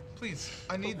 Please,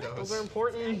 I need those. Those are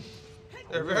important.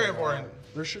 They're very important.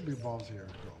 There should be bombs here.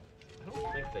 Go. I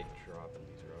don't think they drop in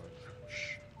these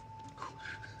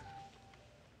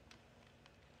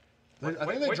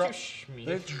rocks. I think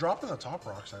they drop in the top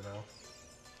rocks, I know.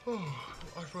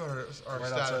 I forgot our right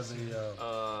status. outside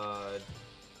the,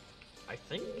 I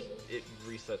think it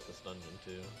resets this dungeon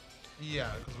too.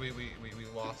 Yeah, because we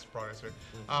lost progress here.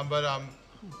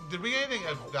 Did we get anything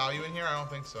of value in here? I don't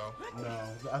think so. No.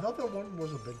 I thought that one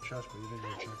was a big chest, but you didn't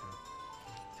go check it.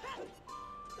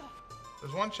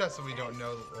 There's one chest that we don't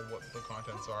know what the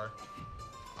contents are.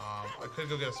 I could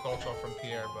go get a skull shell from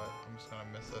Pierre, but I'm just gonna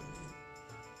miss it.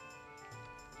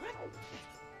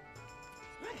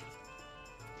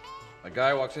 A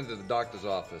guy walks into the doctor's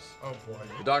office. Oh boy.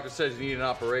 The doctor says you need an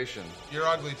operation. You're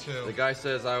ugly too. The guy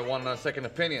says, I want a second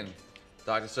opinion.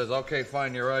 Doctor says, okay,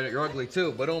 fine, you're ugly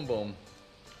too. Boom, boom.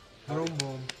 Boom,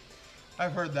 boom.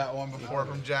 I've heard that one before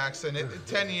from Jackson.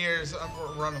 10 years,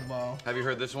 we're running low. Have you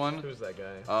heard this one? Who's that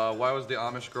guy? Why was the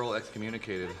Amish girl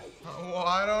excommunicated? Well,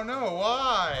 I don't know.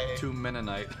 Why? Too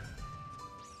Mennonite.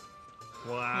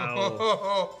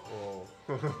 Wow.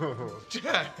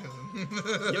 Jackson.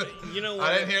 You know what?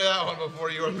 I didn't hear that one before.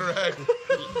 You were correct.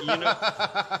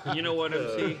 You know what,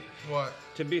 MC? What?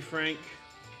 To be frank,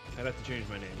 I'd have to change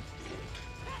my name.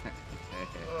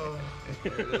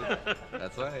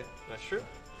 That's right. That's true.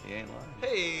 He ain't lying.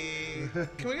 Hey,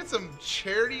 can we get some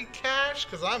charity cash?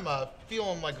 Because I'm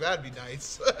feeling like that'd be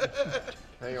nice.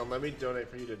 Hang on, let me donate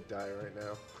for you to die right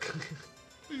now.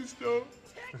 Please don't.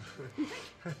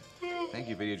 Thank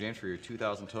you, Video James, for your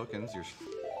 2,000 tokens. Your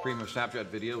premium Snapchat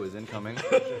video is incoming.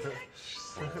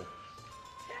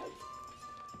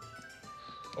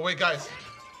 Oh wait, guys,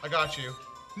 I got you.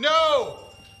 No!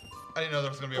 I didn't know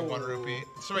there was gonna be a 1 rupee.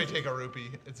 Somebody take a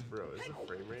rupee. It's Bro, is the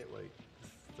frame rate like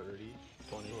 30?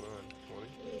 20. Hold on,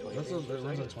 20? That's a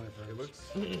 20 frames. It looks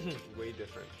way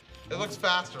different. It looks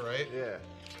faster, right? Yeah.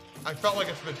 I felt like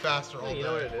it's been faster all Hey, day. you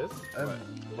know what it is?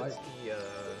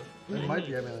 It might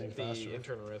be everything the faster.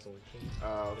 internal resolution.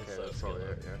 Oh, okay, It's, that's probably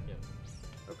scalar. it,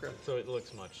 yeah. Okay. So it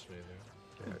looks much smoother.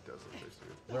 Yeah, it does look pretty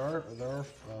smooth. There are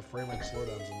frame rate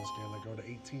slowdowns in this game that go to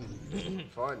 18.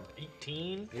 Fun.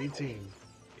 18? 18.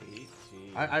 18.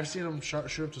 I've seen them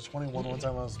shoot up to 21 one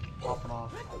time I was popping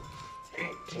off.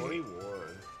 21.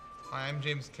 Hi, I'm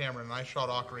James Cameron, and I shot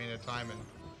Ocarina of Time in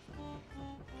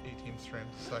 18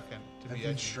 frames a second to be 18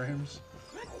 edgy. streams?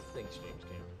 Thanks, James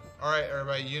Cameron. All right,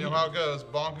 everybody, you know how it goes.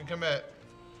 Bonk and commit.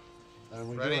 And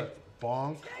we Ready? do it.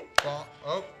 Bonk. Bonk.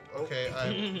 Oh, okay.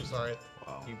 I'm sorry.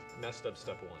 Wow. You messed up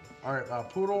step 1. All right,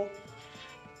 Poodle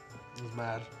is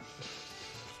mad.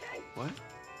 What?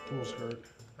 Poodle skirt.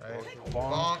 Right.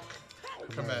 Bonk. Bonk.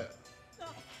 Commit.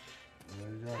 There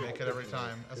you go. Make it every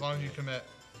time, as long as you commit.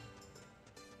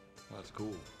 That's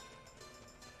cool.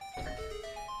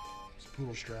 It's a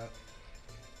Poodle strat.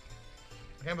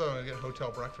 I can't believe I'm gonna get hotel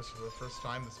breakfast for the first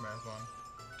time this marathon.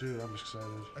 Dude, I'm excited.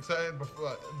 Excited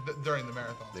before, during the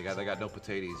marathon. They got no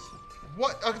potatoes.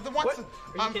 What? I'm That's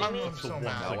so the one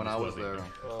mad. thing when I was there.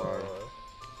 Sorry.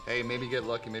 Hey, maybe get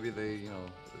lucky. Maybe they,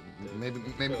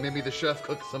 maybe the chef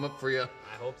cooks some up for you.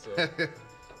 I hope so.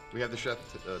 We have the chef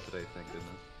today, thank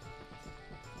goodness.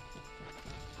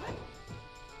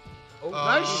 Oh,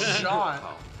 nice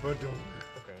shot. Okay.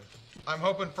 I'm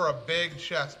hoping for a big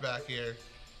chest back here.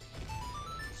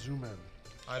 Zoom in.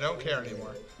 I don't care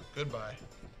anymore. Goodbye.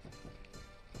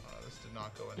 This did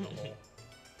not go in the hole.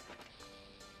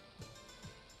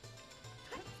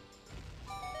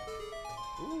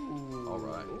 Ooh. All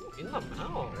right. Ooh, in the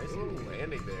mouth. Nice little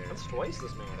landing there. That's twice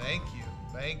this man. Thank you.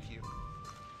 Thank you.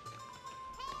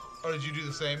 Oh, did you do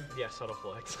the same? Yeah, subtle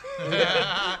flex.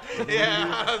 Yeah,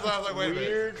 I was like, wait a minute.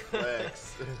 Weird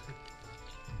flex.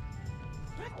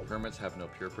 Hermits have no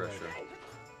peer pressure.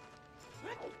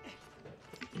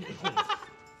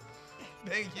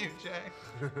 Thank you, Jack.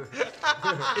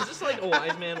 Is this like a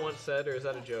wise man once said, or is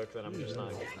that a joke that I'm just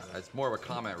not getting? It's more of a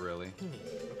comment, really.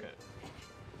 Okay.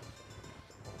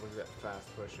 Look at that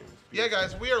fast pushing. Yeah,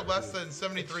 guys, we are less than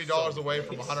 $73 away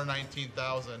from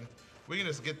 119,000. We can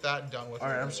just get that done with. All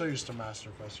right, I'm so used to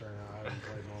Master Quest right now. I haven't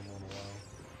played normal in a while.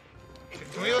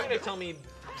 Can You're trying to tell me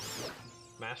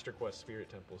Master Quest Spirit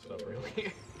Temple stuff,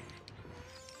 really?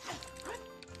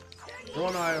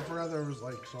 Well, no, I forgot there was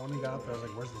like, so when he got up there, I was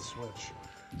like, where's the switch?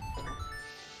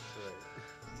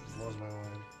 Blows my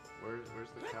mind. Where's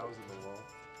the cows in the wall?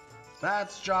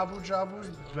 That's Jabu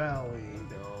Jabu's belly.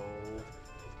 No.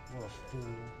 What a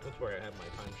fool. That's where I have my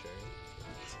time sharing.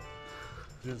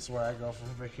 Dude, that's where I go for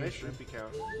vacation. Nice shrimpy cow.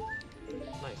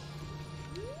 Nice.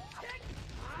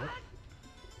 What?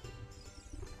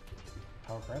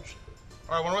 Power crouch?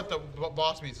 All right, I wonder what the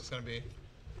boss music's gonna be.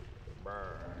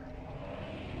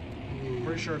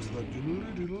 Pretty sure it's the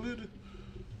doodle-doo-doodle-doo.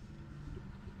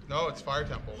 No, it's Fire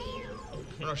Temple.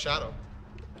 Or no, Shadow.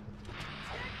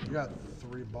 You got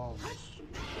 3 bombs.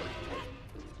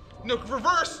 No,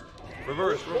 reverse!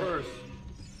 Reverse.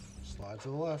 Slide to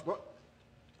the left. What?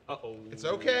 Uh-oh. It's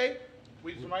okay.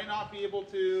 We might not be able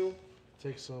to.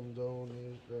 Take some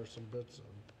or some bits in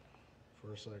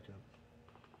for a second.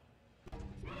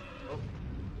 Oh,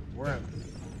 we're in.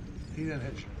 He didn't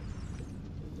hit you.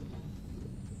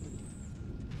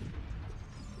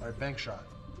 All right, bank shot.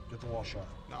 Get the wall shot.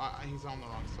 No, he's on the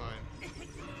wrong side.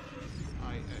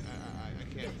 I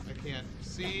can't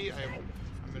see.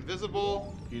 I'm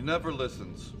invisible. He never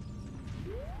listens.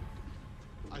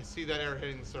 I see that error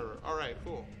hitting the server. All right,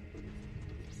 cool.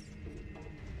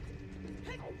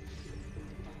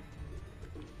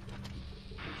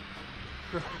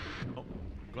 Oh,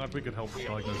 glad we could help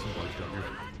diagnose some bugs,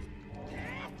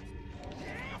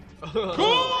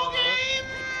 Cool game!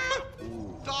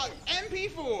 Dog,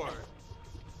 MP4!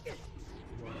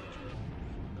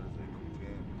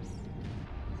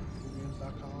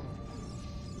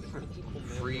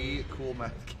 Free cool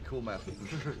math Cool math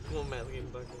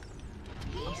games.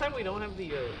 I'm sad we don't have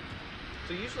the.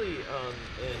 So usually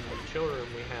in showroom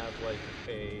we have like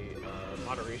a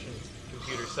moderation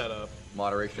computer set up.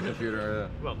 Moderation computer.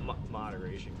 Well,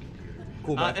 moderation computer.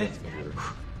 Cool math games computer.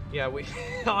 Yeah, we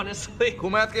honestly. Cool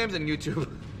math games and YouTube,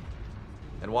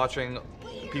 and watching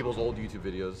people's old YouTube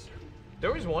videos.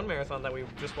 There was one marathon that we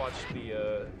just watched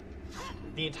the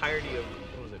entirety of.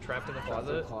 What was it? Trapped in the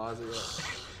Closet.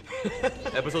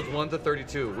 Episodes 1 to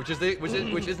 32, which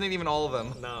isn't even all of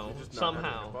them. No,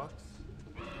 somehow.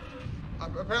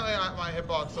 Apparently, my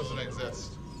hitbox doesn't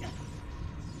exist.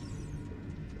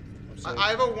 I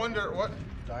have a wonder. What?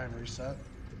 Die and reset.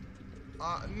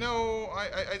 No,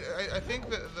 I think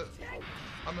that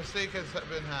a mistake has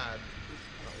been had.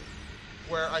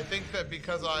 Where I think that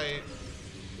because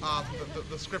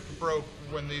the script broke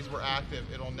when these were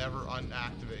active, it'll never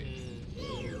unactivate.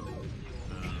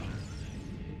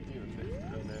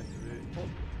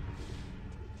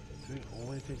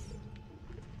 Only take.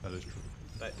 That is true.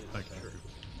 That is true.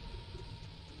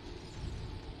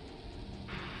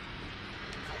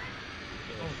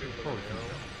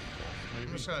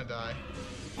 I'm just gonna die.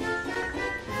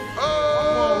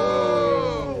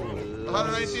 Oh!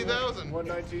 119,000.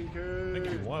 119K. Thank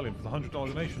you, Wyland, for the $100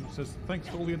 donation. Says, thanks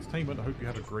for all the entertainment. I hope you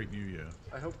had a great new year.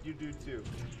 I hope you do too.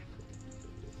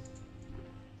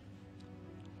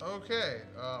 Okay.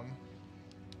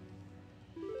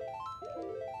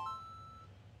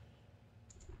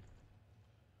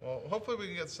 Well, hopefully we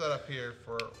can get set up here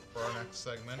for our next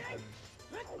segment, and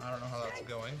I don't know how that's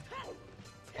going.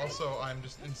 Also, I'm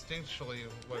just instinctually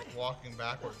like walking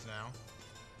backwards now.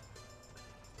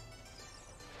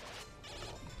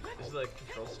 Is the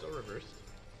control still reversed?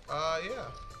 Yeah.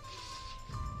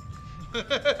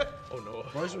 Oh no.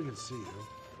 As long as we can see you.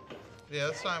 Yeah,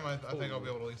 this time I think I'll be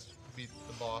able to at least beat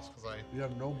the boss because I. You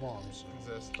have no bombs.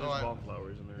 Exist. There's bomb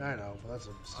flowers in there. Yeah, I know, but that's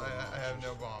a. I have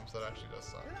no bombs. That actually does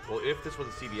suck. Well, if this was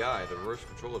a CDI, the reverse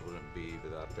controllers wouldn't be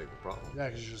that big of a problem. Yeah,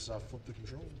 because you just flip the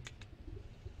control.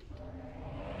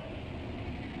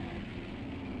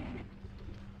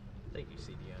 Thank you,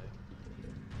 CDI.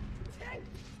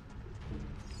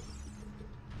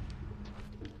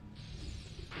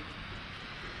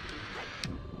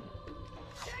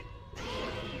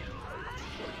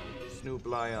 Snoop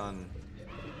Lion.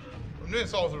 I'm doing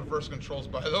this all with reverse controls,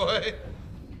 by the way.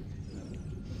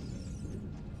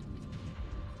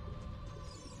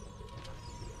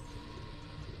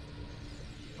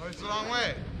 Oh, it's the wrong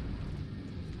way.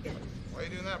 Why are you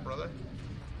doing that, brother?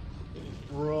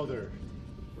 Brother.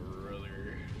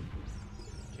 Brother.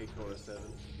 K-Kona 7.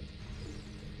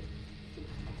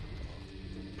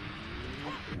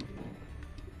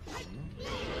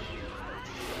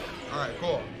 Alright,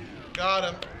 cool.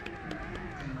 Got him.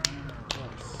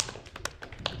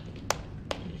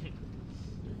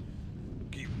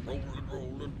 Keep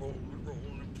rolling.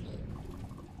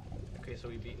 Okay, so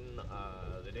we've beaten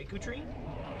the Deku Tree.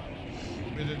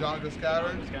 We did Donga's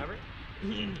Cavern. Cavern.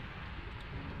 Too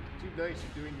nice.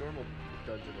 You're doing normal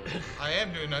dungeon order. I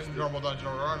am doing nice normal dungeon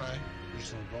order, aren't I? You're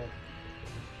so gold.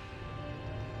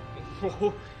 It's a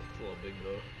little big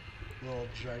though. A little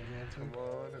gigantic. Come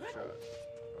on, hookshot.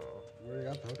 Oh. Where you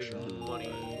got the hookshot?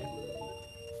 Money.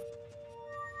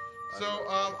 So,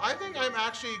 I think I'm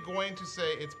actually going to say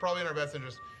it's probably in our best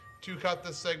interest to cut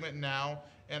this segment now,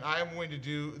 and I'm going to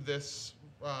do this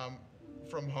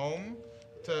from home,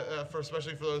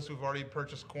 especially for those who've already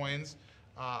purchased coins.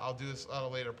 I'll do this at a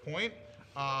later point.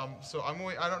 So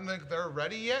I don't think they're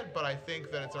ready yet, but I think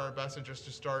that it's our best interest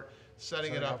to start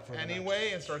setting it up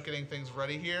anyway and start getting things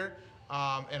ready here.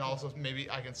 And also maybe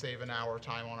I can save an hour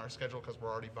time on our schedule because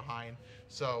we're already behind.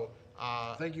 So.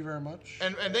 Thank you very much.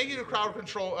 And thank you to Crowd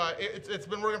Control. It's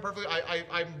been working perfectly.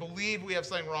 I believe we have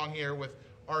something wrong here with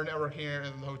our network here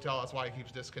in the hotel. That's why it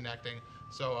keeps disconnecting.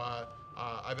 So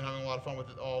I've been having a lot of fun with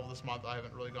it all this month. I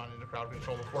haven't really gone into Crowd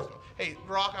Control before. Hey,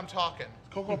 Rock, I'm talking.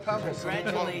 Cocoa Pebbles.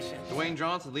 Congratulations. Dwayne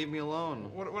Johnson, leave me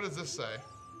alone. What does this say?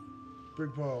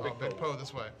 Big Poe. Oh, Big Poe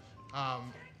this way.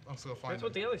 Let's go find That's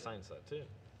what the other sign said too.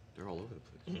 They're all over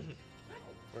the place.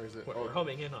 Where is it? We're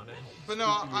homing in on it. But no,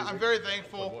 I'm very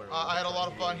thankful. I had a lot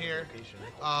of fun here.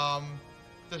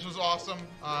 This was awesome.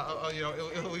 You know,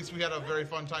 at least we had a very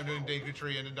fun time doing Deku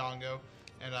Tree and Dodongo,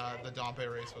 and the Dompe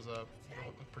race was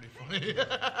pretty funny.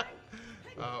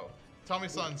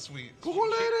 Tommy-san, sweet. Cuckoo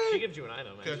lady. She gives you an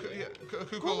item.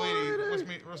 Cuckoo lady,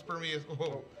 whisper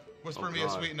me a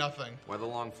sweet nothing. Why the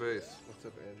long face? What's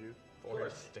up, Andrew? Or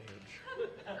a stage.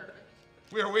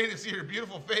 We are waiting to see your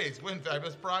beautiful face. Win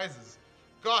fabulous prizes.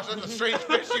 Gosh, that's a strange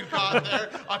fish you caught there.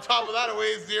 On top of that, it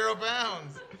weighs 0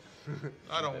 pounds.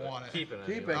 I don't want it. Keep it.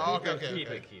 Keep it. Oh, Keep okay. Keep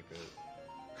it.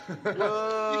 You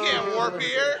can't warp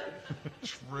here.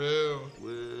 True.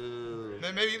 Whoa.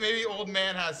 Then maybe old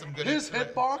man has some good. His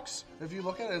hitbox, if you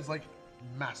look at it, is like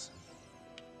massive.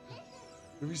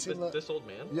 Have you seen that? This old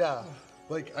man? Yeah.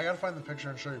 Like, I gotta find the picture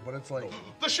and show you, but it's like...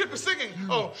 The ship is sinking!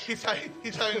 Oh, he's having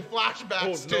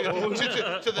flashbacks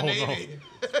to the Navy.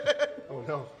 Oh,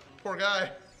 no. Poor guy.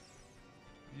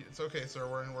 It's okay, sir.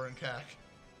 We're in CAC.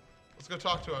 Let's go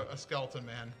talk to a skeleton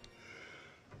man.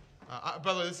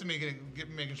 By the way, this is me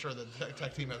making sure that the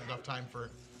tech team has enough time for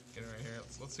getting right here.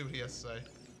 Let's see what he has to say.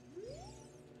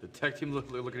 The tech team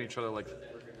look at each other like.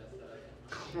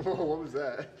 What was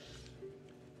that?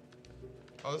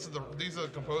 Oh, these are the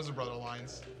Composer Brother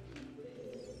lines.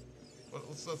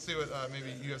 Let's see what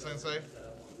maybe you have something to say.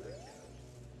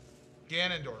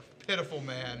 Ganondorf, pitiful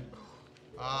man.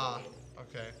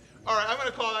 Okay. All right, I'm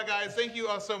gonna call that, guys. Thank you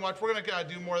so much. We're gonna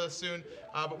do more of this soon.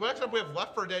 But next up, we have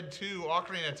Left 4 Dead 2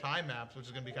 Ocarina of Time maps, which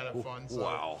is gonna be kind of fun. So,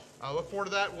 wow. Look forward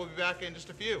to that. We'll be back in just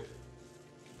a few.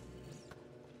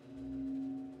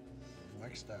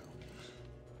 Next down.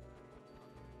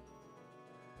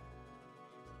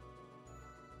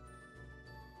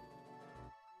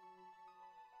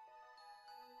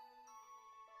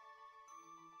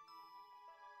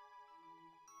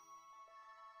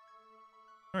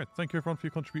 All right, thank you everyone for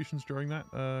your contributions during that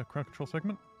crowd control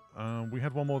segment. We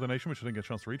had one more donation, which I didn't get a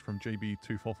chance to read, from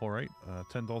JB2448,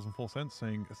 $10.04,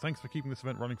 saying, thanks for keeping this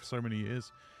event running for so many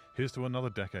years. Here's to another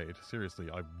decade. Seriously,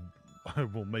 I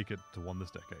will make it to one this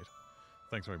decade.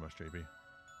 Thanks very much, JB.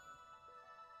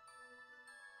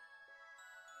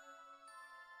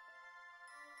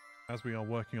 As we are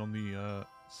working on the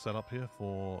setup here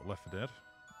for Left 4 Dead,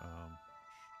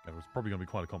 it was probably going to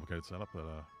be quite a complicated setup, but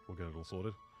we'll get it all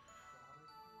sorted.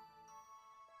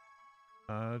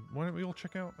 why don't we all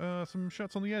check out some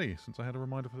shirts on the Yeti, since I had a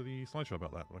reminder for the slideshow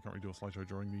about that. But I can't really do a slideshow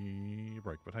during the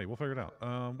break. But hey, we'll figure it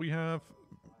out. We have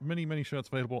many, many shirts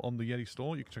available on the Yeti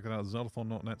store. You can check it out at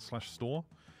zeldathon.net/store.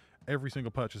 Every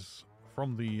single purchase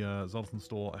from the Zeldathon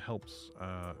store helps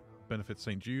benefit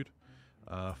St. Jude.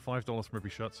 $5 from every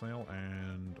shirt sale,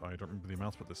 and I don't remember the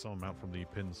amounts, but there's some amount from the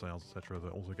pin sales, etc.,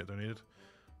 that also get donated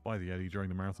by the Yeti during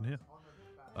the marathon here.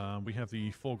 We have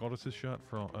the Three Goddesses shirt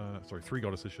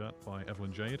by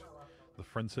Evelyn Jade, the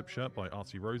Friendship shirt by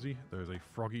Artsy Rosie. There's a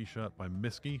Froggy shirt by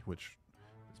Misky, which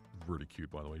is really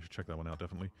cute, by the way. You should check that one out,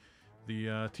 definitely. The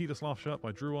Tidus Laugh shirt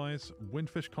by Drew Eyes.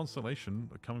 Windfish Constellation,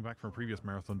 coming back from a previous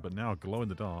marathon, but now glow in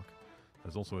the dark.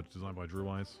 There's also a design by Drew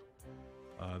Eyes.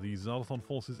 The Zeldathon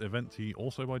Forces event tee,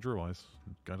 also by Drew Eyes.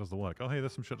 Guy does the work. Oh, hey,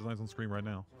 there's some shirt designs on screen right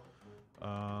now.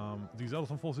 The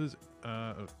Zeldathon Forces,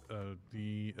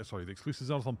 the exclusive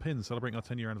Zeldathon pins celebrating our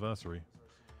 10-year anniversary.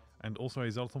 And also a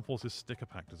Zeldathon Forces sticker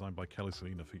pack designed by Kelly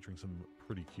Selena, featuring some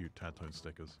pretty cute Tad-tone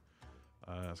stickers.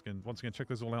 Once again, check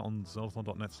those all out on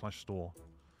zeldathon.net/store.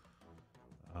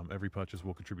 Every purchase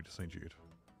will contribute to St. Jude.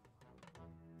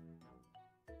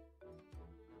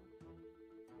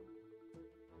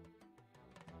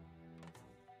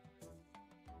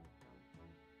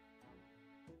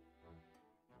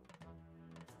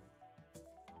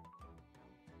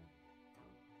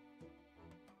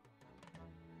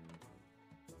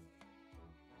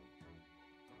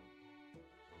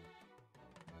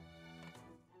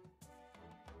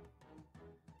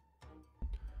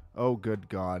 Oh, good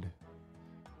God.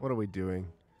 What are we doing?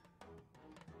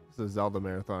 This is a Zelda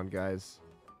marathon, guys.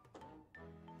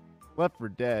 Left 4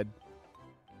 Dead.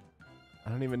 I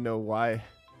don't even know why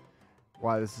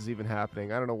this is even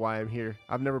happening. I don't know why I'm here.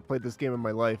 I've never played this game in my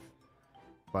life.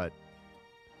 But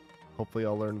hopefully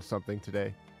I'll learn something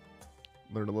today.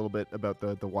 Learn a little bit about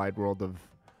the wide world of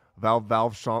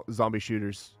Valve zombie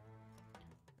shooters.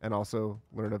 And also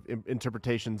learn of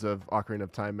interpretations of Ocarina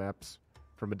of Time maps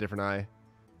from a different eye.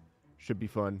 Should be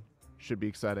fun. Should be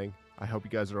exciting. I hope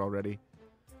you guys are all ready.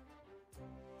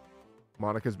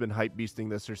 Monica's been hype beasting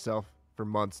this herself for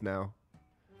months now.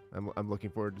 I'm looking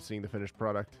forward to seeing the finished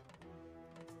product.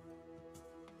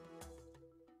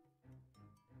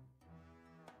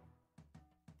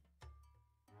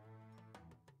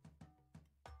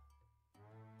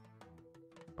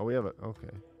 Oh, we have it.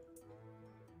 Okay.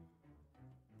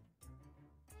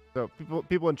 So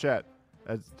people in chat,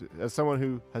 as someone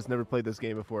who has never played this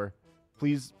game before,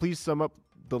 please sum up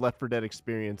the Left 4 Dead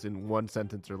experience in 1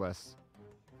 sentence or less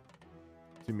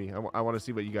to me. I want to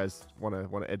see what you guys want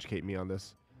to educate me on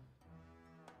this.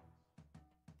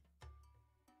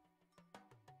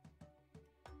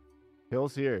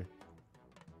 Hill's here.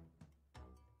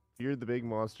 Fear the big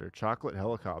monster. Chocolate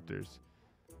helicopters.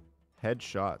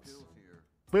 Headshots.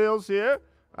 Bill's here.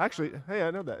 Actually, hey,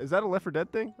 I know that. Is that a Left 4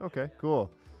 Dead thing? Okay,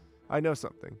 cool. I know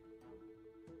something.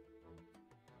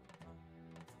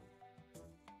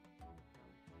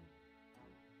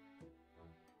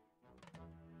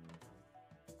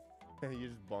 You're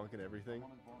just bonking everything.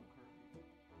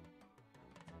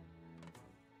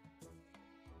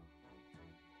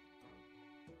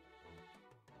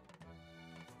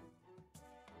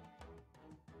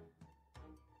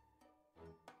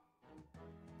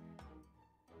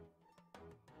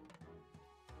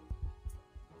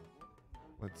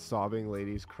 Let sobbing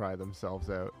ladies cry themselves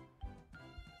out.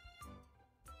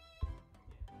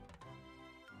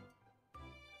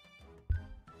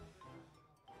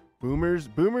 Boomers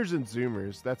and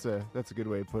zoomers. That's a good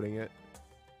way of putting it.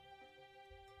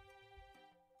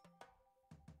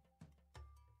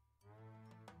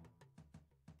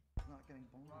 Not getting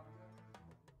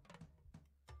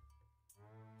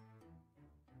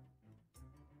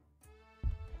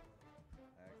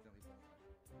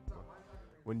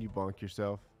when you bonk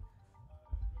yourself.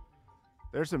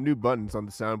 There's some new buttons on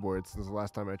the soundboard since the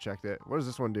last time I checked it. What does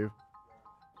this one do?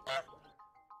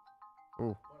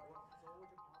 Oh.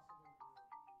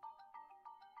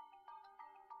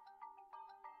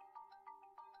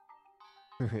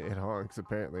 It honks,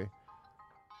 apparently.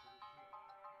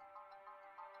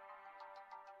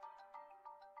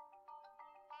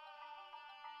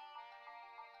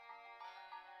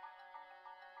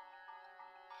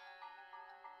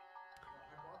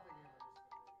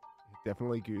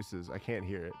 Definitely gooses. I can't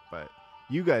hear it, but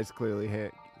you guys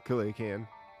clearly can.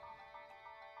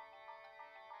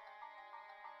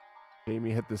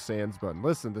 Jamie hit the Sans button.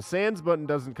 Listen, the Sans button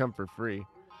doesn't come for free.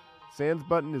 Sans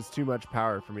button is too much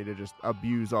power for me to just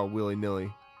abuse all willy-nilly.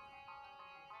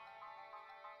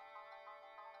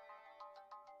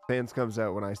 Sans comes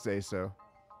out when I say so.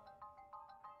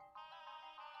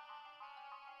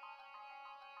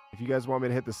 If you guys want me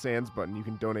to hit the Sands button, you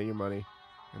can donate your money,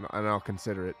 and I'll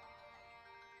consider it.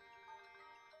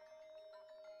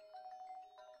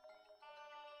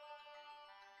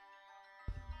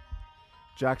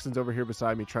 Jackson's over here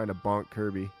beside me trying to bonk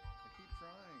Kirby.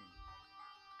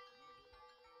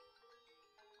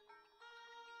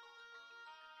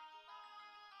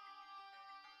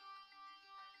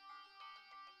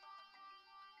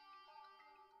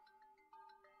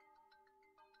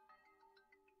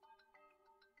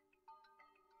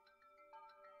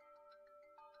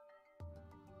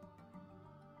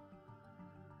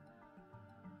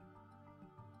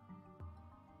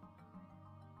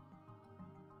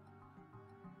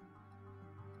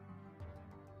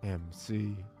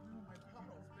 MC.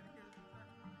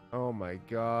 Oh my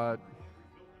god.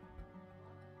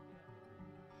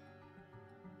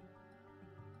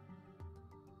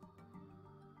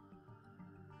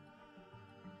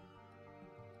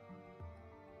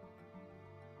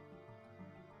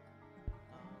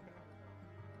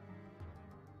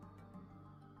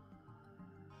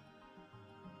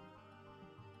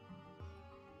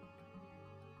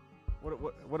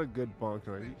 What a good bonk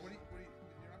noise.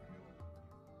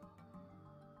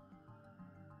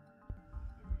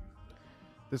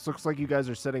 This looks like you guys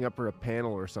are setting up for a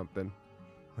panel or something.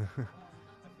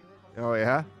 Oh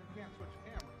yeah?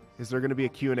 Is there going to be a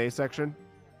Q&A section?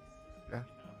 Yeah.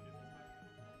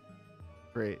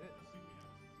 Great.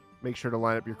 Make sure to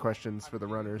line up your questions for the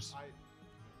runners.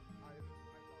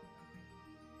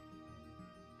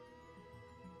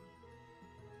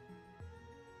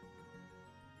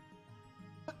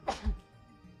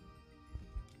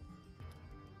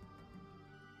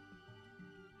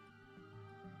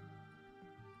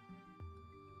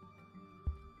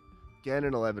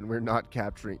 Ganon 11, we're not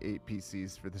capturing 8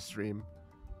 PCs for the stream.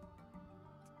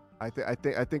 I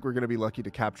think we're gonna be lucky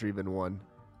to capture even 1.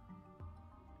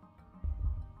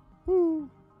 Woo!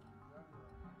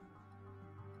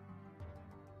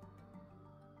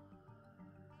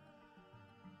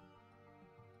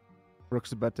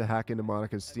 Brooke's about to hack into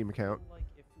Monica's Steam account. Like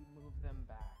if we move them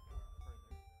back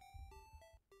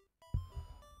further.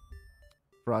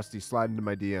 Frosty, slide into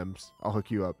my DMs. I'll hook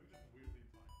you up.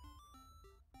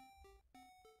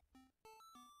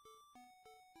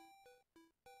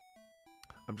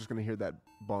 I'm just gonna hear that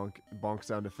bonk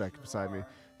sound effect beside me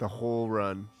the whole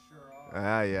run.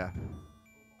 Ah, yeah.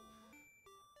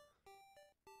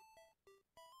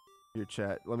 Your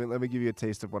chat. Let me give you a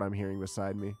taste of what I'm hearing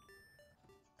beside me.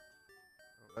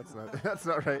 That's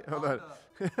not right. Hold on.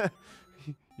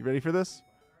 You ready for this?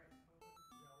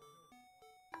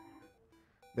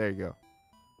 There you go.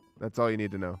 That's all you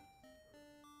need to know.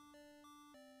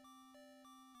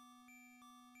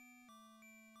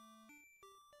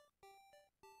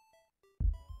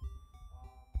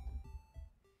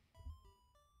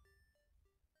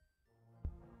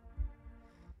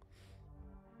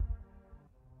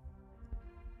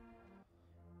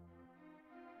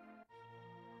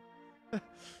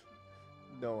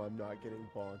 No, I'm not getting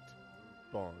bonked.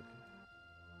 Bonk.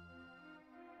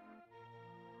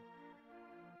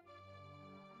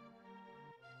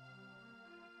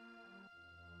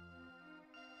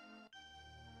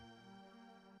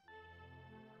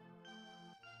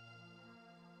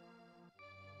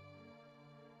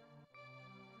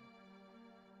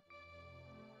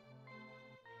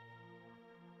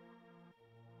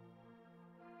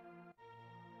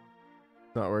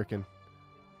 Not working.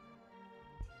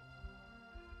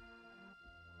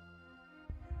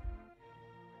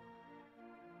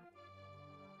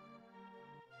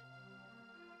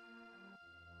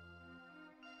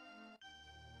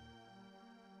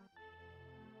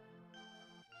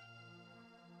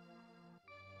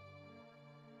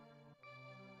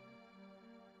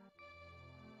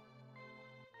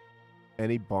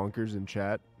 Any bonkers in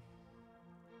chat?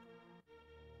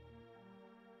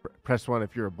 Press 1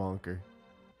 if you're a bonker.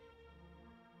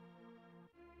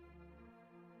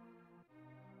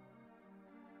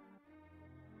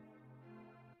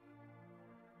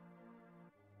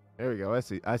 There we go. I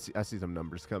see some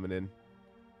numbers coming in.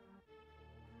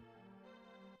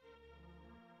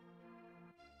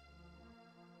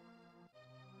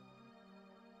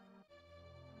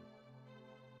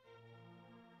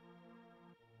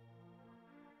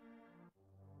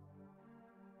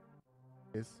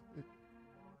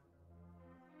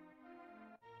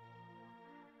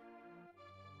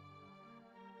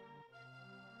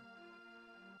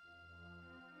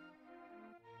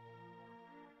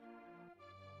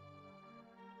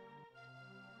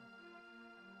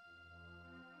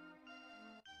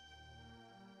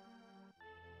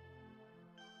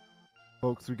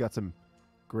 Folks, we got some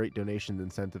great donation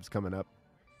incentives coming up.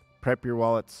 Prep your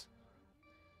wallets.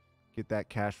 Get that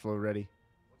cash flow ready.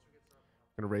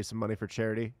 Gonna raise some money for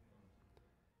charity.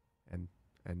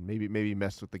 And maybe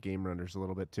mess with the game runners a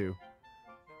little bit too.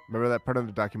 Remember that part of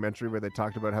the documentary where they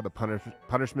talked about how the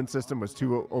punishment system was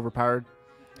too overpowered?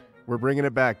 We're bringing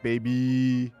it back,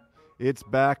 baby. It's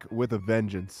back with a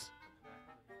vengeance.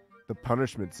 The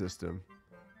punishment system.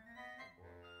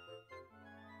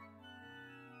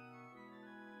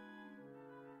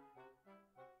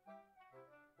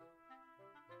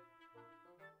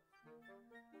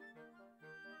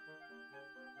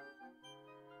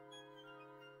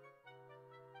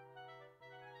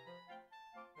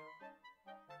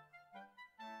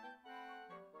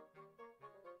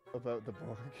 About the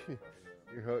ball.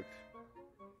 You're hooked.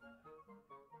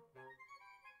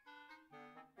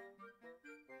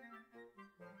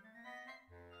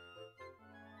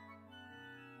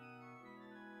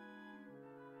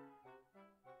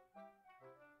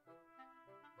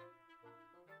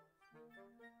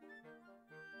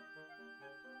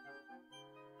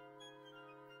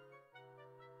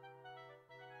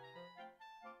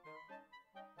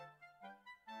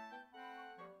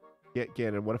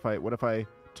 Gannon, what if I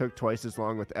took twice as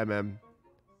long with MM?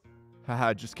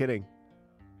 Haha, just kidding.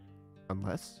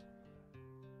 Unless?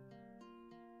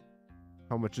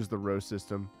 How much is the roast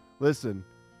system? Listen,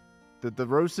 the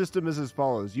roast system is as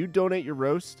follows. You donate your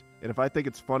roast, and if I think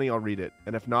it's funny, I'll read it.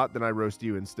 And if not, then I roast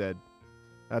you instead.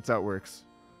 That's how it works.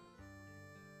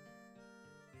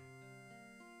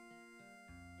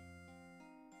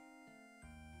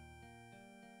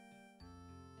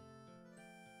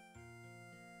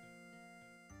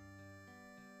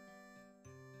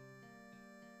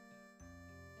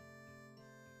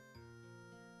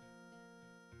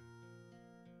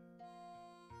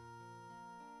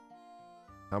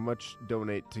 How much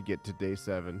donate to get to day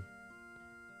 7?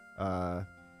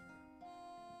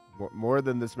 More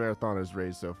than this marathon has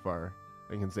raised so far.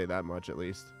 I can say that much at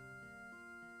least.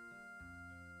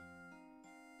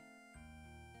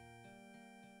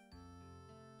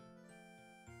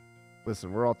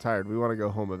 Listen, we're all tired. We want to go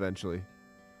home eventually.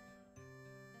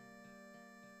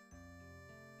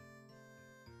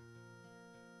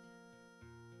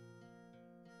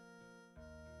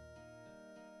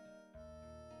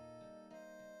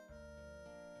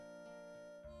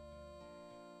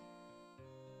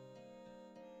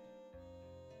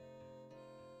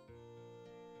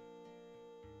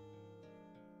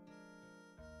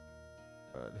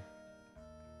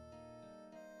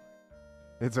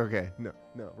 It's okay. No,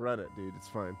 run it, dude. It's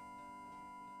fine.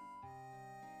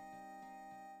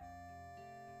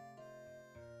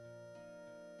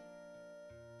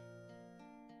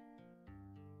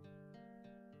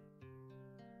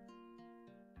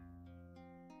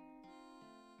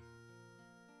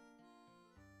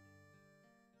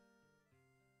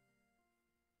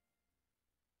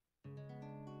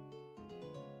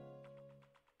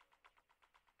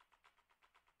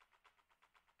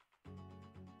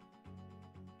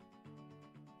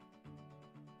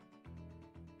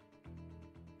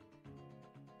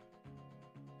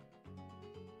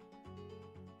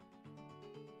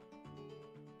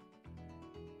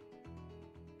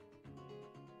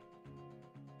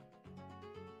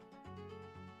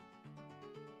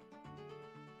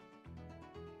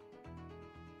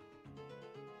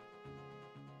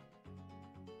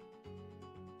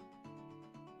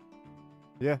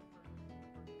 Yeah.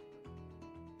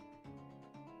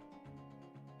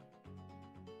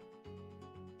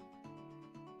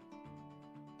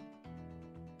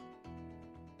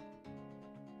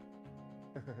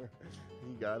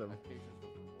 You got him.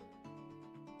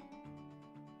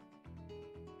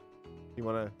 You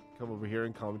want to come over here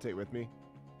and commentate with me?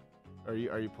 Are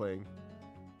you playing?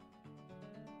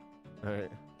 All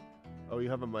right. Oh, you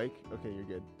have a mic? Okay, you're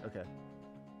good. Okay.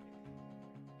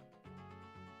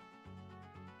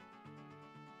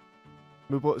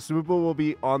 Smoople will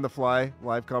be on the fly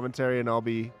live commentary, and I'll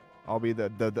be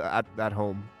the at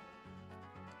home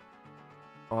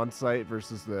on site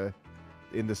versus the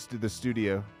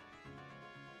studio.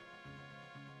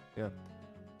 Yeah,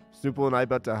 Smoople and I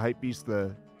about to hype beast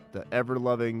the ever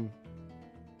loving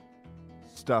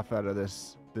stuff out of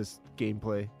this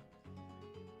gameplay.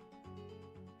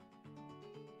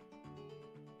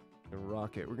 We're gonna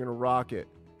rock it. We're gonna rock it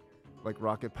like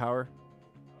rocket power.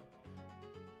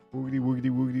 Woogity, woogity,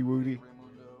 woogity, woogity.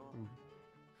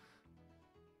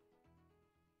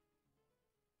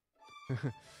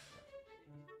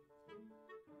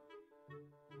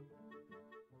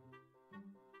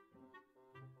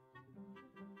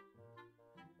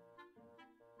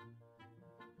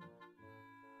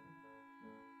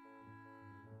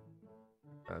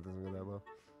 That doesn't go that low.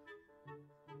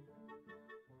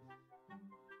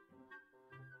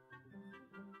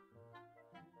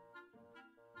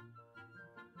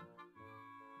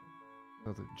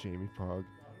 Zelda Jamie Pog.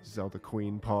 Zelda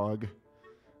Queen Pog.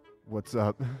 What's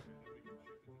up?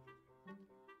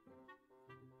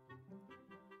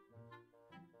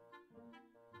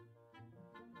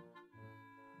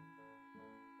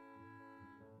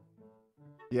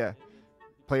 Yeah.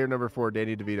 Player number 4,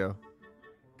 Danny DeVito.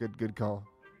 Good call.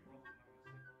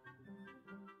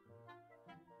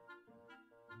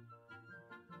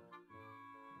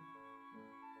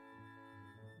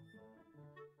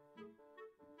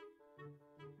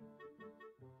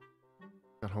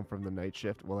 Got home from the night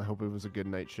shift. Well, I hope it was a good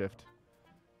night shift.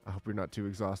 I hope you're not too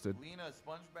exhausted. Lena,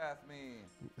 sponge bath me.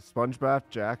 Sponge bath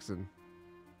Jackson.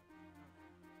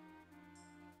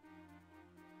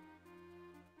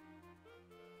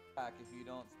 Back if you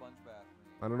don't sponge bath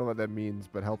me. I don't know what that means,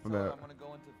 but help him out. I'm gonna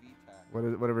go into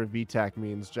VTAC. Whatever VTAC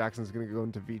means. Jackson's gonna go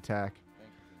into VTAC.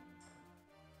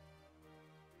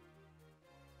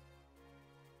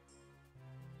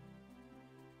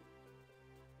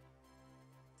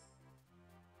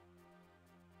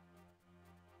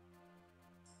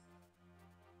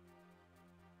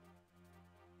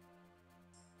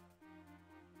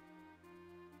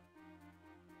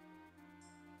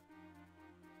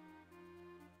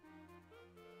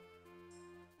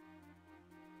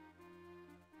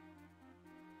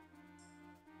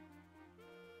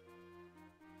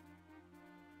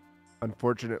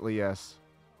 Unfortunately, yes.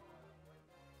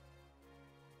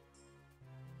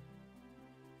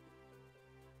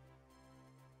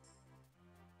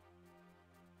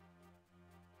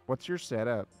 What's your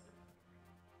setup?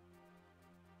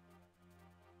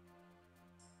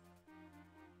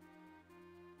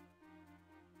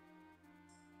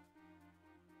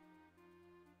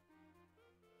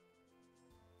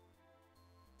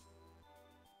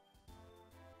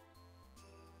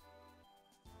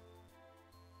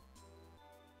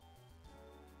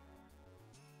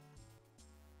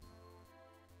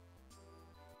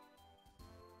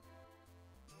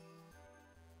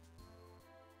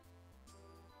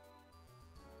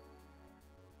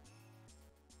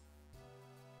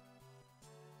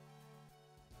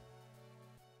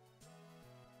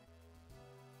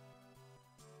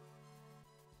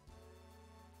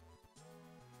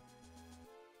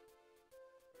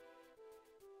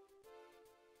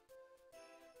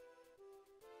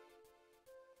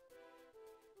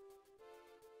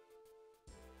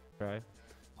 Okay.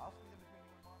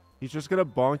 He's just gonna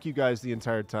bonk you guys the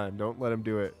entire time. Don't let him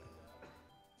do it.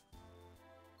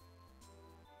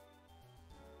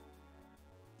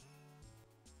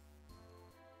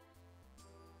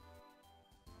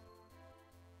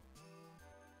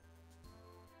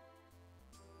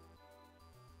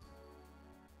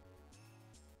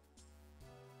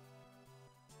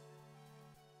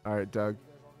 All right, Doug.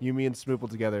 You, me, and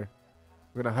Smoople together.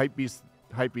 We're gonna hype beast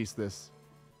this.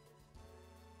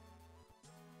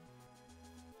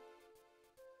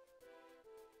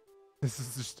 This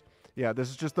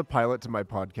is just the pilot to my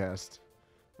podcast.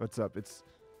 What's up? It's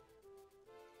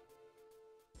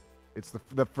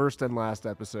the first and last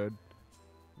episode.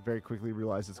 Very quickly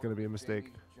realized it's going to be a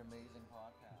mistake.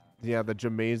 Yeah, the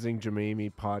Jamazing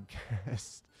Jamami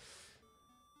podcast.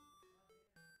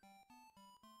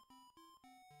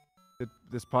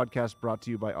 This podcast brought to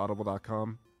you by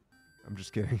Audible.com. I'm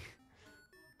just kidding.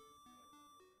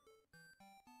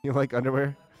 You like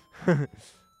underwear?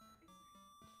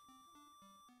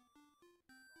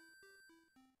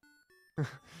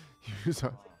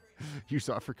 Use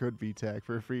offer code VTAC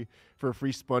for a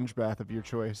free sponge bath of your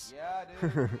choice. Yeah,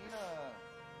 dude.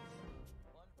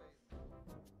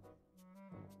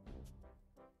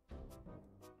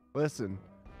 Listen,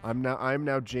 I'm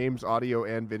now James audio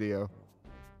and video.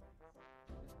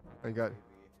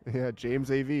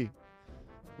 James AV.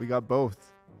 We got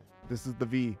both. This is the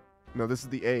V. No, this is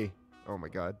the A. Oh my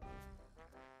god.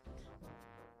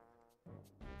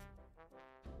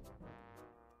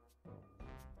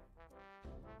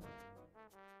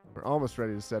 We're almost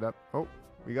ready to set up. Oh,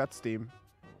 we got Steam.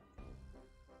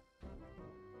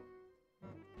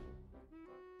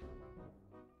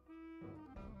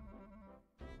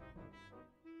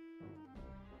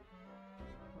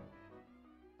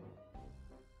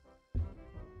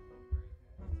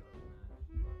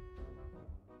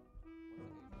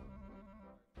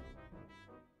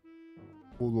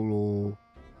 Oh,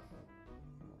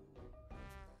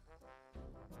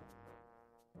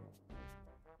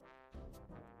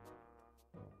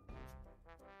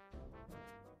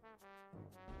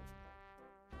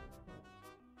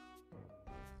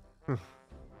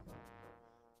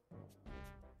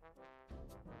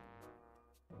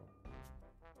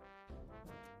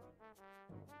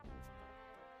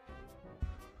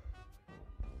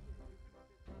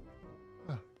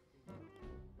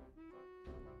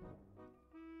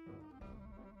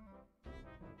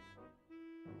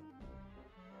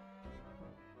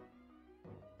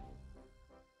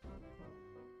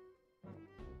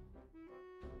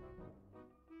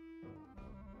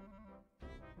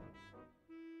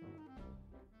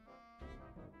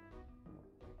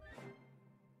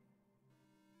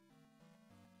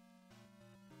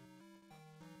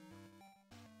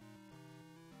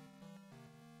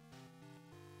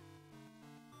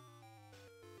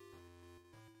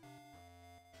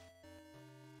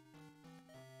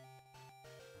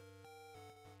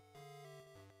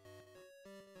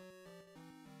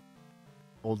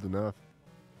 Old enough.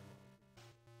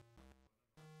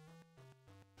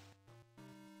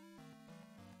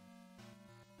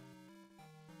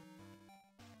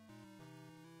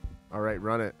 All right,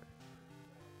 run it.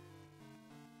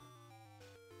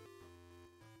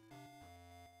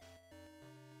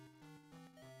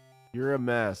 You're a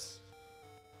mess.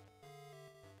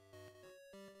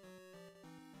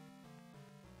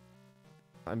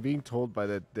 I'm being told by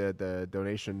the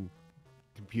donation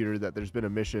computer that there's been a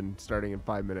mission starting in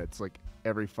 5 minutes, like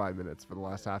every 5 minutes for the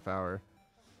last half hour.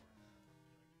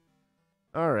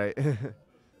 All right.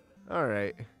 All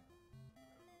right.